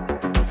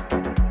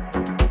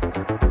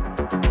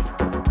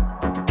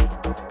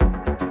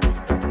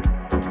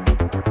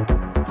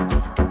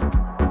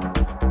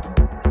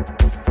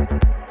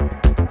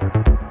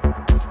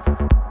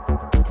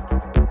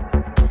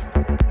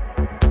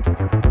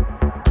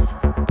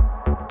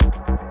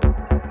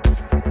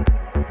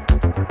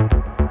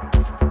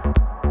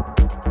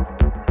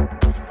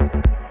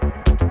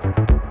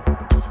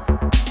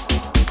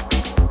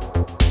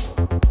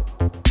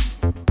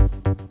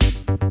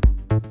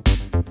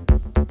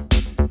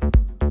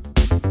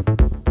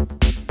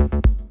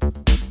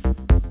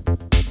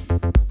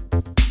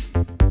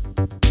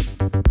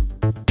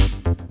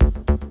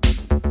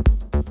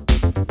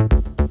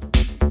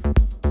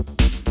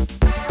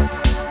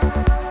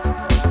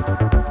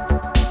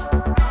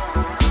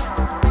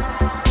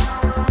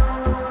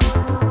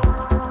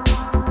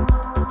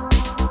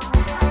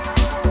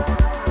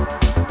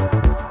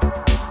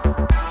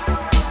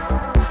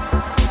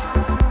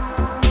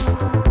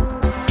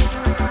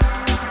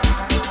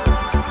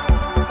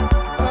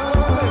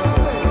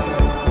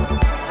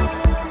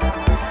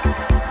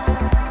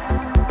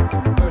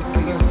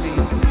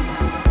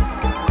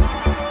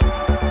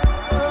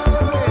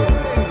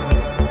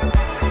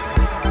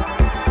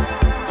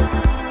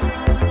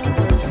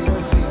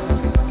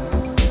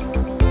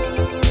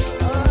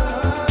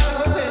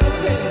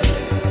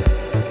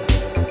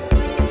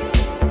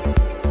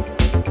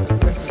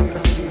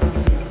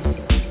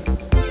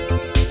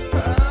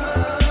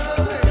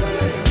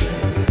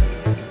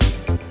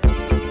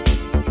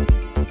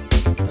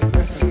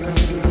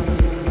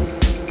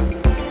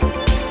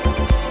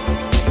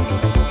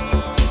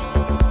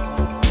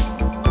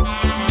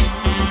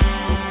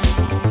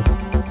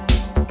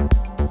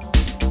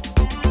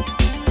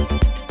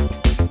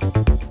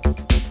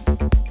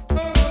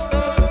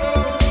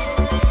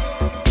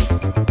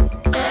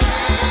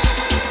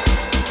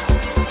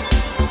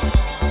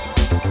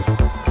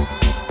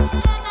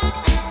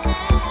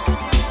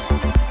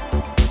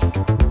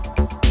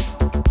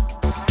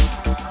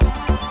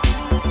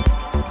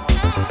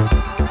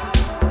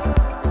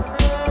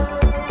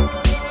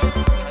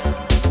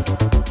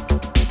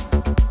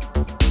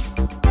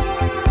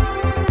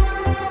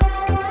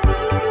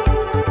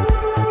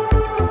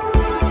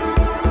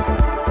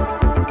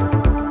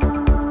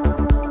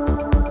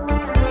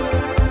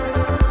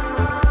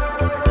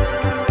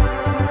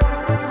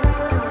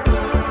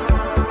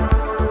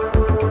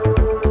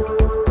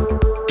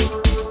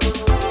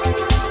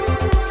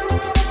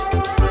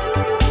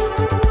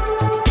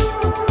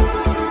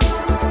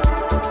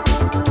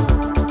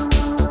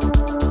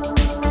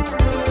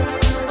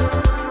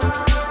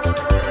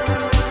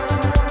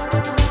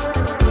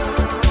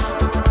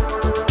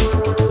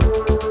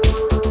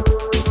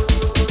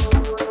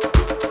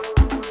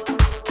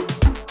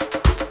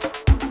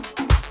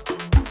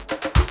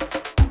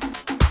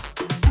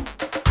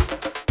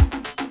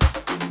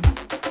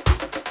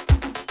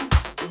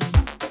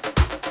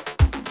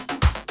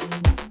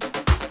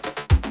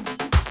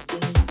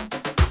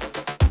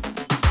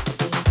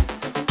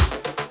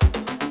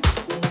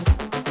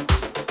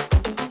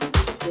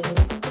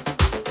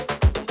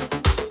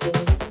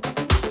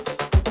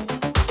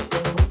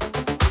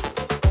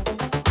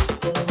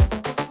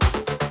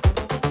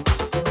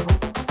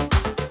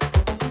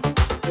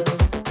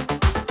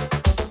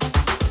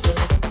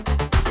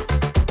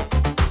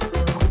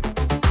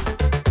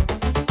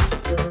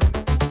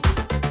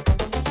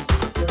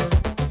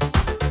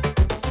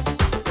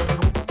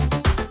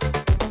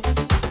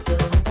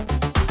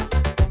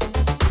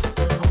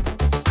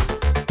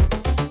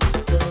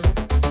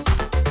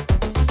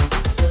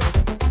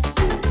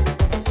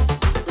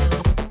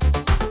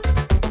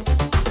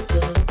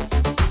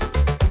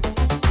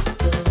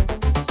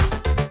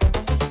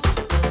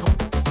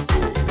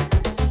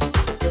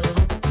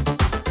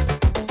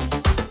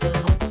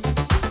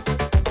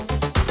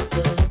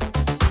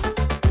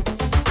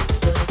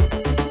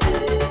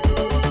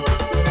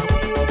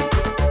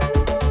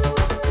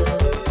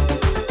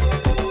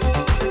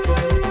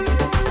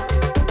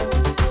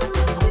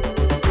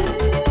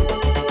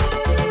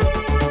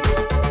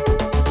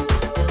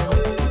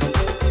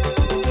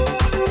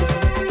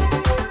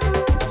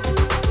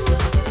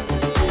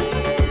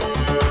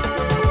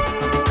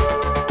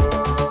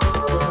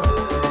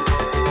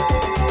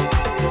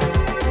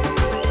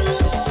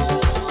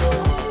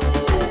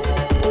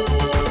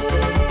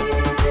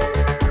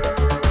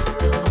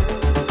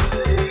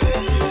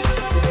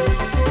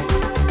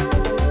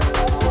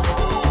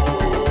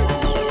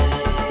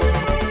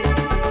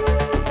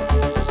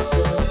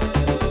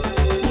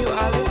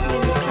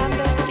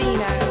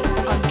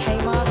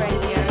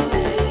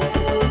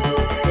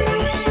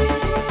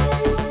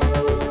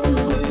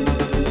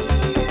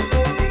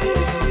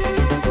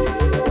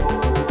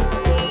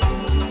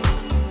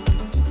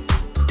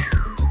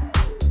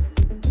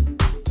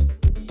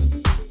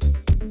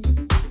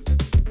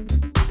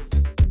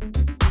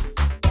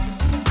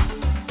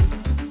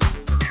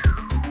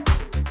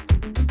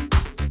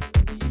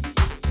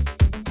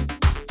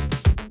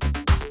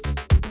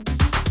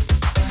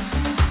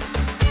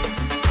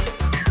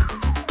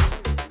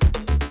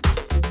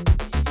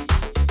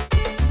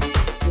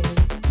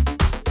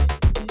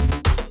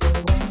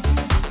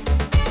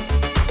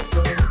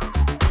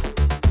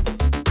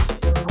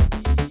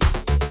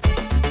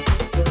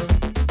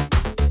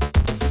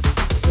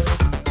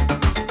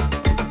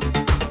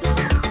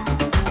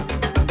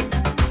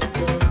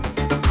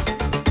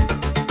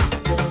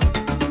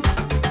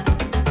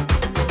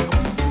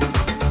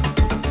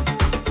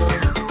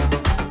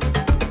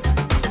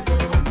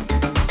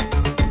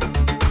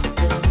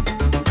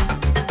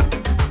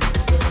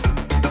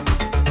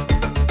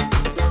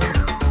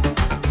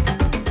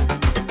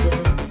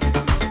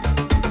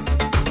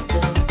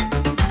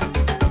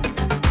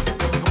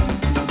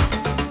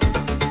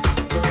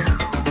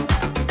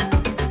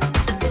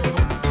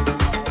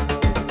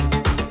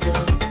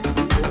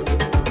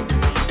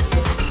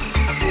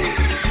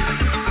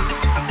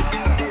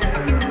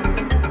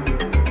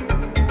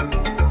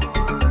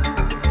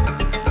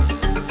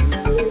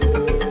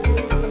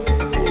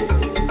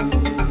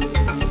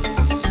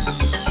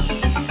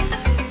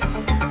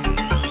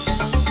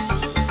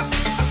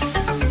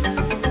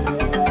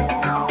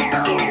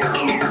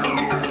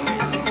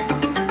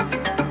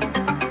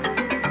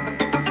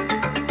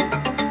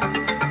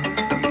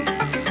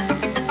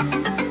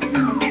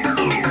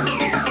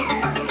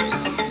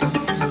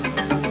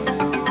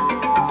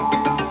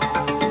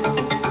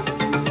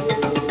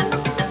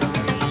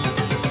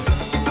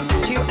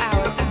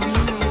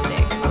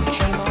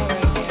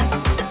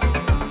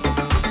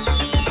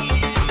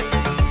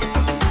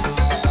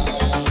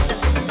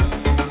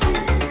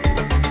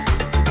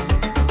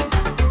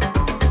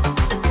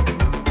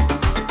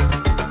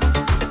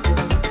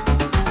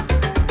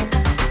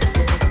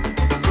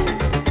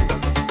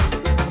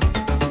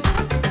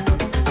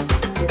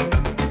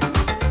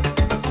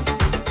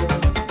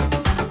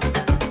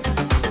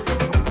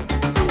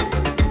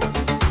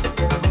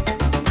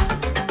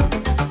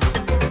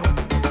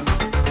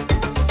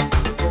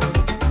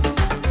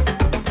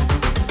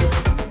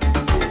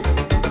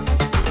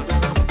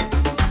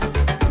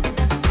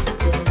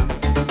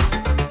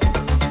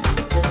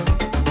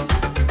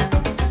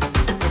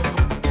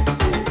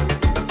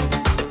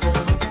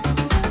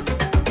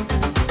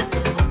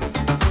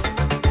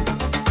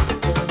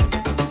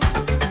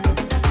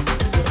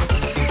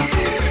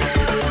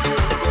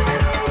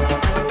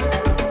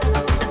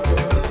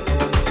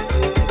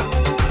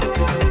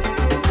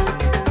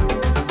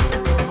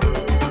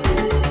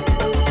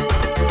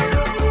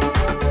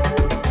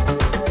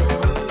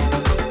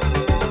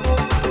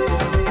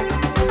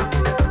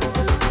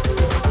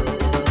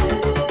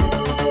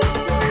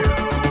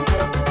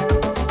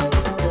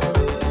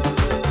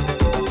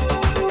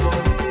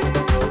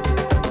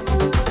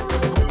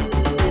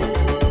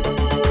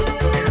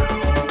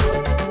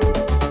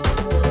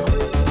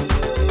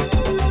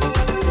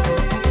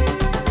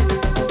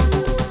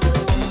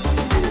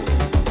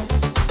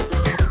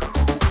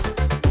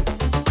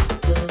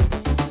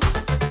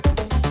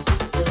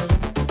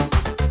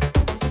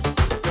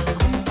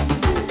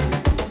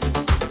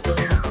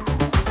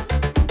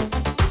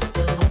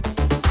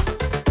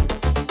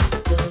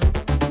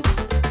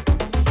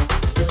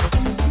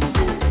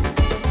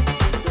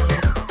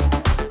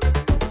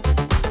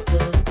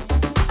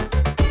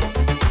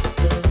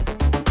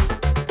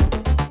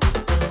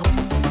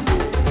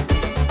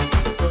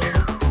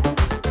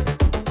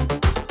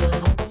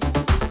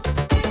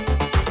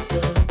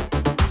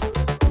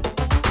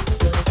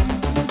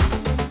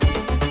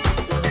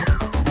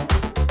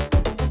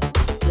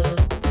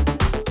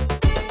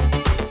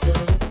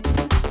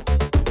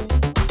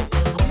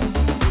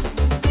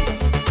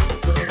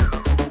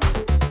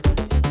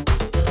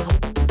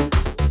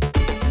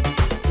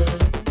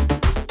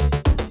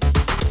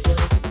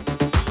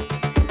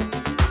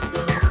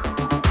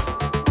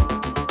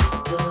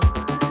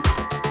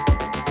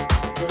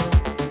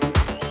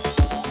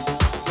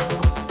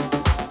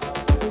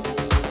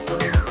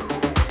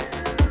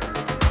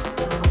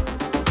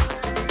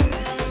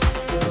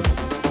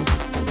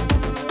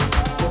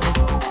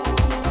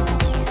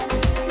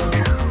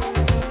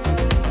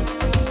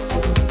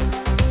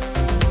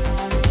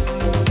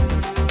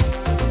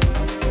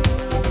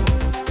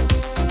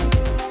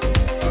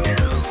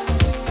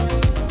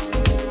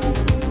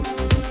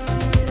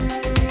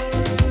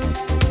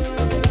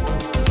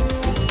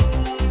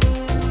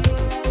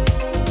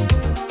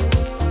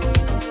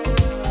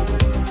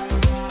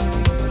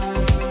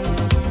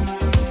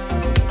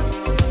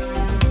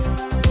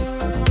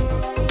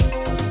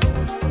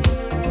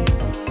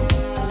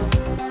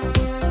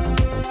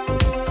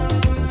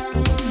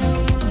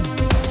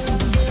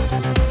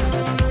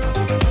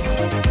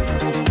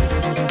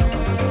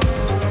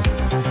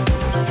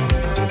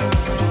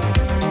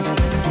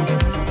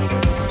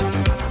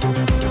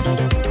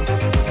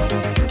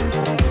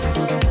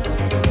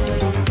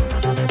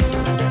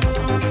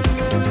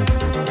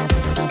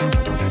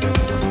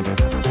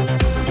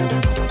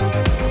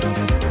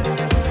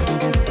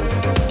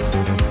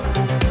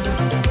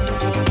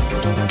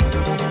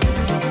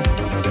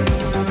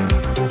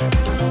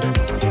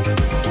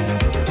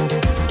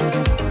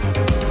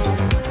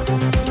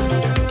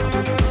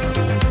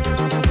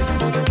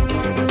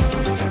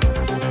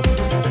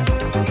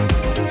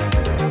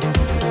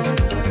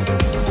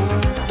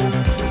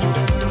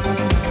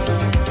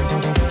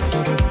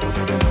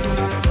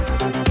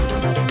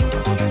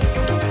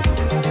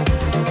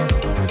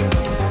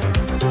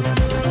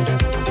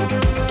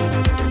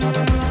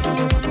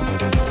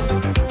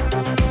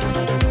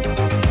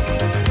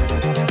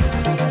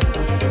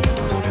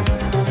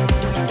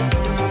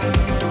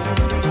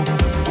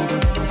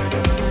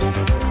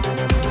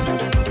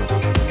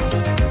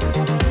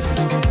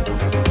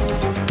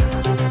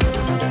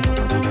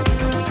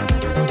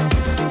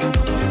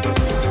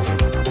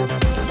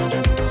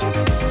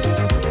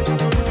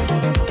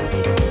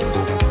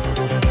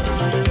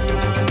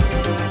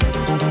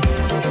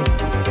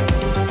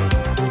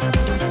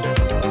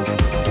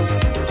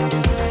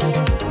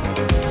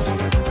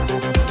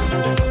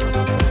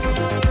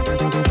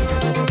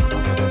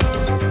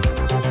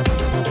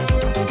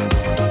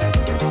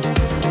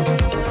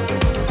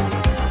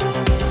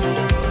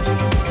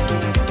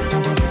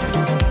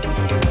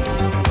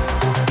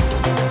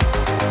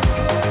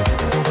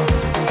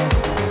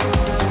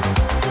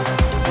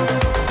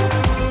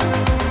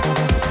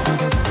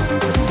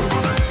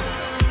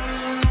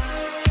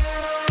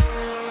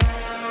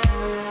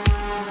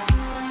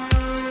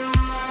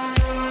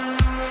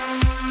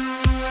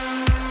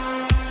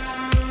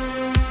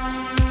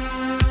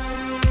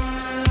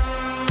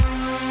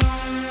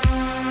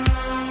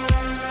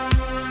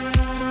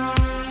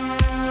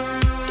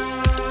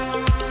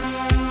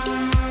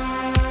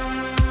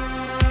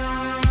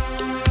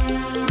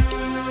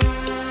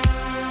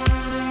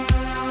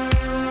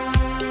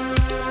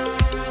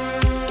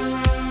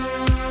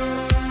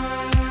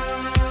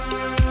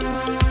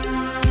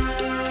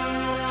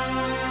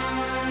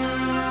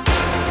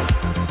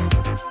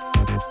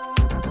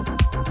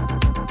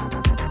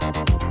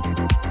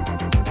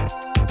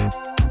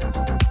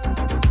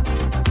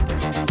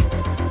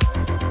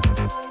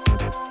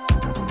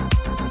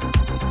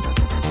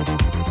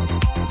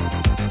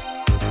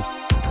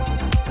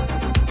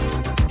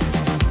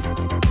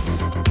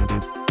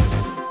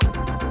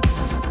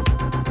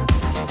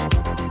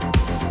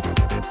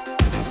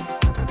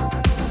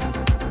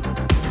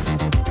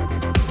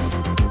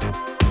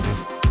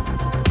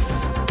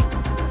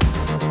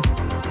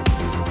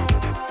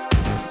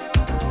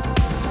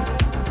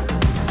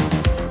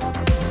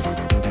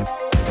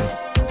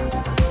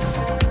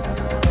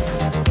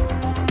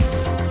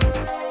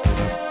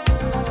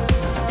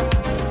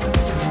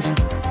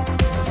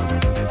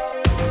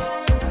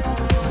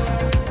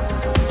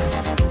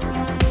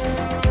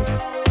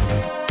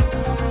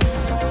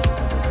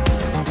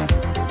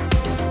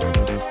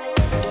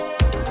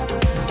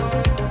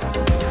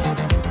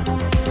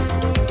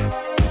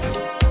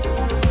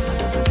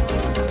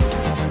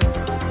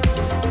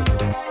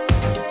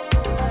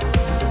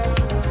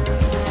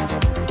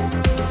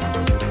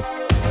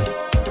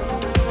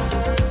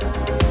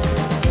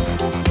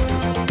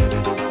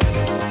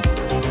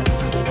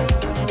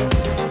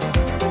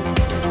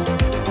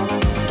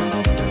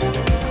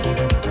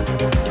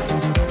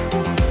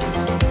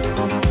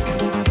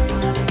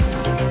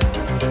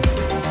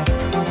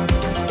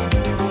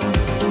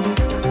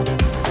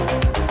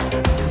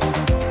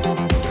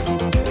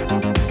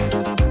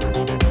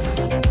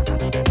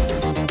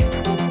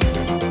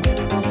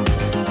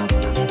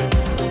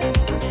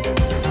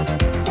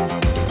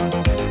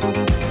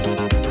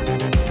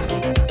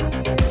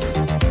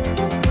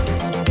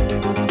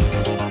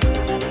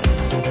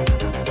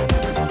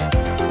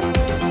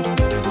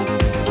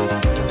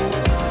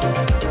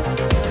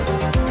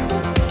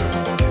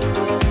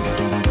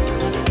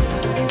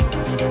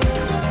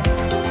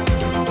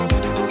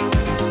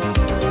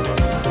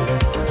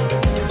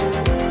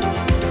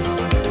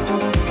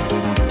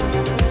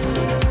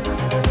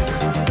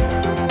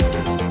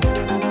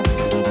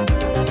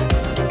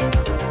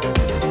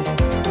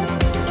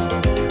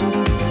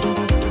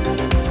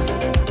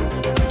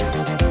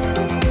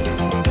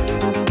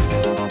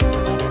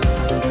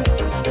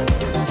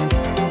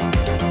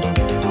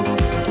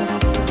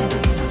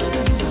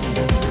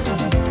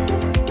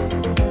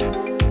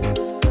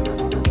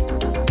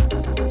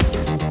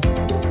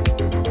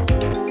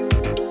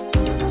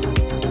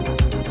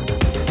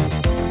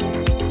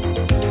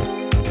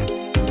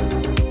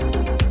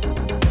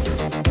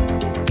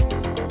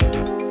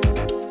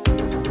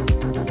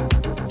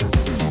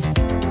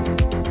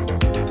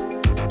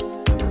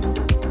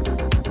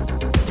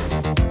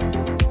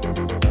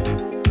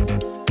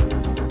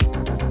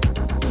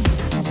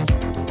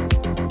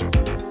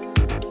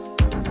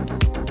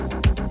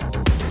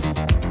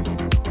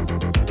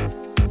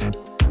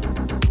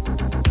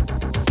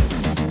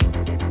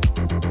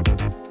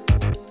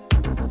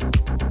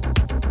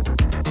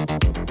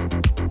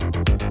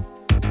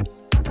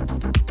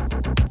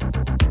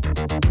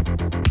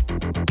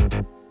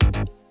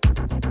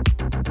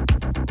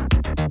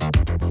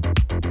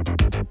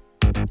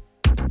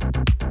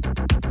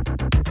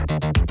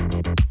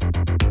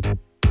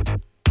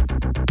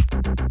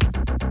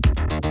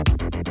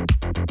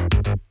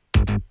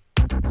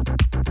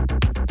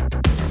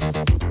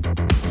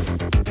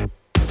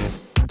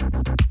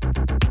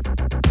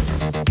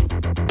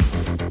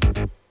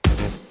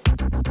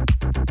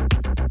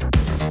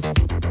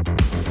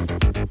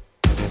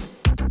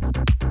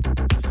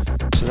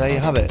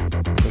 have it.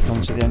 We've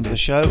come to the end of the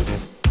show.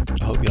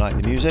 I hope you like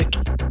the music.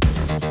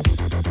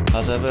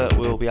 As ever,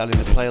 we'll be adding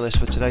the playlist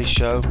for today's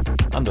show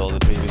and all the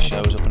previous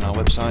shows up on our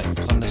website,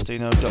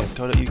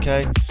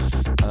 clandestino.co.uk,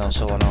 and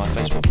also on our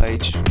Facebook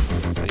page,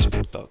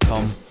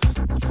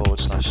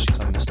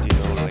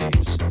 facebook.com/clandestino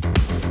Leeds.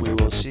 We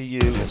will see you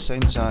at the same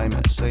time,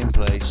 at the same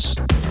place,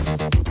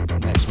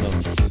 next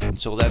month.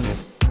 Until then,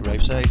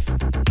 rave safe.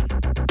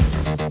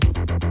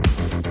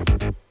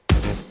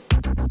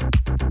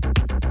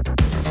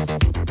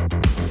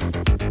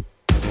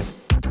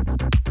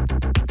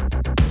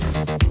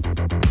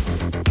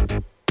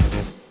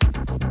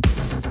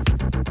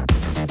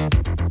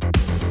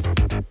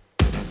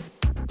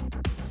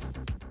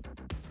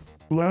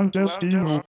 Clandestino.